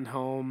have gotten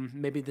home.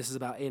 Maybe this is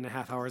about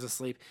 8.5 hours of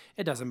sleep.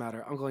 It doesn't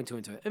matter. I'm going too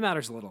into it. It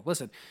matters a little.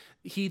 Listen,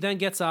 he then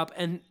gets up,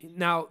 and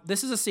now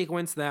this is a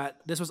sequence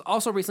that this was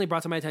also recently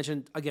brought to my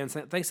attention, again,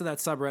 thanks to that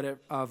subreddit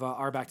of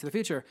our Back to the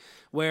Future,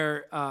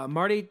 where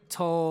Marty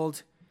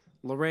told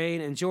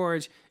Lorraine and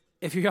George,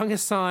 if your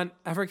youngest son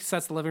ever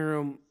sets the living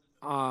room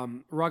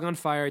rug on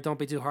fire, don't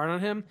be too hard on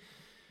him.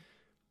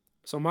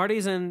 So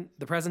Marty's in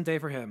the present day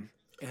for him,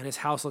 and his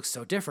house looks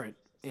so different.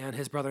 And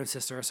his brother and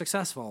sister are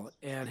successful,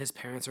 and his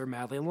parents are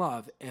madly in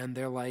love, and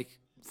they're like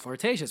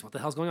flirtatious. What the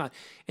hell's going on?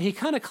 And he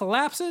kind of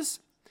collapses,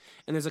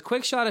 and there's a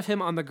quick shot of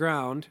him on the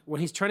ground when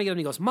he's trying to get him.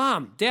 He goes,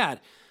 Mom, Dad,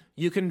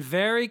 you can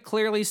very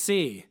clearly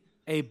see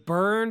a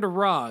burned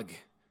rug.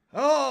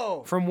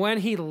 Oh! From when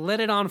he lit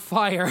it on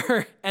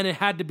fire, and it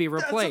had to be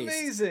replaced.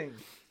 That's amazing.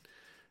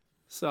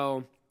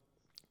 So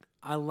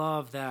I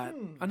love that.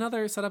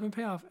 Another setup and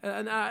payoff.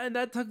 And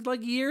that took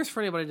like years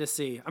for anybody to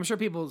see. I'm sure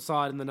people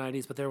saw it in the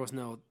 90s, but there was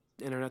no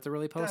internet to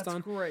really post on.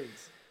 That's great.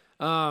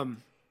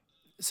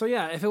 So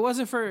yeah, if it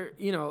wasn't for,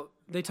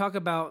 they talk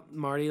about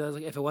Marty,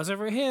 like, if it wasn't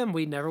for him,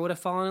 we never would have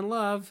fallen in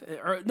love.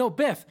 Or no,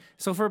 Biff.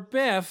 So for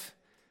Biff,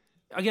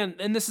 again,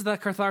 and this is that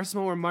catharsis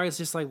moment where Marty's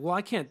just like, well,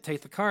 I can't take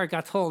the car. It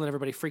got told, and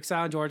everybody freaks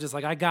out. And George is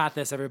like, I got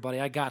this,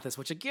 everybody. I got this.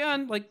 Which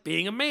again, like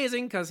being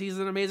amazing, because he's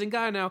an amazing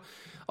guy now,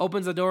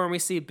 opens the door and we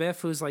see Biff,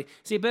 who's like,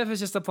 Biff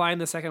is just applying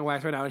the second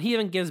wax right now. And he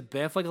even gives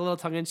Biff like a little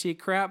tongue-in-cheek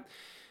crap.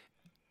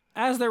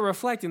 As they're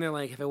reflecting, they're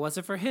like, if it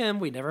wasn't for him,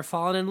 we'd never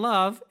fallen in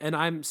love. And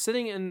I'm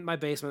sitting in my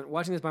basement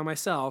watching this by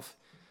myself.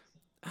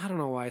 I don't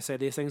know why I say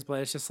these things, but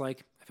it's just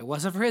like, if it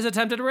wasn't for his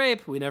attempted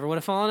rape, we never would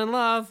have fallen in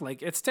love.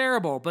 Like, it's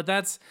terrible, but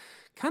that's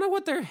kind of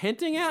what they're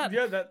hinting at.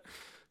 Yeah,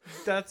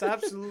 that's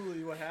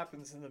absolutely what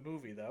happens in the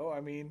movie, though. I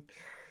mean,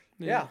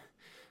 yeah.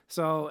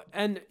 So,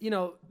 and,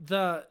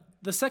 the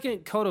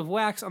second coat of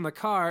wax on the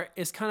car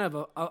is kind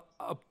of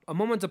a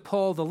moment to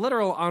pull the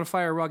literal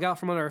on-fire rug out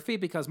from under our feet,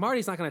 because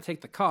Marty's not going to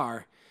take the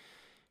car.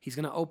 He's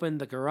going to open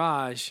the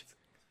garage,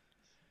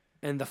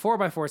 and the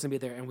 4x4 is going to be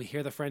there, and we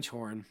hear the French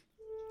horn,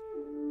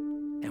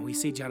 and we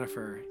see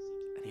Jennifer,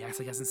 and he acts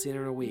like he hasn't seen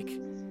her in a week,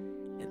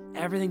 and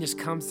everything just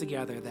comes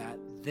together that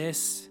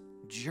this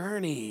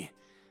journey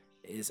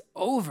is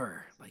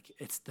over. Like,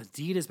 the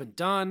deed has been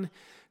done.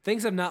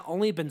 Things have not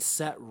only been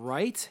set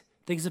right,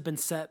 things have been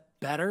set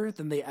better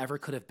than they ever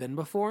could have been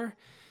before.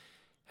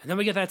 And then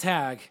we get that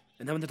tag,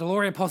 and then when the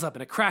DeLorean pulls up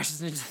and it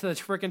crashes into the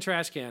freaking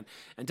trash can,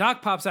 and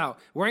Doc pops out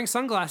wearing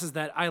sunglasses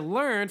that I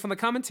learned from the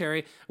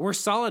commentary were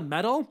solid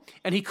metal,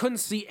 and he couldn't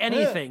see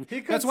anything.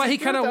 That's why he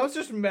kind of... That was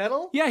just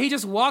metal? Yeah, he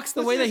just walks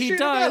the way that he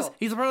does.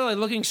 He's probably like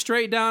looking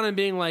straight down and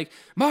being like,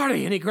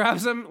 Marty, and he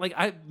grabs him. Like,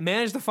 I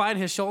managed to find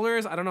his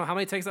shoulders. I don't know how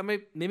many takes that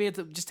maybe it's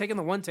just taking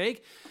the one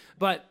take,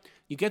 but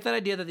you get that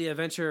idea that the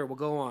adventure will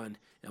go on,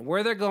 and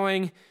where they're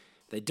going,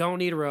 they don't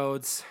need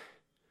roads,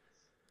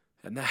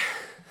 and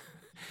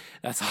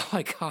that's all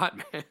I got,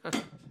 man.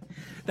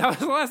 That was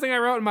the last thing I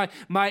wrote in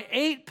my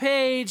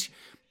 8-page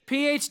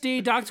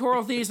PhD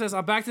doctoral thesis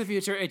on Back to the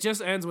Future. It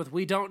just ends with,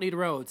 we don't need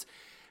roads.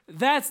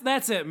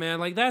 That's it, man.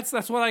 Like, that's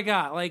what I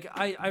got. Like,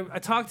 I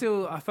talked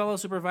to a fellow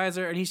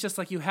supervisor, and he's just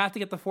like, you have to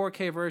get the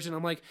 4K version.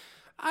 I'm like,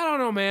 I don't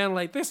know, man.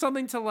 Like, there's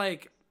something to,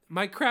 like,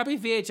 my crappy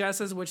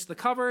VHSs, which the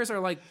covers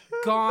are, like,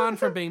 gone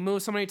from being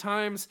moved so many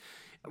times.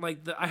 Like,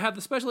 I have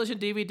the special edition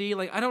DVD.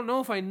 Like, I don't know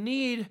if I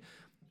need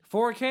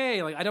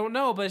 4K, like, I don't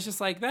know, but it's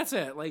just like, that's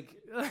it. Like,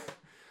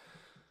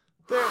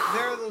 there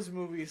are those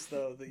movies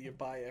though that you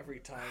buy every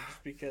time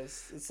just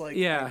because it's like,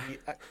 yeah.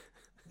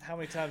 How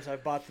many times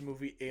I've bought the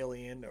movie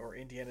Alien or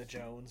Indiana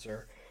Jones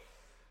or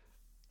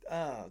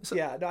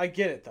yeah, no, I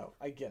get it though.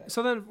 I get it.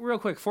 So then, real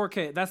quick,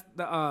 4K.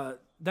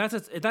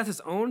 That's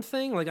its own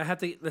thing. Like, I have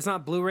to. It's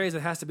not Blu-rays.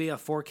 It has to be a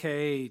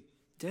 4K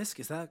disc.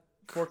 Is that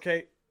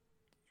 4K?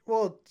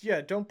 Well,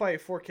 yeah, don't buy a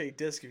 4K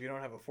disc if you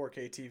don't have a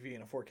 4K TV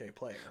and a 4K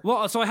player.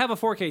 Well, so I have a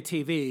 4K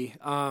TV,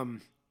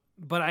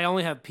 but I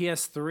only have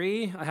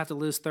PS3. I have to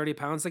lose 30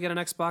 pounds to get an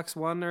Xbox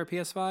One or a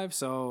PS5,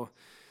 so,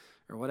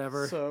 or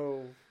whatever.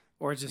 So,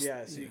 or just...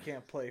 Yeah, so you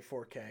can't play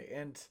 4K.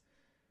 And,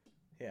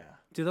 yeah.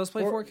 Do those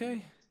play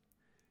 4K?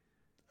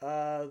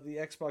 The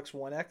Xbox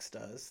One X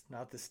does,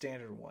 not the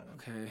standard one.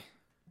 Okay.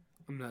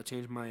 I'm going to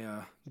change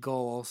my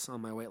goals on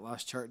my weight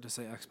loss chart to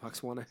say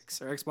Xbox One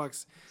X, or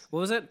Xbox...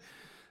 What was it?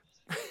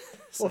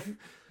 Well,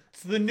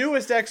 the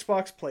newest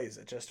Xbox plays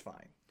it just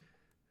fine.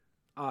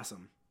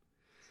 Awesome.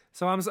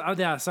 So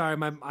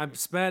I'm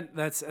spent.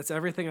 That's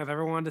everything I've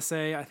ever wanted to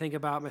say. I think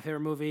about my favorite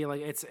movie.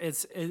 Like,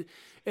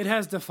 it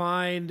has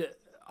defined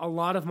a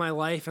lot of my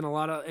life in a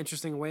lot of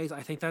interesting ways.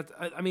 I think that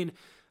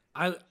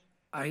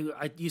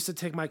I used to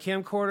take my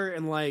camcorder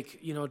and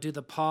like, you know, do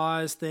the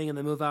pause thing and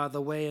then move out of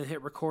the way and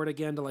hit record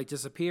again to like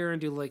disappear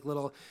and do like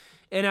little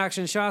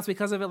in-action shots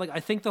because of it. Like, I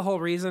think the whole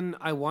reason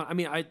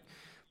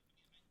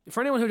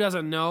for anyone who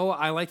doesn't know,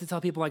 I like to tell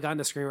people I got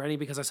into screenwriting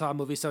because I saw a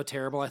movie so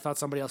terrible. I thought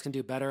somebody else can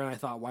do better. And I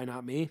thought, why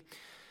not me?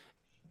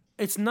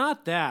 It's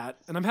not that.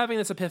 And I'm having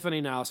this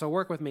epiphany now. So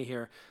work with me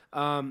here.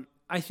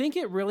 I think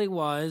it really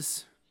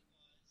was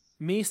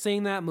me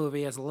seeing that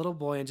movie as a little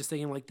boy and just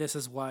thinking like, this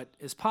is what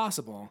is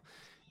possible.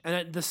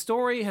 And the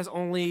story has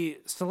only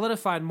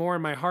solidified more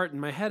in my heart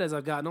and my head as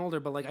I've gotten older.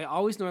 But like, I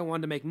always knew I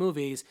wanted to make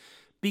movies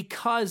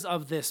because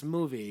of this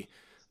movie.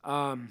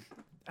 And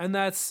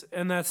that's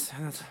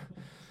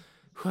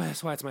why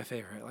it's my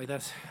favorite. Like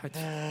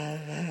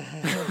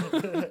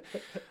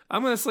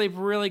I'm going to sleep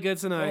really good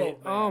tonight.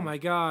 Oh my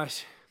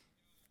gosh.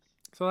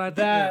 So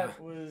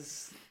that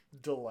was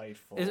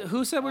delightful.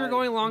 Who said we were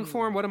going long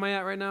form? What am I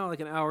at right now? Like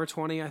an hour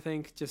 20, I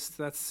think.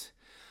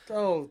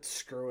 Oh,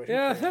 screw it.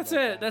 Yeah, that's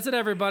it. That's it,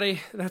 everybody.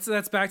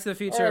 That's Back to the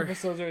Future. Our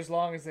episodes are as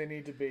long as they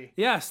need to be.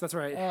 Yes, that's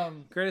right.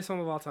 Greatest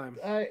film of all time.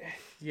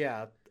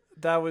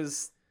 That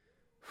was.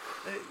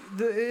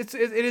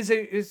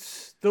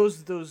 It's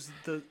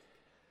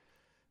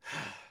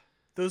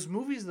those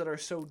movies that are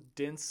so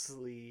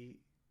densely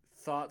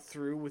thought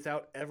through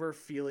without ever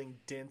feeling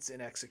dense in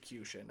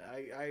execution.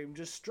 I'm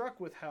just struck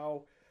with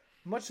how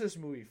much this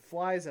movie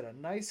flies at a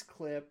nice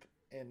clip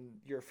and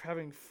you're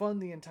having fun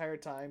the entire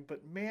time,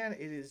 but man,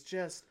 it is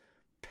just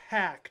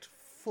packed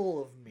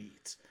full of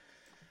meat.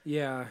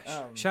 Yeah.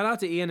 Shout out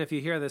to Ian if you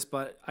hear this,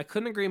 but I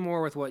couldn't agree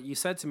more with what you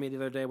said to me the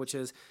other day, which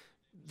is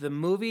the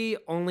movie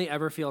only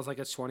ever feels like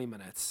it's 20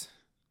 minutes.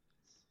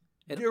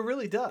 It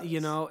really does. You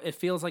know, it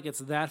feels like it's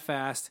that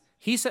fast.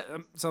 He said,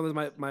 so was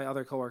my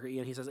other coworker,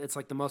 Ian, he says it's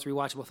like the most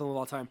rewatchable film of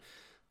all time.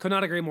 Could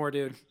not agree more,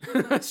 dude.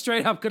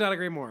 Straight up, could not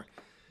agree more.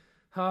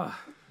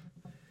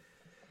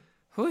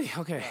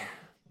 Okay.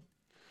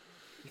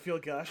 You feel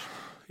gushed?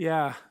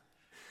 Yeah.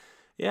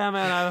 Yeah,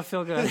 man, I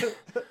feel good.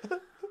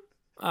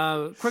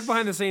 Quick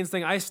behind the scenes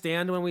thing. I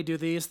stand when we do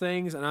these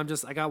things, and I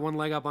got one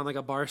leg up on like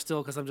a bar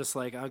stool because I'm just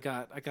like, I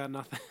got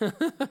nothing.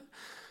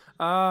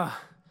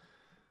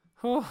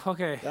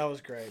 Okay. That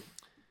was great.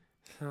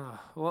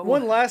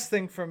 One last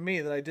thing from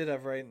me that I did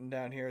have written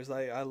down here is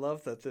I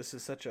love that this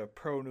is such a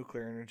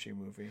pro-nuclear energy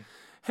movie.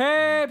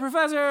 Hey,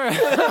 Professor!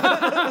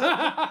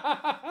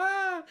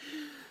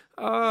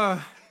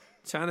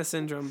 China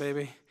syndrome,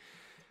 baby.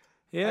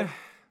 Yeah.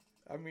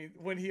 I mean,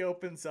 when he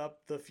opens up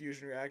the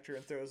fusion reactor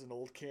and throws an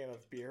old can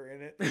of beer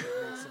in it, and it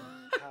makes some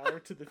power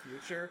to the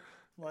future,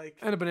 like,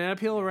 and a banana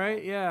peel,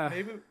 right? Yeah.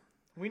 Maybe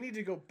we need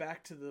to go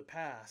back to the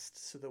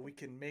past so that we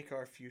can make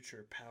our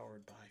future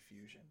powered by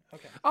fusion.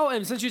 Okay. Oh,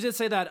 and since you did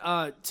say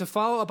that, to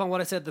follow up on what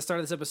I said at the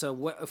start of this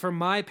episode, for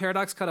my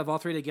paradox cut of all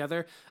three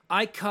together,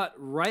 I cut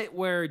right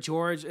where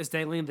George is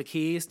dangling the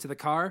keys to the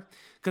car.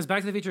 Because Back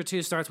to the Future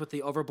 2 starts with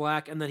the over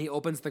black, and then he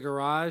opens the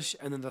garage,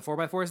 and then the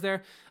 4x4 is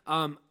there.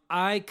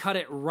 I cut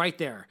it right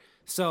there.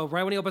 So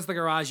right when he opens the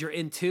garage, you're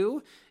in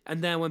 2.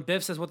 And then when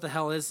Biff says, what the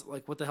hell's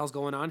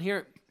going on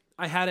here?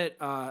 I had it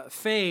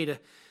fade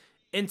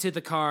into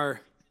the car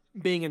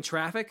being in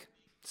traffic.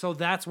 So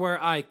that's where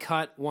I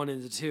cut 1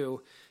 into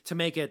 2 to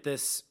make it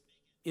this,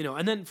 you know,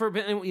 and then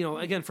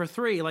again, for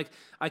 3, like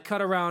I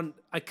cut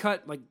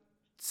like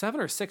 7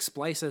 or 6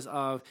 splices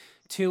of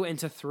 2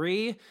 into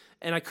 3,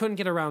 and I couldn't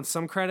get around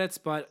some credits,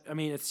 but I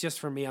mean, it's just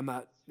for me.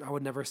 I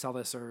would never sell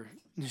this or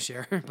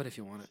share, but if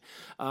you want it,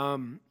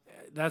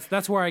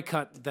 that's where I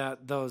cut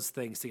those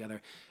things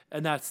together,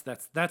 and that's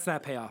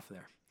that payoff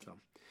there. So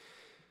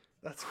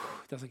that's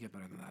cool. It doesn't get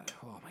better than that.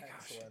 Oh my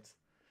gosh.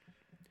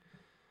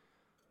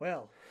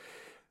 Well.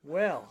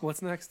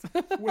 What's next?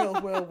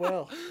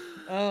 Well.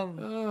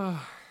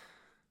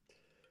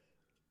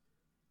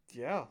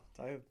 Yeah,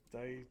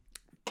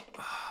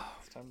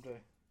 it's time to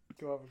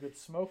go have a good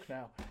smoke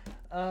now.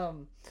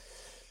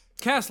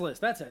 Cast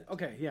list. That's it.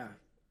 Okay. Yeah.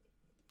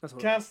 That's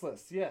what cast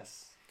list.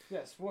 Yes.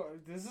 What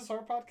is this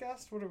our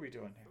podcast? What are we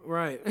doing here?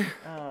 Right.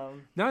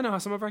 Now I know how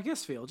some of our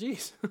guests feel.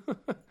 Jeez.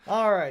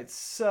 All right.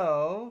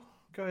 So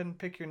go ahead and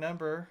pick your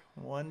number.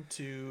 1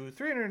 to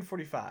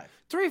 345.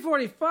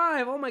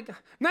 345. Oh my god.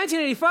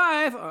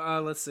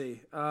 1985. Let's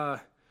see.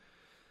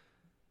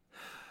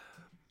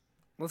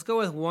 Let's go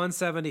with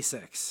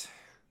 176.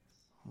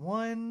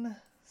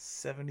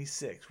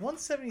 176.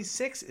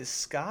 176 is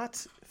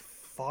Scott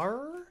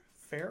Farrar?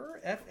 Farrar?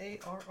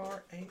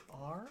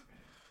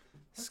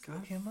 Scott,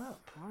 look him up.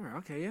 Farrar.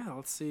 Okay, yeah,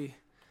 let's see.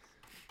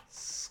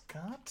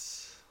 Scott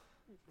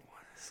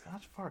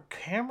Farrar,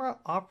 camera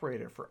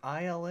operator for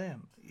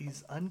ILM.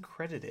 He's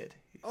uncredited.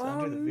 He's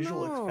under the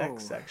visual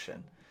effects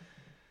section.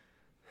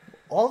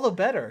 All the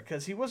better,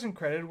 because he wasn't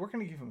credited. We're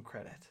going to give him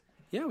credit.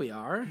 Yeah, we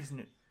are. He's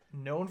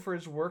known for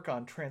his work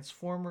on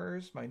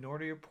Transformers,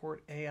 Minority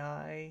Report,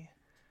 AI.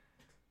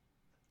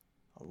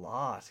 A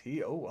lot.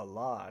 He's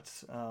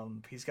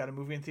got a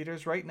movie in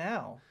theaters right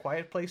now.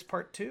 Quiet Place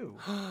Part 2.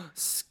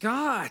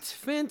 Scott,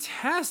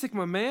 fantastic,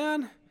 my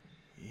man.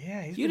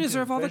 Yeah, you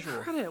deserve all the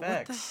credit.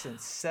 What the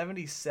since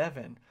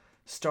 '77.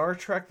 Star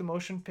Trek: The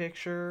Motion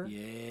Picture.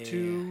 Yeah.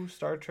 2,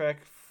 Star Trek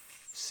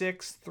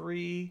 6,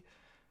 3,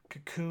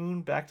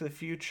 Cocoon, Back to the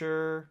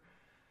Future,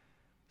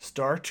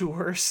 Star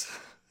Tours,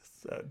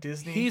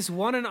 Disney. He's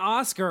won an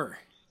Oscar.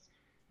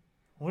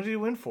 What did he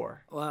win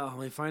for? Well,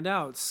 let me find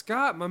out.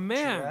 Scott, my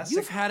man,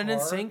 you've had an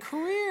insane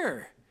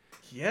career.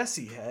 Yes,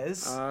 he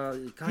has.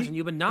 And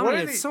you've been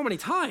nominated so many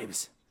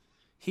times.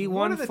 He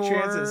won for What are the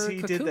chances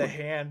he Cocoon. did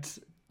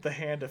the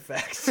hand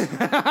effect?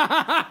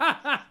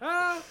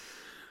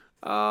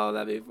 Oh,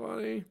 that'd be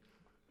funny.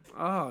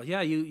 Oh, yeah,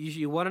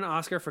 you won an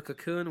Oscar for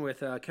Cocoon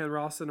with Ken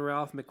Ralston,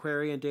 Ralph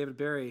McQuarrie, and David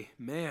Barry.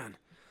 Man.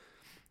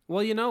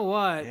 Well, you know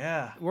what?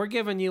 Yeah. We're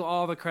giving you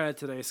all the credit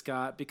today,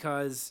 Scott,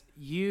 because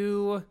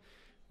you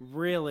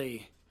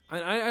really...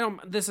 I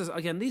don't... This is,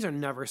 again, these are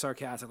never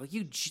sarcastic.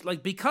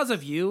 Because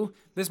of you,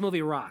 this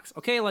movie rocks.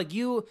 Okay? Like,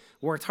 you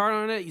worked hard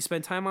on it. You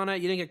spent time on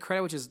it. You didn't get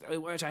credit,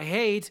 which I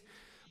hate.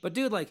 But,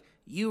 dude,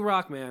 you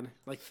rock, man.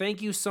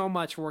 Thank you so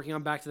much for working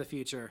on Back to the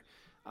Future.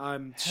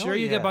 I'm sure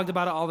you get bugged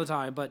about it all the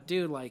time, but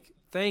dude,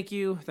 thank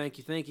you. Thank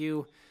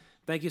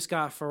you,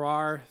 Scott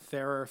Farrar.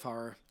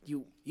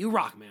 You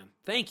rock, man.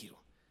 Thank you.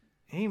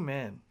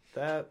 Amen.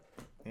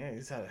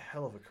 He's had a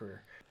hell of a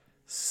career.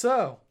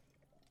 So,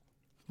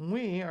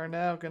 we are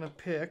now going to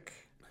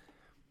pick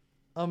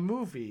a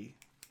movie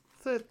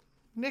that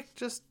Nick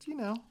just,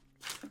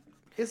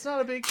 is not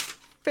a big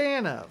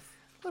fan of.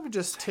 Let me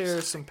just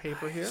tear some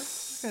paper here.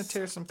 I'm going to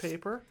tear some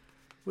paper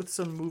with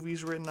some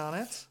movies written on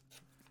it.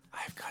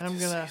 I've got to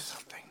say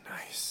something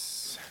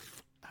nice.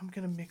 I'm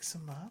going to mix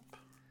them up,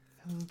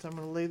 and I'm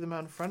going to lay them out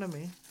in front of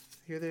me.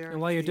 Here they are.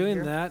 And while you're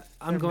doing that,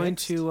 I'm going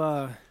to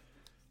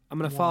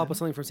follow up with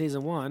something from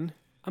season 1.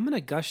 I'm going to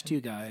gush to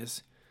you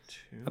guys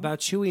about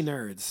Chewy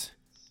Nerds.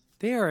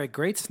 They are a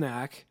great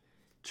snack.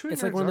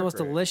 It's like one of the most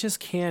delicious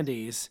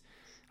candies.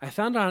 I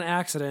found it on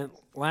accident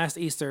last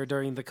Easter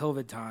during the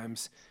COVID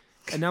times.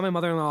 And now my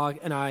mother-in-law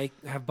and I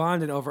have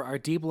bonded over our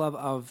deep love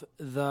of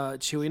the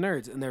Chewy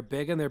Nerds. And they're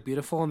big and they're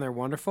beautiful and they're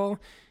wonderful.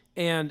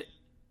 And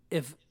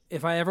if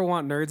I ever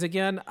want nerds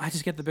again, I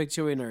just get the big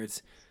Chewy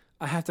Nerds.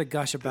 I have to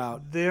gush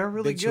about they're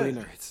really big good.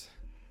 Chewy Nerds.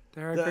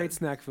 They're a great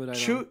snack food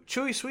item.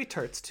 Chewy Sweet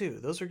Tarts, too.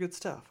 Those are good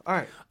stuff. All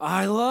right.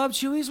 I love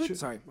Chewy Sweet...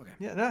 Sorry. Okay.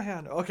 Yeah,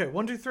 no. Okay,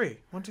 1, 2, 3.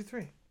 1, 2,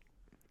 3.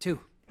 2.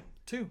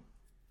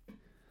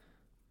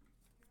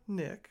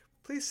 Nick,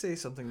 please say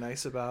something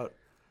nice about...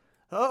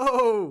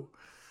 Oh!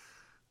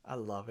 I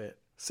love it.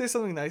 Say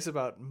something nice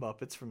about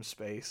Muppets from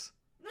Space.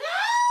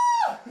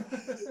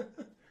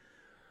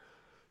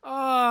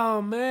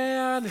 Oh,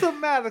 man.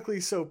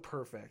 Thematically so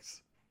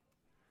perfect.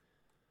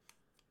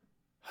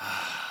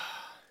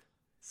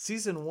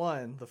 Season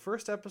 1, the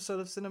first episode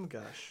of Cinema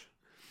Gush,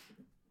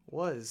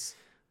 was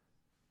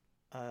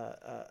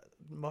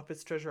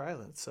Muppets Treasure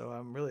Island. So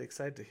I'm really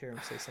excited to hear him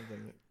say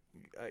something.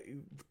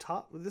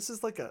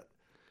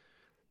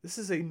 This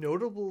is a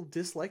notable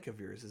dislike of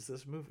yours, is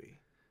this movie.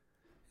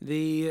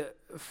 The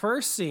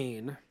first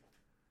scene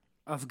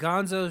of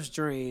Gonzo's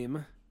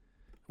dream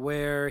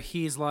where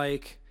he's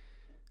like,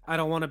 I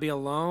don't want to be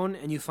alone,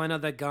 and you find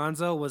out that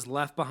Gonzo was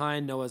left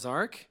behind Noah's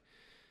Ark.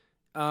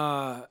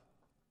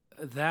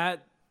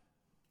 That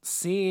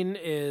scene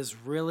is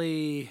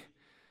really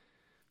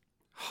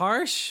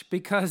harsh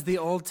because the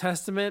Old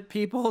Testament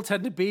people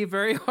tend to be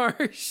very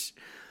harsh.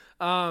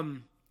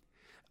 The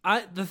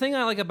thing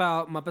I like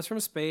about Muppets from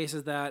Space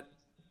is that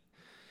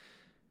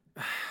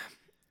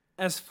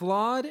as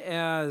flawed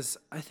as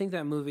I think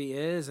that movie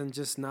is and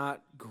just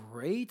not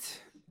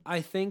great, I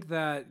think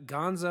that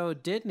Gonzo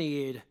did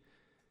need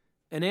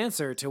an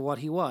answer to what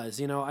he was.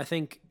 I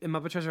think in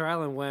Muppet Treasure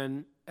Island,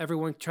 when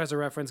everyone tries to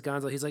reference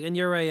Gonzo, he's like, and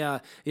you're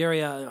a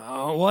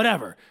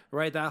whatever,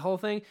 right? That whole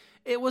thing.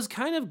 It was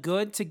kind of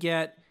good to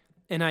get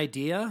an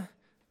idea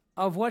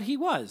of what he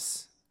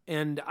was.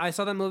 And I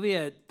saw that movie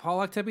at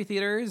Paul Tempe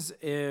Theaters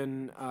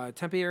in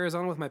Tempe,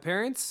 Arizona with my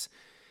parents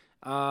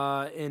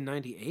in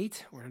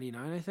 98 or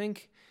 99, I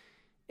think.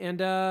 And,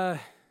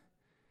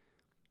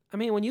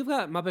 when you've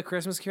got Muppet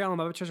Christmas Carol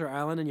and Muppet Treasure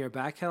Island in your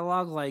back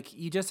catalog,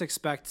 you just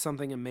expect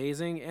something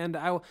amazing. And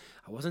I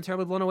wasn't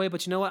terribly blown away,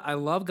 but you know what? I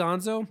love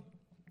Gonzo,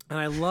 and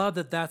I love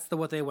that that's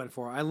what they went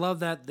for. I love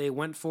that they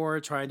went for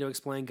trying to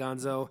explain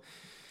Gonzo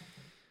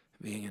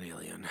being an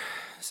alien.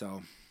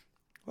 So,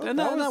 well, and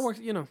that worked,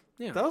 yeah.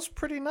 That was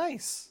pretty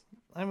nice.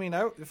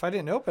 If I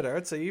didn't know better,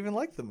 I'd say you even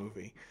liked the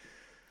movie.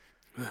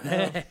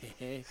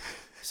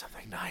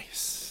 Something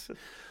nice.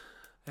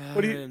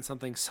 And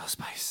something so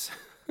spice.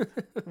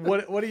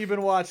 What have you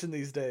been watching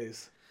these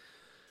days?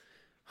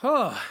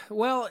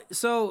 Well,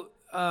 so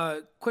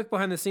quick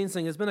behind the scenes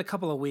thing. It's been a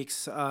couple of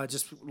weeks.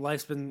 Just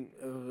life's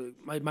been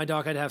my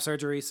dog had to have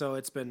surgery, so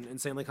it's been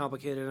insanely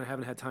complicated, and I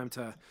haven't had time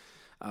to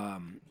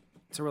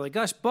really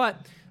gush. But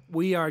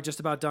we are just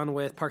about done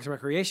with Parks and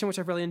Recreation, which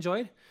I've really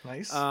enjoyed.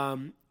 Nice.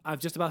 I've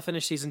just about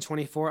finished season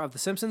 24 of The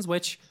Simpsons,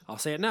 which I'll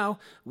say it now.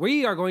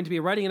 We are going to be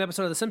writing an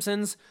episode of The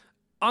Simpsons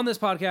on this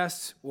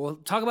podcast. We'll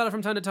talk about it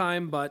from time to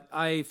time, but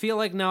I feel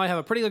like now I have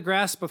a pretty good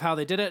grasp of how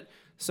they did it.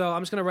 So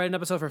I'm just gonna write an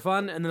episode for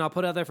fun, and then I'll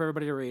put it out there for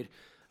everybody to read.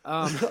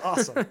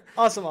 Awesome.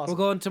 We'll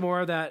go into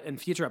more of that in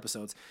future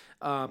episodes.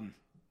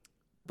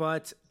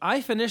 But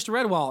I finished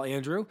Redwall,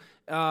 Andrew,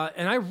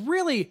 and I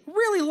really,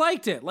 really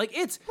liked it. Like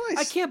it's, nice.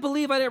 I can't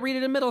believe I didn't read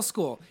it in middle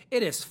school.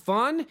 It is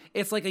fun.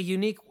 It's like a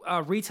unique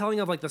retelling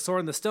of like the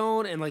Sword and the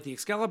Stone and like the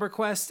Excalibur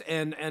quest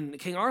and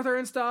King Arthur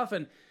and stuff.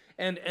 And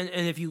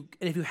if you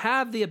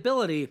have the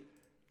ability,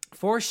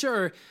 for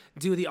sure,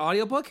 do the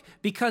audiobook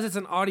because it's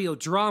an audio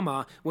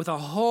drama with a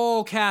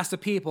whole cast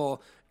of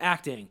people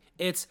acting.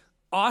 It's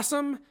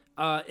awesome.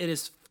 It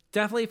is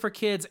definitely for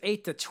kids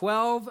 8 to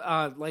 12,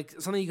 like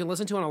something you can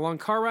listen to on a long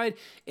car ride.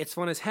 It's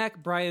fun as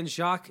heck. Brian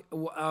Jacques,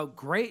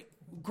 great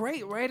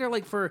writer.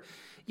 Like for,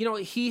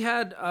 he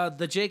had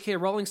the J.K.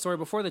 Rowling story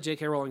before the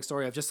J.K. Rowling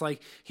story of just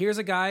like, here's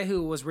a guy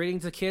who was reading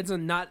to kids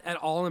and not at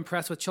all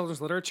impressed with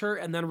children's literature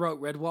and then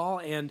wrote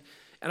Redwall. And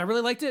I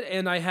really liked it.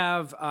 And I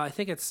have, I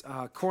think it's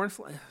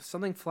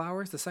something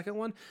Flowers, the second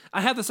one.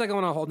 I have the second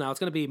one on hold now. It's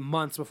going to be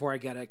months before I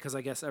get it because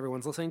I guess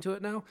everyone's listening to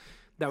it now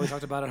that we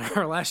talked about it on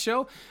our last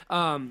show.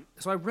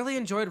 So I really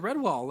enjoyed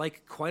Redwall,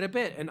 like quite a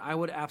bit. And I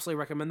would absolutely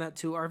recommend that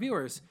to our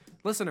viewers,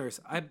 listeners.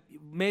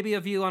 Maybe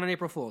a view on an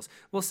April Fool's.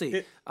 We'll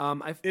see.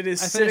 It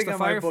is sitting on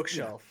my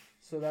bookshelf. Yeah.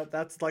 So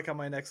that's like on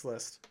my next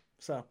list.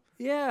 So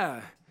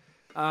yeah.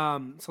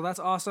 So that's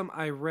awesome.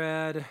 I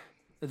read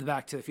the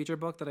Back to the Future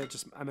book that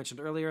I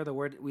mentioned earlier, the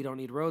Word We Don't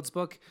Need Roads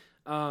book.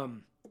 Okay.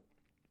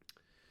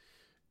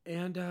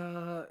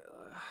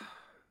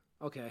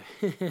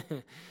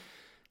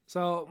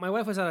 So my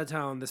wife was out of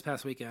town this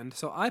past weekend,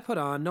 so I put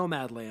on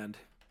Nomadland.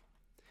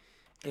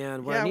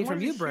 And what I need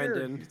from you,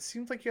 Brendan... It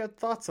seems like you had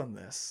thoughts on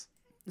this.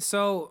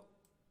 So,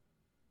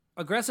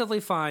 aggressively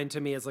fine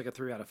to me is like a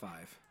 3 out of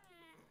 5.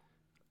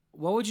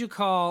 What would you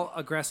call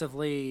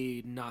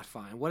aggressively not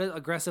fine? What is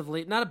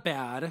aggressively... Not a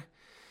bad...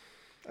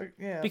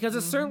 Yeah, because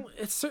it's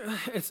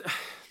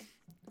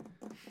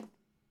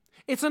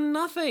a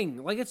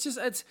nothing. Like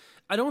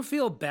I don't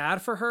feel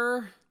bad for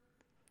her.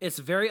 It's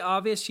very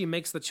obvious she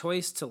makes the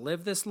choice to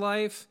live this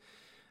life.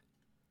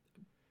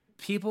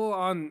 People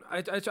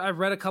I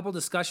read a couple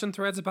discussion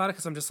threads about it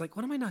because I'm just like,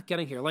 what am I not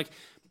getting here? Like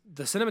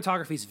the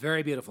cinematography is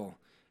very beautiful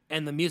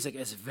and the music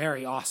is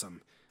very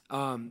awesome.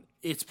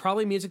 It's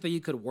probably music that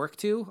you could work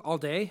to all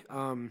day.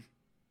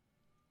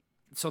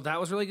 So that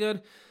was really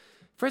good.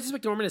 Frances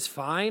McDormand is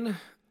fine.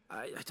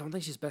 I don't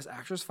think she's Best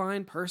Actress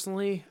fine,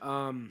 personally.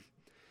 The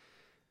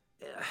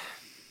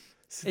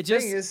thing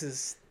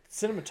is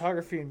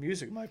cinematography and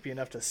music might be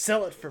enough to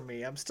sell it for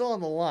me. I'm still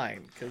on the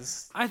line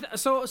because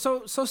so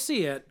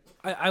see it.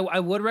 I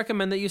would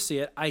recommend that you see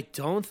it. I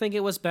don't think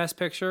it was Best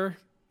Picture.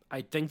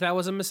 I think that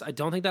was I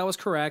don't think that was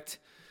correct.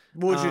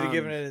 What would you have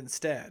given it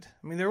instead?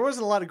 I mean, there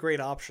wasn't a lot of great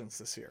options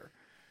this year.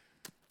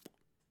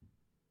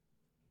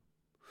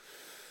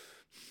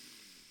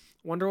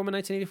 Wonder Woman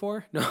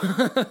 1984? No.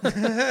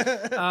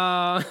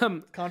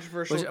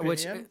 Controversial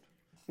opinion?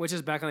 Which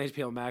is back on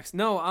HBO Max.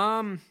 No,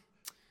 I've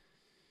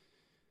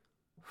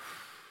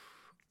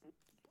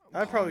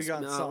probably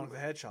gotten Sonic the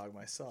Hedgehog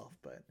myself,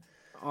 but...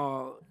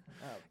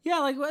 yeah,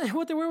 like,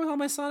 what they were with all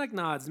my Sonic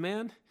nods,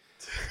 man.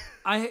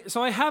 I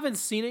haven't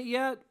seen it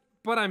yet,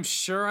 but I'm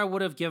sure I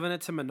would have given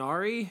it to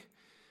Minari.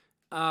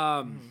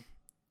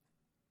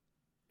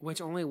 Which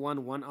only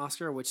won 1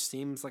 Oscar, which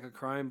seems like a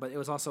crime, but it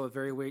was also a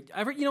very weird...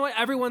 You know what?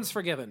 Everyone's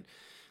forgiven.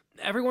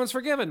 Everyone's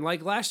forgiven.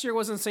 Like, last year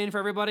was insane for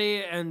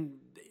everybody, and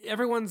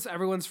everyone's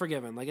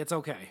forgiven. Like, it's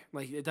okay.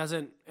 Like, it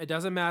doesn't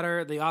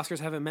matter. The Oscars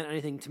haven't meant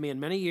anything to me in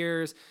many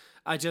years.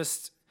 I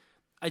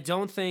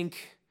don't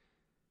think...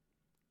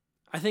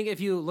 I think if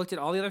you looked at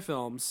all the other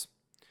films,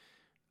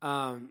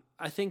 I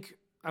think...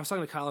 I was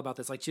talking to Kyle about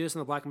this. Like, Judas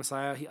and the Black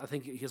Messiah, I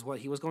think is what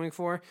he was going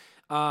for.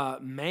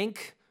 Mank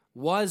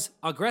was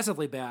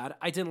aggressively bad.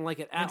 I didn't like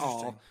it at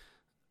all.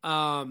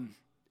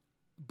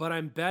 But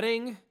I'm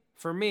betting,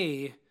 for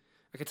me,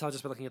 I could tell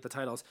just by looking at the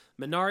titles,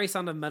 Minari,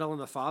 Sound of Metal,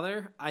 and The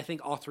Father. I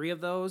think all 3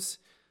 of those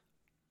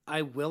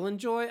I will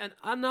enjoy. And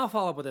I'll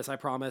follow up with this, I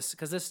promise,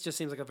 because this just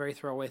seems like a very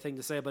throwaway thing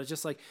to say, but it's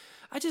just like,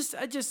 It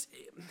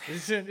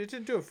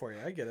didn't do it for you.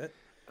 I get it.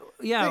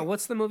 Yeah,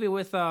 what's the movie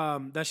with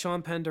that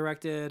Sean Penn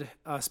directed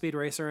Speed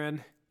Racer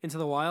in? Into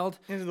the Wild?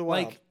 Into the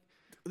Wild. Like,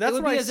 that's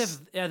what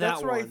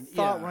I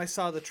thought when I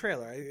saw the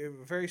trailer. I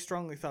very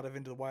strongly thought of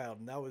Into the Wild,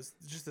 and that was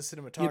just the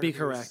cinematography. You'd be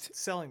correct.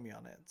 Selling me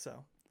on it.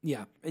 So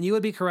yeah, and you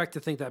would be correct to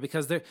think that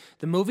because the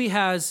movie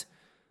has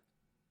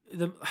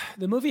the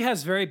movie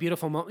has very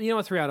beautiful moments. You know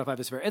what? 3 out of 5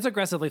 is fair. It's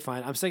aggressively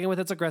fine. I'm sticking with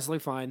it's aggressively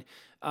fine.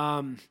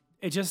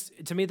 It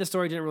just, to me, the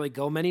story didn't really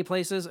go many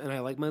places, and I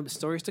like my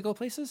stories to go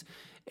places.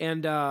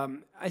 And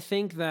I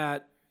think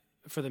that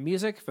for the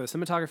music, for the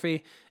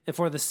cinematography, and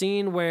for the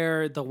scene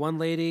where the one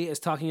lady is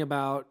talking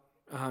about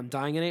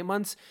dying in 8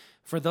 months,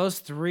 for those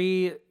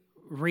 3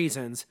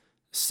 reasons,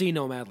 see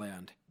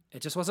Nomadland.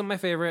 It just wasn't my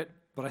favorite,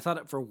 but I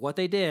thought for what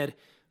they did,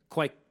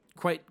 quite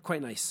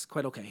nice,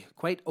 quite okay.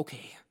 Quite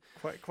okay.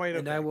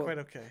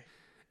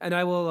 And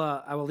I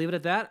will leave it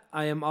at that.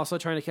 I am also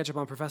trying to catch up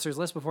on Professor's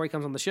List before he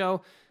comes on the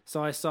show.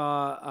 So I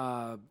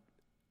saw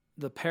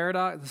the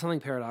Paradox, something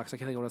Paradox. I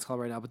can't think of what it's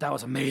called right now, but that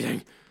was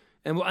amazing.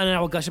 And I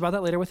will gush about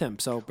that later with him.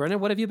 So, Brendan,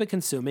 what have you been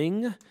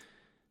consuming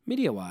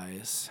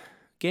media-wise,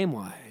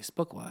 game-wise,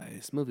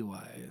 book-wise,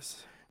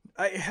 movie-wise?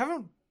 I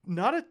haven't,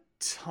 not a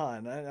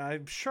ton.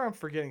 I'm sure I'm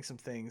forgetting some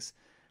things.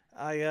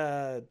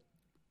 I've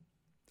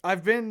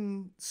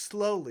been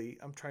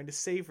I'm trying to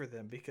savor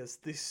them because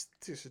these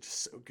are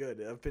just so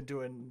good. I've been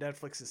doing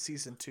Netflix's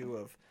season 2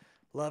 of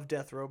Love,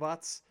 Death,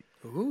 Robots.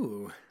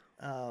 Ooh.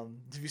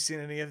 Have you seen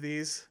any of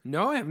these?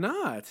 No, I have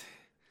not.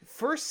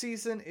 First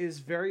season is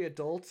very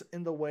adult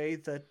in the way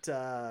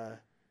that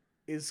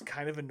is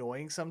kind of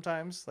annoying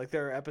sometimes. Like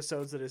there are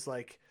episodes that is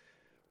like,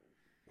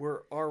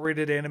 we're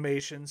R-rated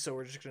animation, so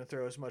we're just going to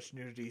throw as much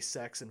nudity,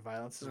 sex, and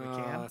violence as we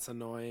can. That's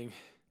annoying.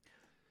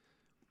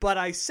 But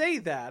I say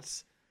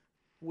that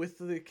with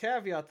the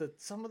caveat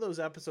that some of those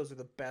episodes are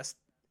the best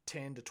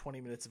 10 to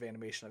 20 minutes of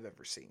animation I've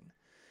ever seen.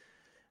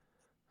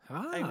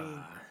 I mean,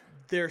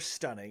 they're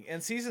stunning.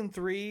 And season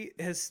 3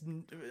 has,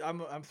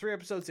 I'm 3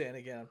 episodes in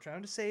again. I'm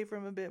trying to savor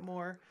them a bit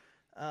more.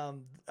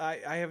 I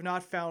have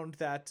not found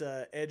that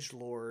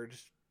edgelord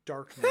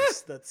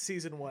darkness that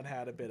season 1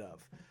 had a bit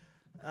of.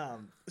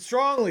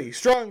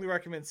 Strongly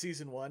recommend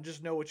season 1.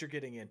 Just know what you're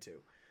getting into.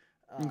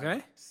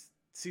 Okay.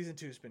 Season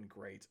 2 has been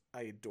great.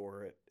 I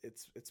adore it.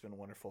 It's been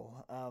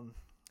wonderful.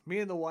 Me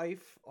and the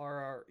wife are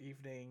our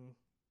evening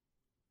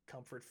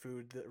comfort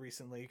food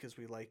recently because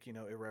we like,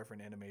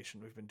 irreverent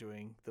animation. We've been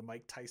doing the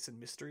Mike Tyson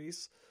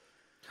mysteries.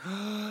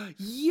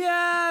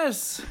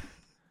 Yes!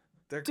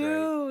 They're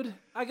Dude, great.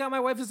 I got my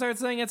wife to start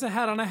saying it's a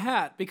hat on a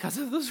hat because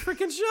of this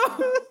freaking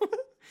show.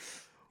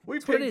 We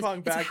ping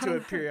pong back to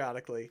it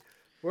periodically.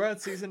 We're on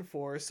season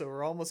 4, so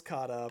we're almost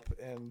caught up,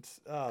 and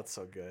it's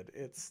so good.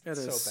 It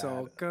is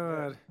so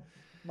good.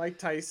 Mike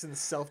Tyson's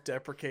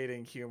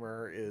self-deprecating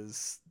humor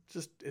is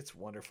it's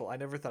wonderful. I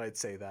never thought I'd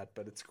say that,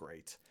 but it's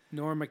great.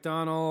 Norm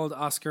Macdonald,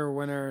 Oscar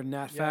winner,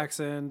 Nat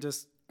Faxon,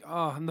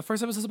 and the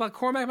first episode is about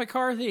Cormac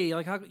McCarthy.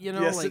 Like, how,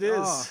 yes, it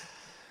is.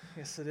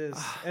 Yes, it is.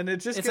 And it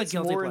just gets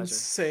more pleasure.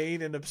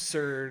 insane and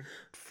absurd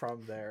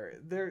from there.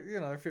 They're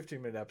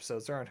 15-minute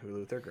episodes. They're on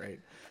Hulu. They're great.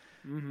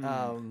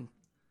 Mm-hmm.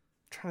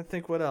 Trying to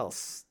think what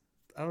else.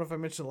 I don't know if I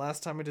mentioned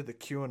last time I did the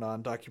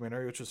QAnon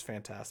documentary, which was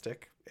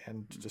fantastic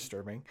and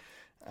disturbing.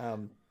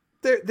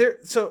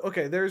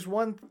 There's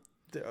one.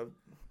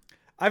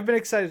 I've been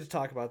excited to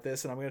talk about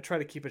this, and I'm going to try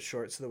to keep it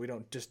short so that we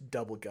don't just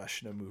double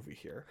gush in a movie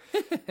here.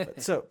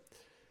 So,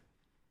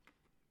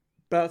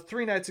 about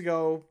 3 nights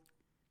ago,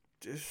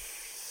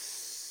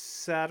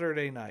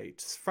 Friday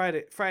night.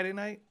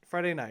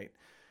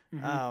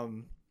 Mm-hmm.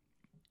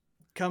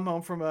 Come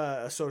home from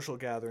a social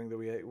gathering that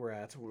we were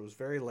at. It was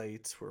very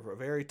late. We're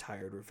very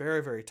tired. We're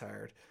very, very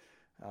tired.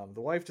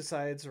 The wife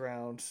decides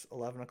around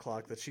 11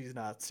 o'clock that she's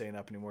not staying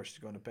up anymore. She's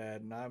going to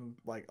bed, and I'm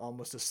like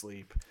almost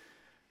asleep.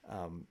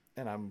 And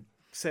I'm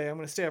going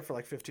to stay up for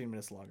like 15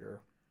 minutes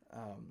longer.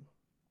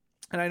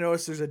 And I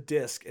notice there's a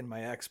disc in my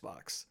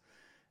Xbox.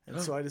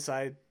 And so I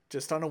decide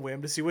just on a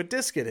whim to see what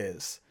disc it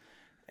is.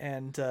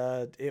 And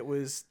it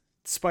was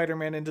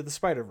Spider-Man Into the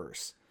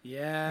Spider-Verse.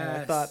 Yes. And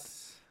I thought,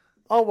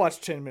 I'll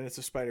watch 10 minutes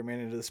of Spider-Man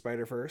Into the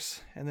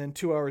Spider-Verse. And then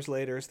 2 hours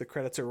later, as the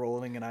credits are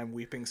rolling and I'm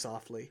weeping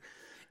softly,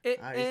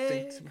 I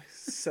think to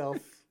myself,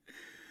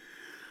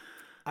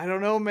 I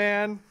don't know,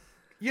 man.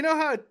 You know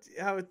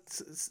how it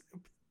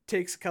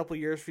takes a couple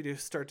years for you to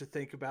start to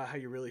think about how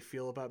you really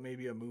feel about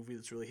maybe a movie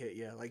that's really hit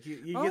you. Like you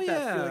get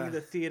that feeling in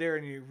the theater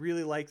and you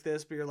really like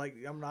this, but you're like,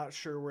 I'm not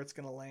sure where it's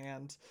going to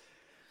land.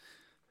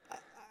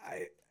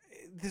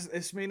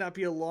 This may not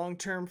be a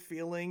long-term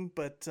feeling,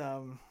 but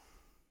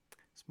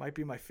this might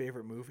be my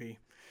favorite movie.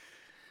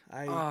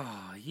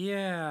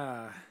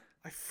 I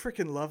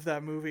freaking love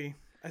that movie.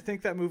 I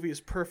think that movie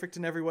is perfect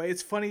in every way.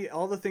 It's funny,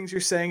 all the things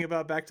you're saying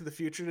about Back to the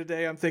Future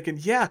today, I'm thinking,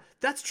 yeah,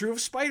 that's true of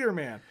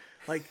Spider-Man.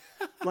 Like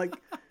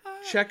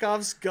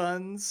Chekhov's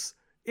guns,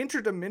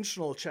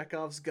 interdimensional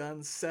Chekhov's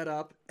guns set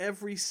up.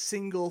 Every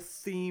single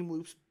theme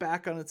loops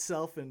back on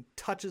itself and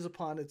touches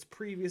upon its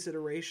previous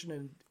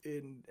iteration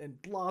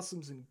and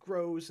blossoms and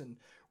grows and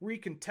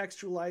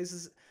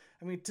recontextualizes.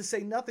 I mean, to say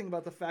nothing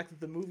about the fact that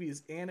the movie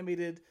is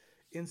animated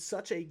in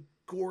such a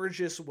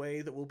gorgeous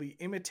way that will be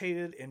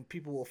imitated and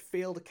people will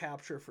fail to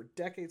capture for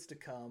decades to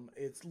come.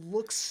 It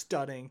looks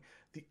stunning.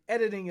 The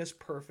editing is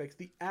perfect.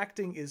 The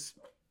acting is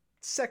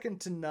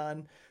second to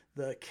none.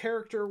 The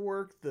character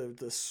work, the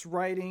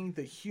writing,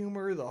 the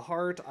humor, the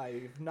heart.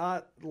 I've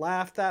not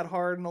laughed that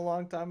hard in a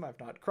long time. I've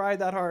not cried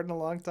that hard in a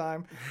long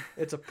time.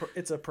 It's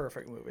a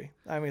perfect movie.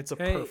 I mean, it's a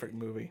perfect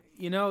movie.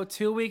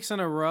 2 weeks in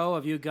a row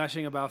of you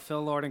gushing about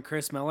Phil Lord and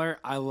Chris Miller.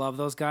 I love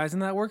those guys,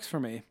 and that works for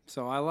me.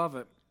 So I love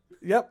it.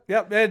 Yep.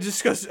 And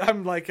just because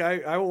I'm like,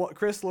 I will.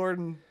 Chris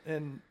Lord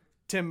and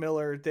Tim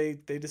Miller, they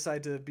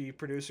decide to be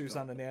producers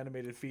on an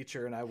animated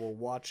feature, and I will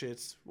watch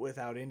it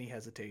without any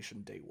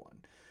hesitation day one.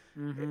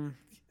 Mm-hmm.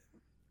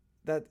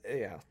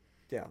 Yeah.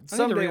 I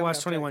need to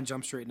rewatch 21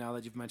 Jump Street now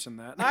that you've mentioned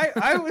that.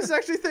 I was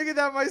actually thinking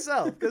that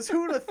myself, because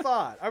who would have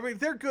thought? I mean,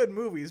 they're good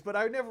movies, but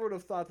I never would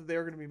have thought that they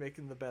were going to be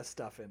making the best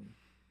stuff in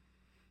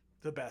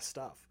the best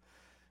stuff.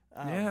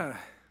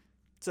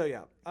 So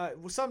yeah,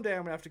 well, someday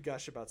I'm gonna have to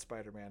gush about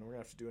Spider-Man. We're gonna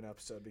have to do an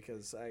episode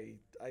because I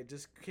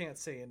just can't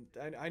say.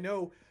 And I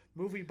know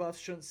movie buffs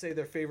shouldn't say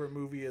their favorite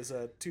movie is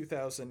a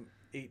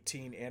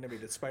 2018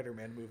 animated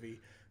Spider-Man movie,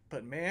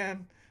 but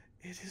man,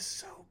 it is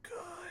so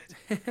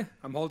good.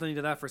 I'm holding you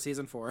to that for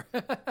season 4.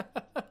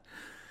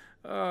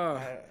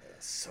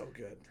 So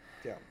good.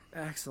 Yeah.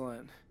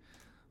 Excellent.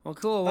 Well,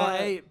 cool.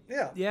 Well,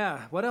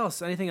 yeah. What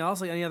else? Anything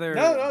else? Like any other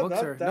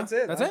books? That's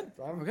it. That's it.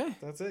 Okay.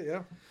 That's it.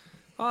 Yeah.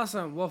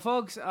 Awesome. Well,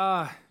 folks,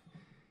 I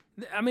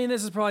mean,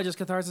 this is probably just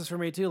catharsis for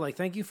me too. Like,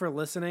 thank you for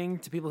listening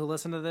to people who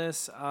listen to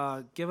this.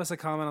 Give us a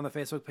comment on the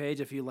Facebook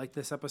page if you like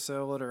this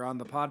episode, or on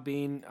the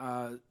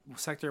Podbean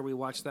sector. We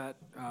watch that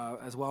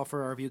as well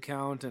for our view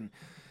count, and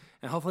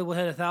hopefully we'll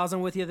hit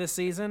 1,000 with you this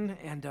season.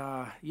 And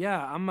I think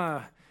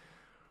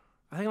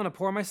I'm gonna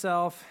pour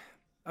myself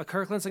a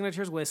Kirkland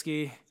Signatures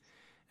whiskey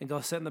and go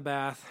sit in the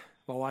bath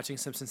while watching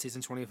Simpsons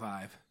season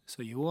 25.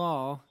 So you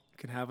all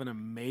can have an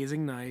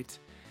amazing night.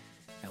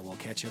 And we'll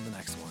catch you in the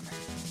next one.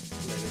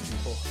 Later,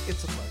 people.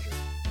 It's a pleasure.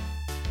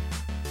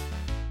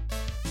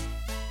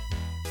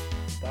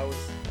 That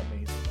was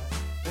amazing, man.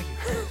 Thank you.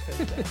 That was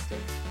fantastic.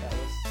 That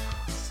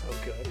was so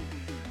good.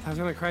 I was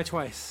going to cry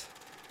twice.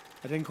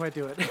 I didn't quite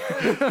do it.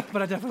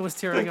 But I definitely was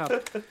tearing up.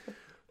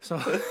 So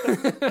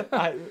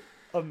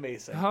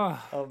Amazing.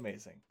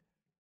 Amazing.